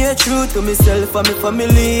 stay true to myself and my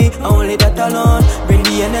family. Only that alone bring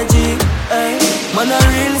the energy. Hey, man, a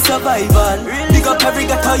real survival. Pick up every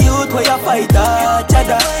ghetto youth where you fight.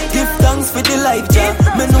 Chada, give thanks for the life, ja.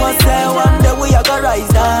 Me know say one day we are gonna rise.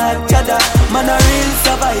 Chada, man, a real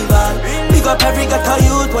survival. Pick up every ghetto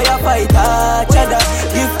youth where you fight. Chada,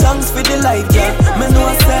 give thanks for the life, ja. Me know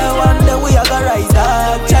say one day we are gonna rise.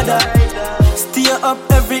 Chada, stay up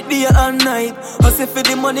every day and night. Hustle for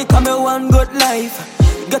the money, come here one good life.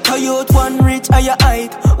 Get a youth, one rich higher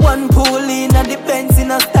height. One pool in and the Benz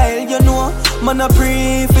in a style, you know. Man, I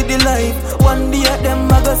pray for the life. One day them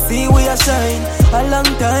I go see we a shine. A long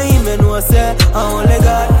time, you know, say, only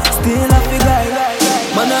God still a fi guide.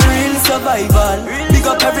 Man, a real survival. Pick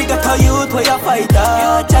up every ghetto youth where you fight.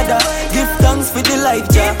 Chada, give thanks for the life,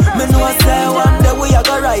 ja. Me know say one day we a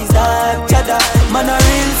go rise. Chada, man, a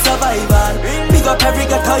real survival. Pick up every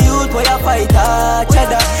ghetto youth where you fight.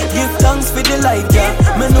 Chada, give thanks for the life, ja.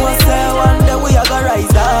 Me know say one day we a go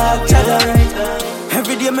rise. Chada,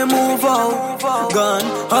 every day me move out, gone,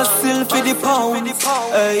 hustle for the pound.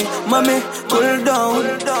 Hey, mommy, cool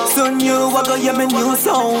down. Soon you a go hear me new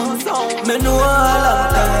sound. Me know a long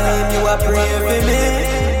time you a pray for me.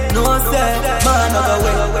 No say, man, I go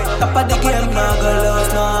away. Top of the game, I go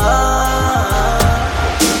lose now.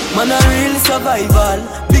 Man, a real survival.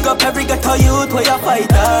 Big up every ghetto youth where you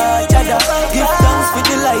fight. Chada, give thanks for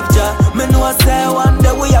the life, ja. Me know say one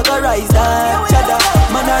day we a go rise. Chada,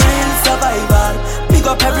 man, a real survival. Big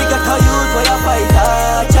up every ghetto youth where you fight.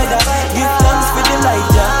 Chada, give thanks for the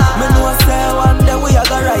life, ja. Me know say one day we a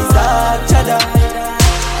go rise. Chada.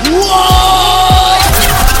 Whoa!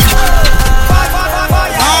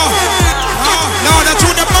 No, that's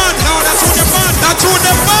who the man.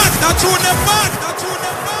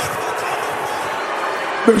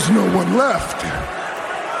 There's no one left.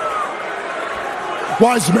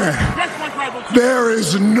 Wise man, there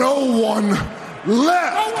is no one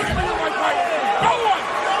left.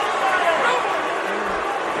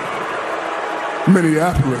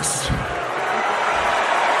 Minneapolis.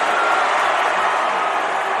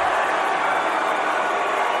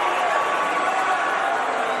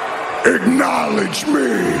 Acknowledge me.